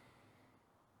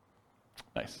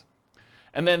 Nice.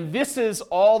 And then this is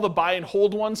all the buy and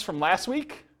hold ones from last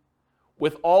week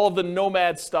with all of the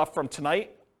Nomad stuff from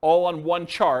tonight, all on one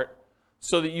chart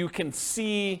so that you can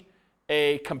see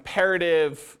a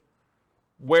comparative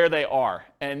where they are.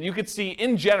 And you can see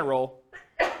in general,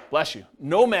 bless you,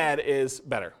 Nomad is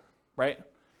better, right?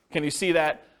 Can you see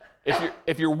that?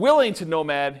 If you're willing to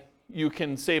Nomad, you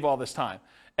can save all this time.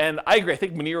 And I agree. I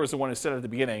think Munir was the one who said at the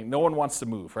beginning, no one wants to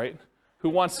move, right? Who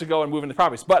wants to go and move into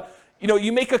properties? But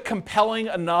you make a compelling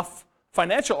enough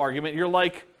financial argument. You're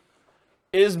like,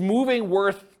 is moving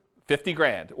worth 50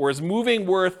 grand? Or is moving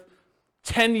worth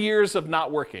 10 years of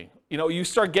not working? You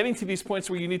start getting to these points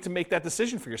where you need to make that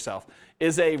decision for yourself.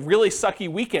 Is a really sucky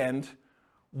weekend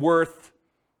worth,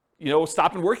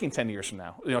 stopping working 10 years from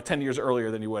now? 10 years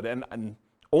earlier than you would. And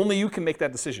only you can make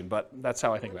that decision, but that's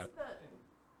how I think about it. What's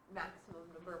the maximum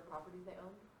number of properties they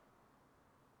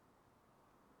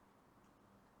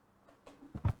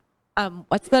own?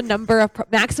 What's the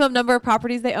maximum number of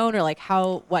properties they own, or like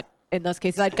what in those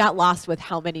cases? I got lost with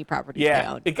how many properties they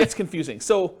own. It gets confusing.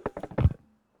 So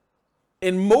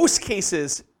in most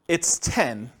cases, it's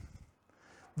 10.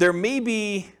 There may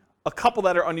be a couple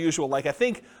that are unusual. Like I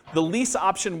think the lease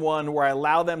option one where I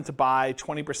allow them to buy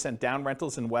 20% down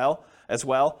rentals as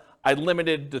well, I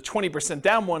limited the 20%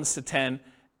 down ones to 10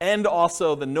 and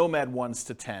also the Nomad ones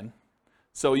to 10.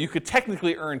 So you could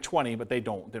technically earn 20, but they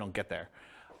don't get there.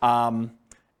 And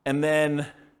then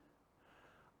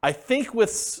I think I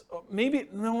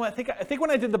think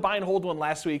when I did the buy and hold one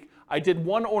last week, I did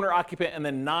one owner occupant and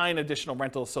then 9 additional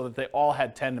rentals so that they all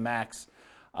had 10 to max.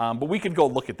 But we could go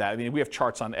look at that. I mean, we have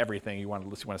charts on everything you want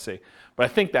to see. But I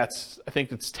think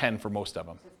it's 10 for most of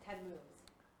them. So it's 10 moves.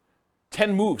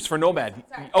 10 moves for Nomad.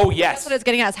 Sorry. Oh, yes. That's what I was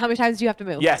getting at. Is how many times do you have to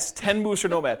move? Yes, 10 moves for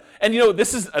Nomad. And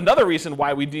this is another reason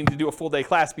why we need to do a full day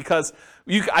class, because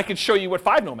I could show you what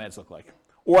 5 Nomads look like.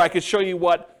 Or I could show you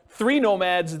what 3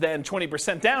 Nomads, then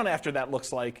 20% down after that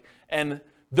looks like. And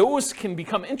those can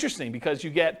become interesting because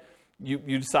you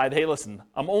decide, hey, listen,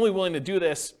 I'm only willing to do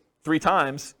this 3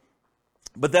 times,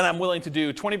 but then I'm willing to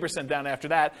do 20% down after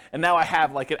that. And now I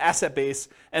have like an asset base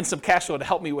and some cash flow to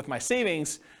help me with my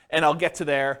savings, and I'll get to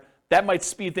there. That might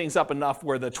speed things up enough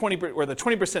where the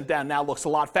 20% down now looks a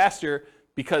lot faster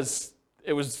because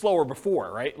it was slower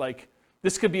before, right? Like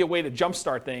this could be a way to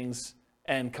jumpstart things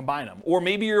and combine them. Or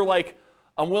maybe you're like,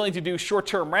 I'm willing to do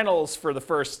short-term rentals for the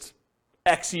first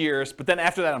X years, but then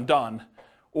after that I'm done.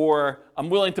 Or I'm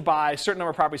willing to buy a certain number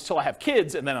of properties till I have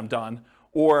kids and then I'm done.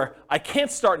 Or I can't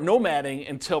start nomading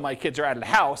until my kids are out of the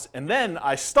house and then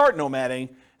I start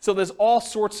nomading. So there's all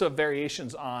sorts of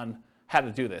variations on how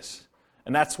to do this.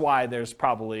 And that's why there's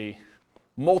probably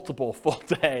multiple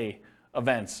full-day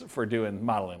events for doing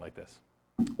modeling like this.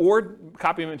 Or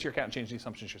copy them into your account and change the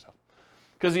assumptions yourself.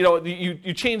 Because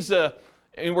you change and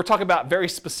we're talking about very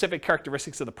specific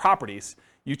characteristics of the properties.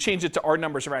 You change it to our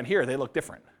numbers around here, they look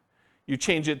different. You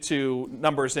change it to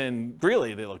numbers in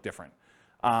Greeley, they look different.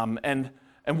 And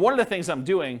one of the things I'm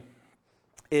doing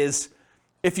is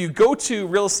if you go to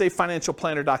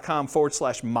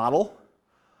realestatefinancialplanner.com/model,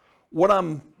 what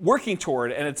I'm working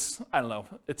toward, and it's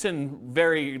in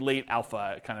very late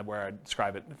alpha, kind of where I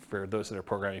describe it for those that are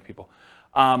programming people.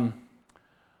 I'm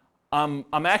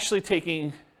actually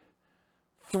taking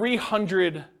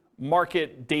 300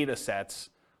 market data sets,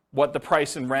 what the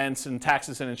price and rents and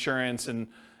taxes and insurance and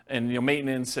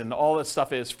maintenance and all that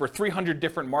stuff is for 300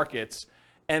 different markets,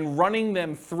 and running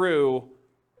them through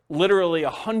literally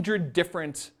 100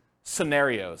 different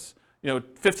scenarios.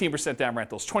 15% down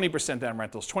rentals, 20% down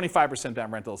rentals, 25% down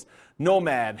rentals,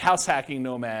 Nomad, house hacking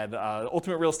Nomad,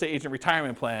 ultimate real estate agent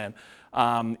retirement plan,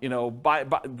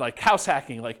 like house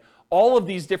hacking, like all of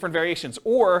these different variations.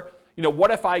 Or, what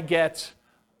if I get,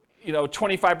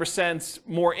 25%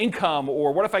 more income,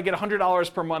 or what if I get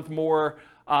 $100 per month more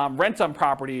rent on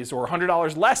properties, or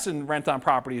 $100 less in rent on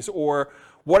properties, or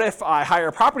what if I hire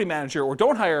a property manager or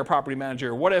don't hire a property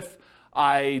manager? What if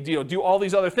I do all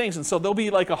these other things? And so there'll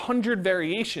be like 100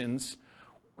 variations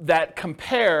that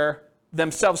compare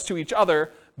themselves to each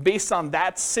other based on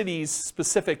that city's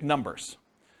specific numbers.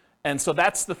 And so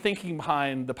that's the thinking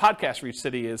behind the podcast for each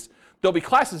city is there'll be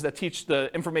classes that teach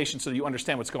the information so that you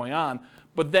understand what's going on,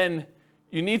 but then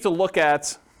you need to look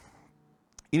at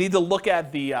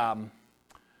the, I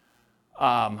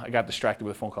got distracted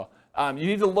with a phone call. You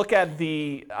need to look at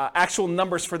the actual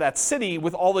numbers for that city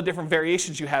with all the different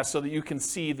variations you have so that you can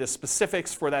see the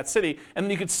specifics for that city. And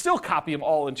then you could still copy them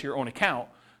all into your own account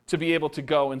to be able to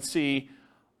go and see,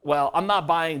 well, I'm not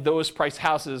buying those price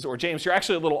houses, or James, you're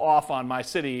actually a little off on my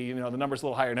city, the number's a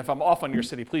little higher. And if I'm off on your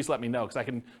city, please let me know, because I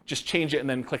can just change it and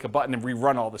then click a button and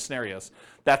rerun all the scenarios.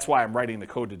 That's why I'm writing the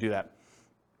code to do that.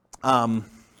 I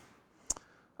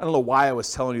don't know why I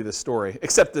was telling you this story,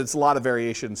 except there's a lot of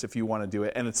variations if you want to do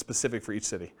it, and it's specific for each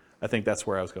city. I think that's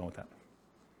where I was going with that.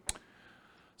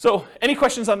 So, any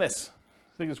questions on this?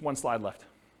 I think there's one slide left.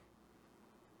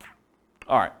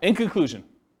 All right, in conclusion,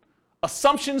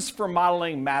 assumptions for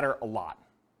modeling matter a lot.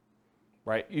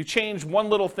 right? You change one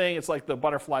little thing, it's like the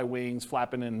butterfly wings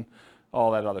flapping and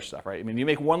all that other stuff, right? I mean, you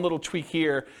make one little tweak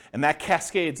here, and that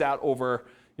cascades out over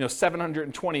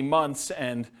 720 months,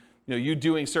 and you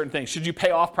doing certain things. Should you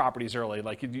pay off properties early?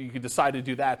 Like you could decide to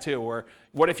do that too. Or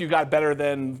what if you got better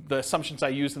than the assumptions I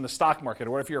used in the stock market?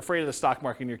 Or what if you're afraid of the stock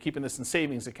market and you're keeping this in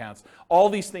savings accounts? All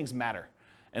these things matter.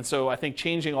 And so I think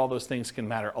changing all those things can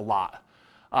matter a lot.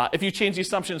 If you change the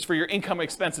assumptions for your income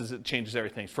expenses, it changes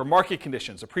everything. For market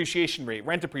conditions, appreciation rate,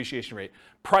 rent appreciation rate,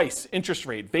 price, interest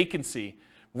rate, vacancy,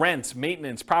 rent,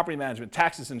 maintenance, property management,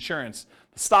 taxes, insurance,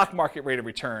 the stock market rate of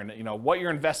return, what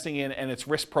you're investing in and its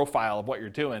risk profile of what you're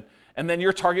doing. And then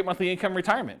your target monthly income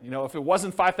retirement. If it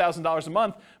wasn't $5,000 a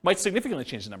month, might significantly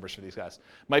change the numbers for these guys.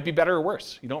 Might be better or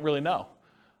worse. You don't really know.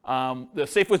 The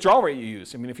safe withdrawal rate you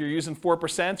use. I mean, if you're using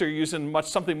 4% or you're using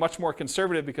something much more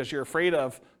conservative because you're afraid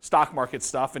of stock market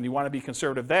stuff and you want to be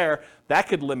conservative there, that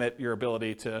could limit your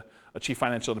ability to achieve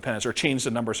financial independence or change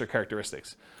the numbers or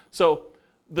characteristics. So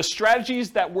the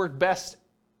strategies that work best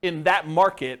in that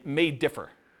market may differ.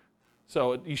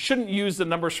 So you shouldn't use the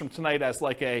numbers from tonight as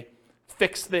like a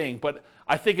fixed thing, but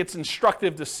I think it's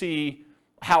instructive to see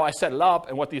how I set it up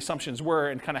and what the assumptions were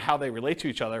and kind of how they relate to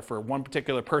each other for one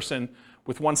particular person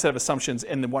with one set of assumptions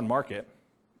in the one market.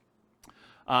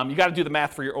 You got to do the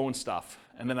math for your own stuff.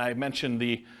 And then I mentioned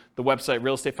the website,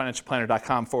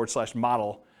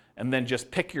 realestatefinancialplanner.com/model, and then just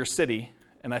pick your city.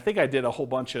 And I think I did a whole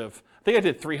bunch of, I think I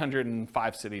did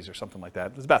 305 cities or something like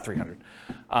that. It was about 300.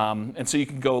 And so you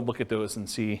can go look at those and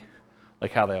see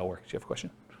like how they all work. Do you have a question?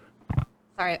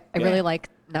 Sorry, I really like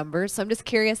numbers. So I'm just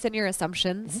curious in your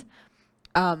assumptions,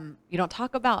 you don't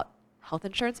talk about health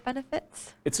insurance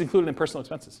benefits? It's included in personal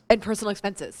expenses. And personal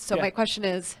expenses. So my question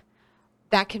is,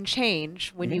 that can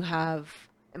change when you have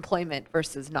employment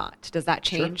versus not. Does that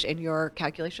change in your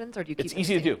calculations, or do you keep it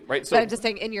easy to do, right? So I'm just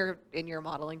saying, in your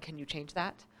modeling, can you change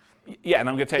that? Yeah, and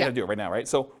I'm going to tell you how to do it right now, right?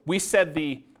 So we said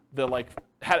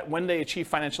when they achieve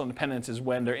financial independence is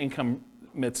when their income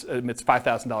emits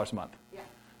 $5,000 a month. Yeah.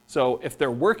 So if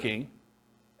they're working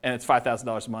and it's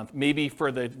 $5,000 a month, maybe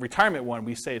for the retirement one,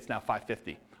 we say it's now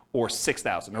 $550 or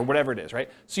 $6,000 or whatever it is, right?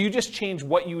 So you just change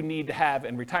what you need to have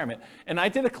in retirement. And I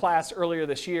did a class earlier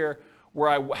this year where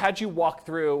I had you walk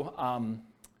through,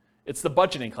 it's the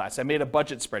budgeting class. I made a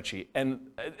budget spreadsheet, and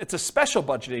it's a special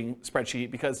budgeting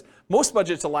spreadsheet because most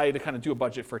budgets allow you to kind of do a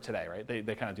budget for today, right?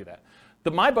 They kind of do that.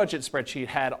 My budget spreadsheet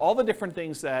had all the different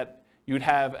things that you'd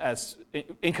have as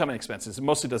income and expenses. It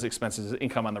mostly does expenses,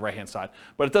 income on the right-hand side,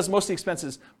 but it does mostly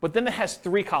expenses, but then it has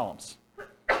 3 columns.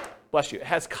 Bless you. It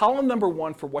has column number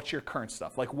 1 for what's your current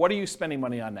stuff, like what are you spending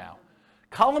money on now?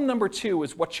 Column number 2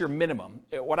 is what's your minimum.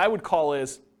 What I would call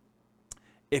is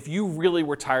if you really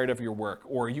were tired of your work,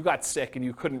 or you got sick and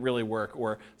you couldn't really work,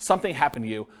 or something happened to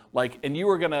you, and you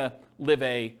were gonna live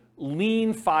a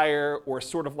lean fire, or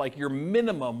sort of like your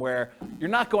minimum where you're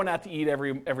not going out to eat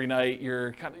every night,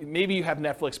 maybe you have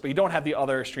Netflix, but you don't have the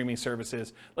other streaming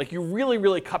services. Like you really,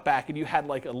 really cut back and you had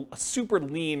like a super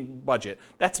lean budget.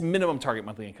 That's minimum target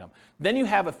monthly income. Then you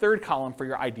have a 3rd column for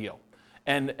your ideal.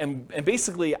 And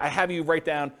basically I have you write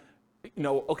down,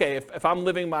 okay, if I'm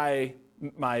living my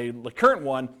current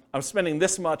one, I'm spending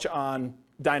this much on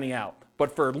dining out.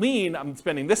 But for lean, I'm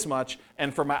spending this much,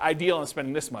 and for my ideal, I'm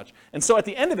spending this much. And so at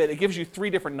the end of it, it gives you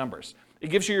 3 different numbers. It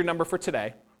gives you your number for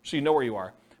today, so you know where you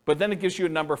are. But then it gives you a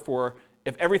number for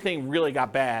if everything really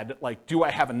got bad, like do I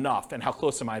have enough, and how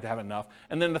close am I to have enough?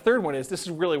 And then the 3rd one is this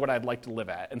is really what I'd like to live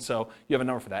at. And so you have a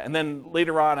number for that. And then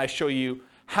later on, I show you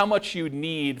how much you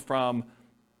need from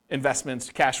investments,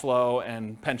 cash flow,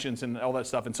 and pensions, and all that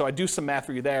stuff. And so I do some math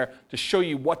for you there to show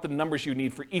you what the numbers you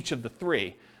need for each of the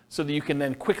 3, so that you can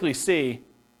then quickly see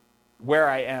where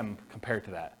I am compared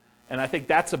to that. And I think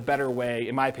that's a better way,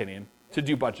 in my opinion, to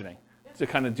do budgeting, to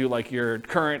kind of do like your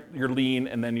current, your lean,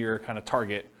 and then your kind of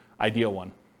target ideal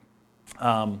one.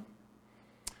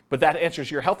 But that answers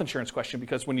your health insurance question,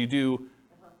 because when you do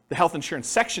the health insurance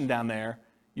section down there,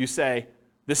 you say,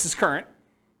 this is current.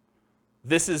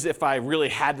 This is if I really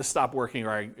had to stop working,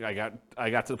 or I got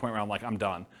to the point where I'm like, I'm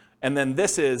done. And then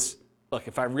this is, look,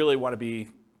 if I really want to be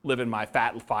living my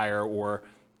fat fire or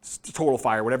total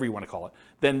fire, whatever you want to call it,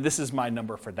 then this is my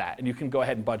number for that. And you can go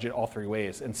ahead and budget all 3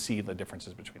 ways and see the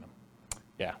differences between them.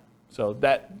 Yeah. So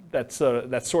that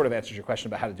sort of answers your question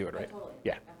about how to do it, right? Yeah. Totally.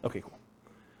 Yeah. Okay, cool.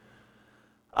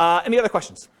 Any other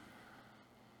questions?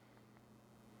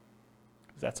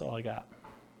 That's all I got.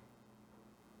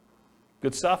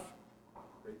 Good stuff?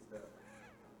 Great stuff.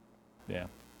 Yeah.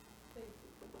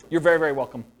 You're very, very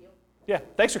welcome. Yeah,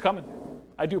 thanks for coming.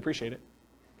 I do appreciate it.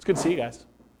 It's good to see you guys.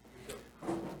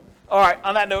 All right,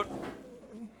 on that note,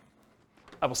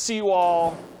 I will see you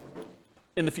all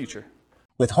in the future.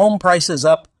 With home prices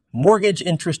up, mortgage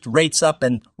interest rates up,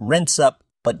 and rents up,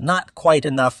 but not quite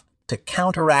enough to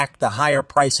counteract the higher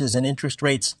prices and interest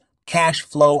rates, cash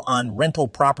flow on rental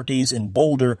properties in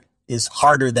Boulder is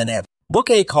harder than ever. Book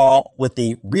a call with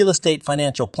the Real Estate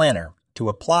Financial Planner to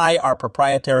apply our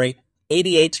proprietary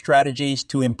 88 strategies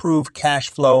to improve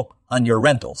cash flow on your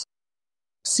rentals.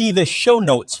 See the show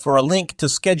notes for a link to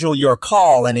schedule your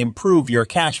call and improve your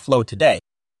cash flow today.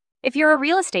 If you're a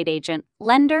real estate agent,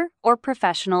 lender, or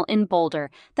professional in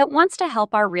Boulder that wants to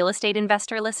help our real estate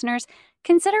investor listeners,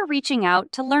 consider reaching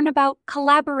out to learn about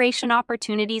collaboration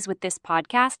opportunities with this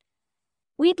podcast.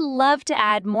 We'd love to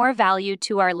add more value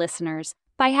to our listeners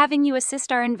by having you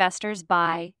assist our investors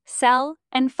buy, sell,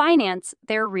 and finance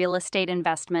their real estate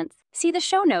investments. See the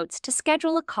show notes to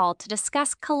schedule a call to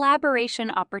discuss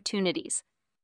collaboration opportunities.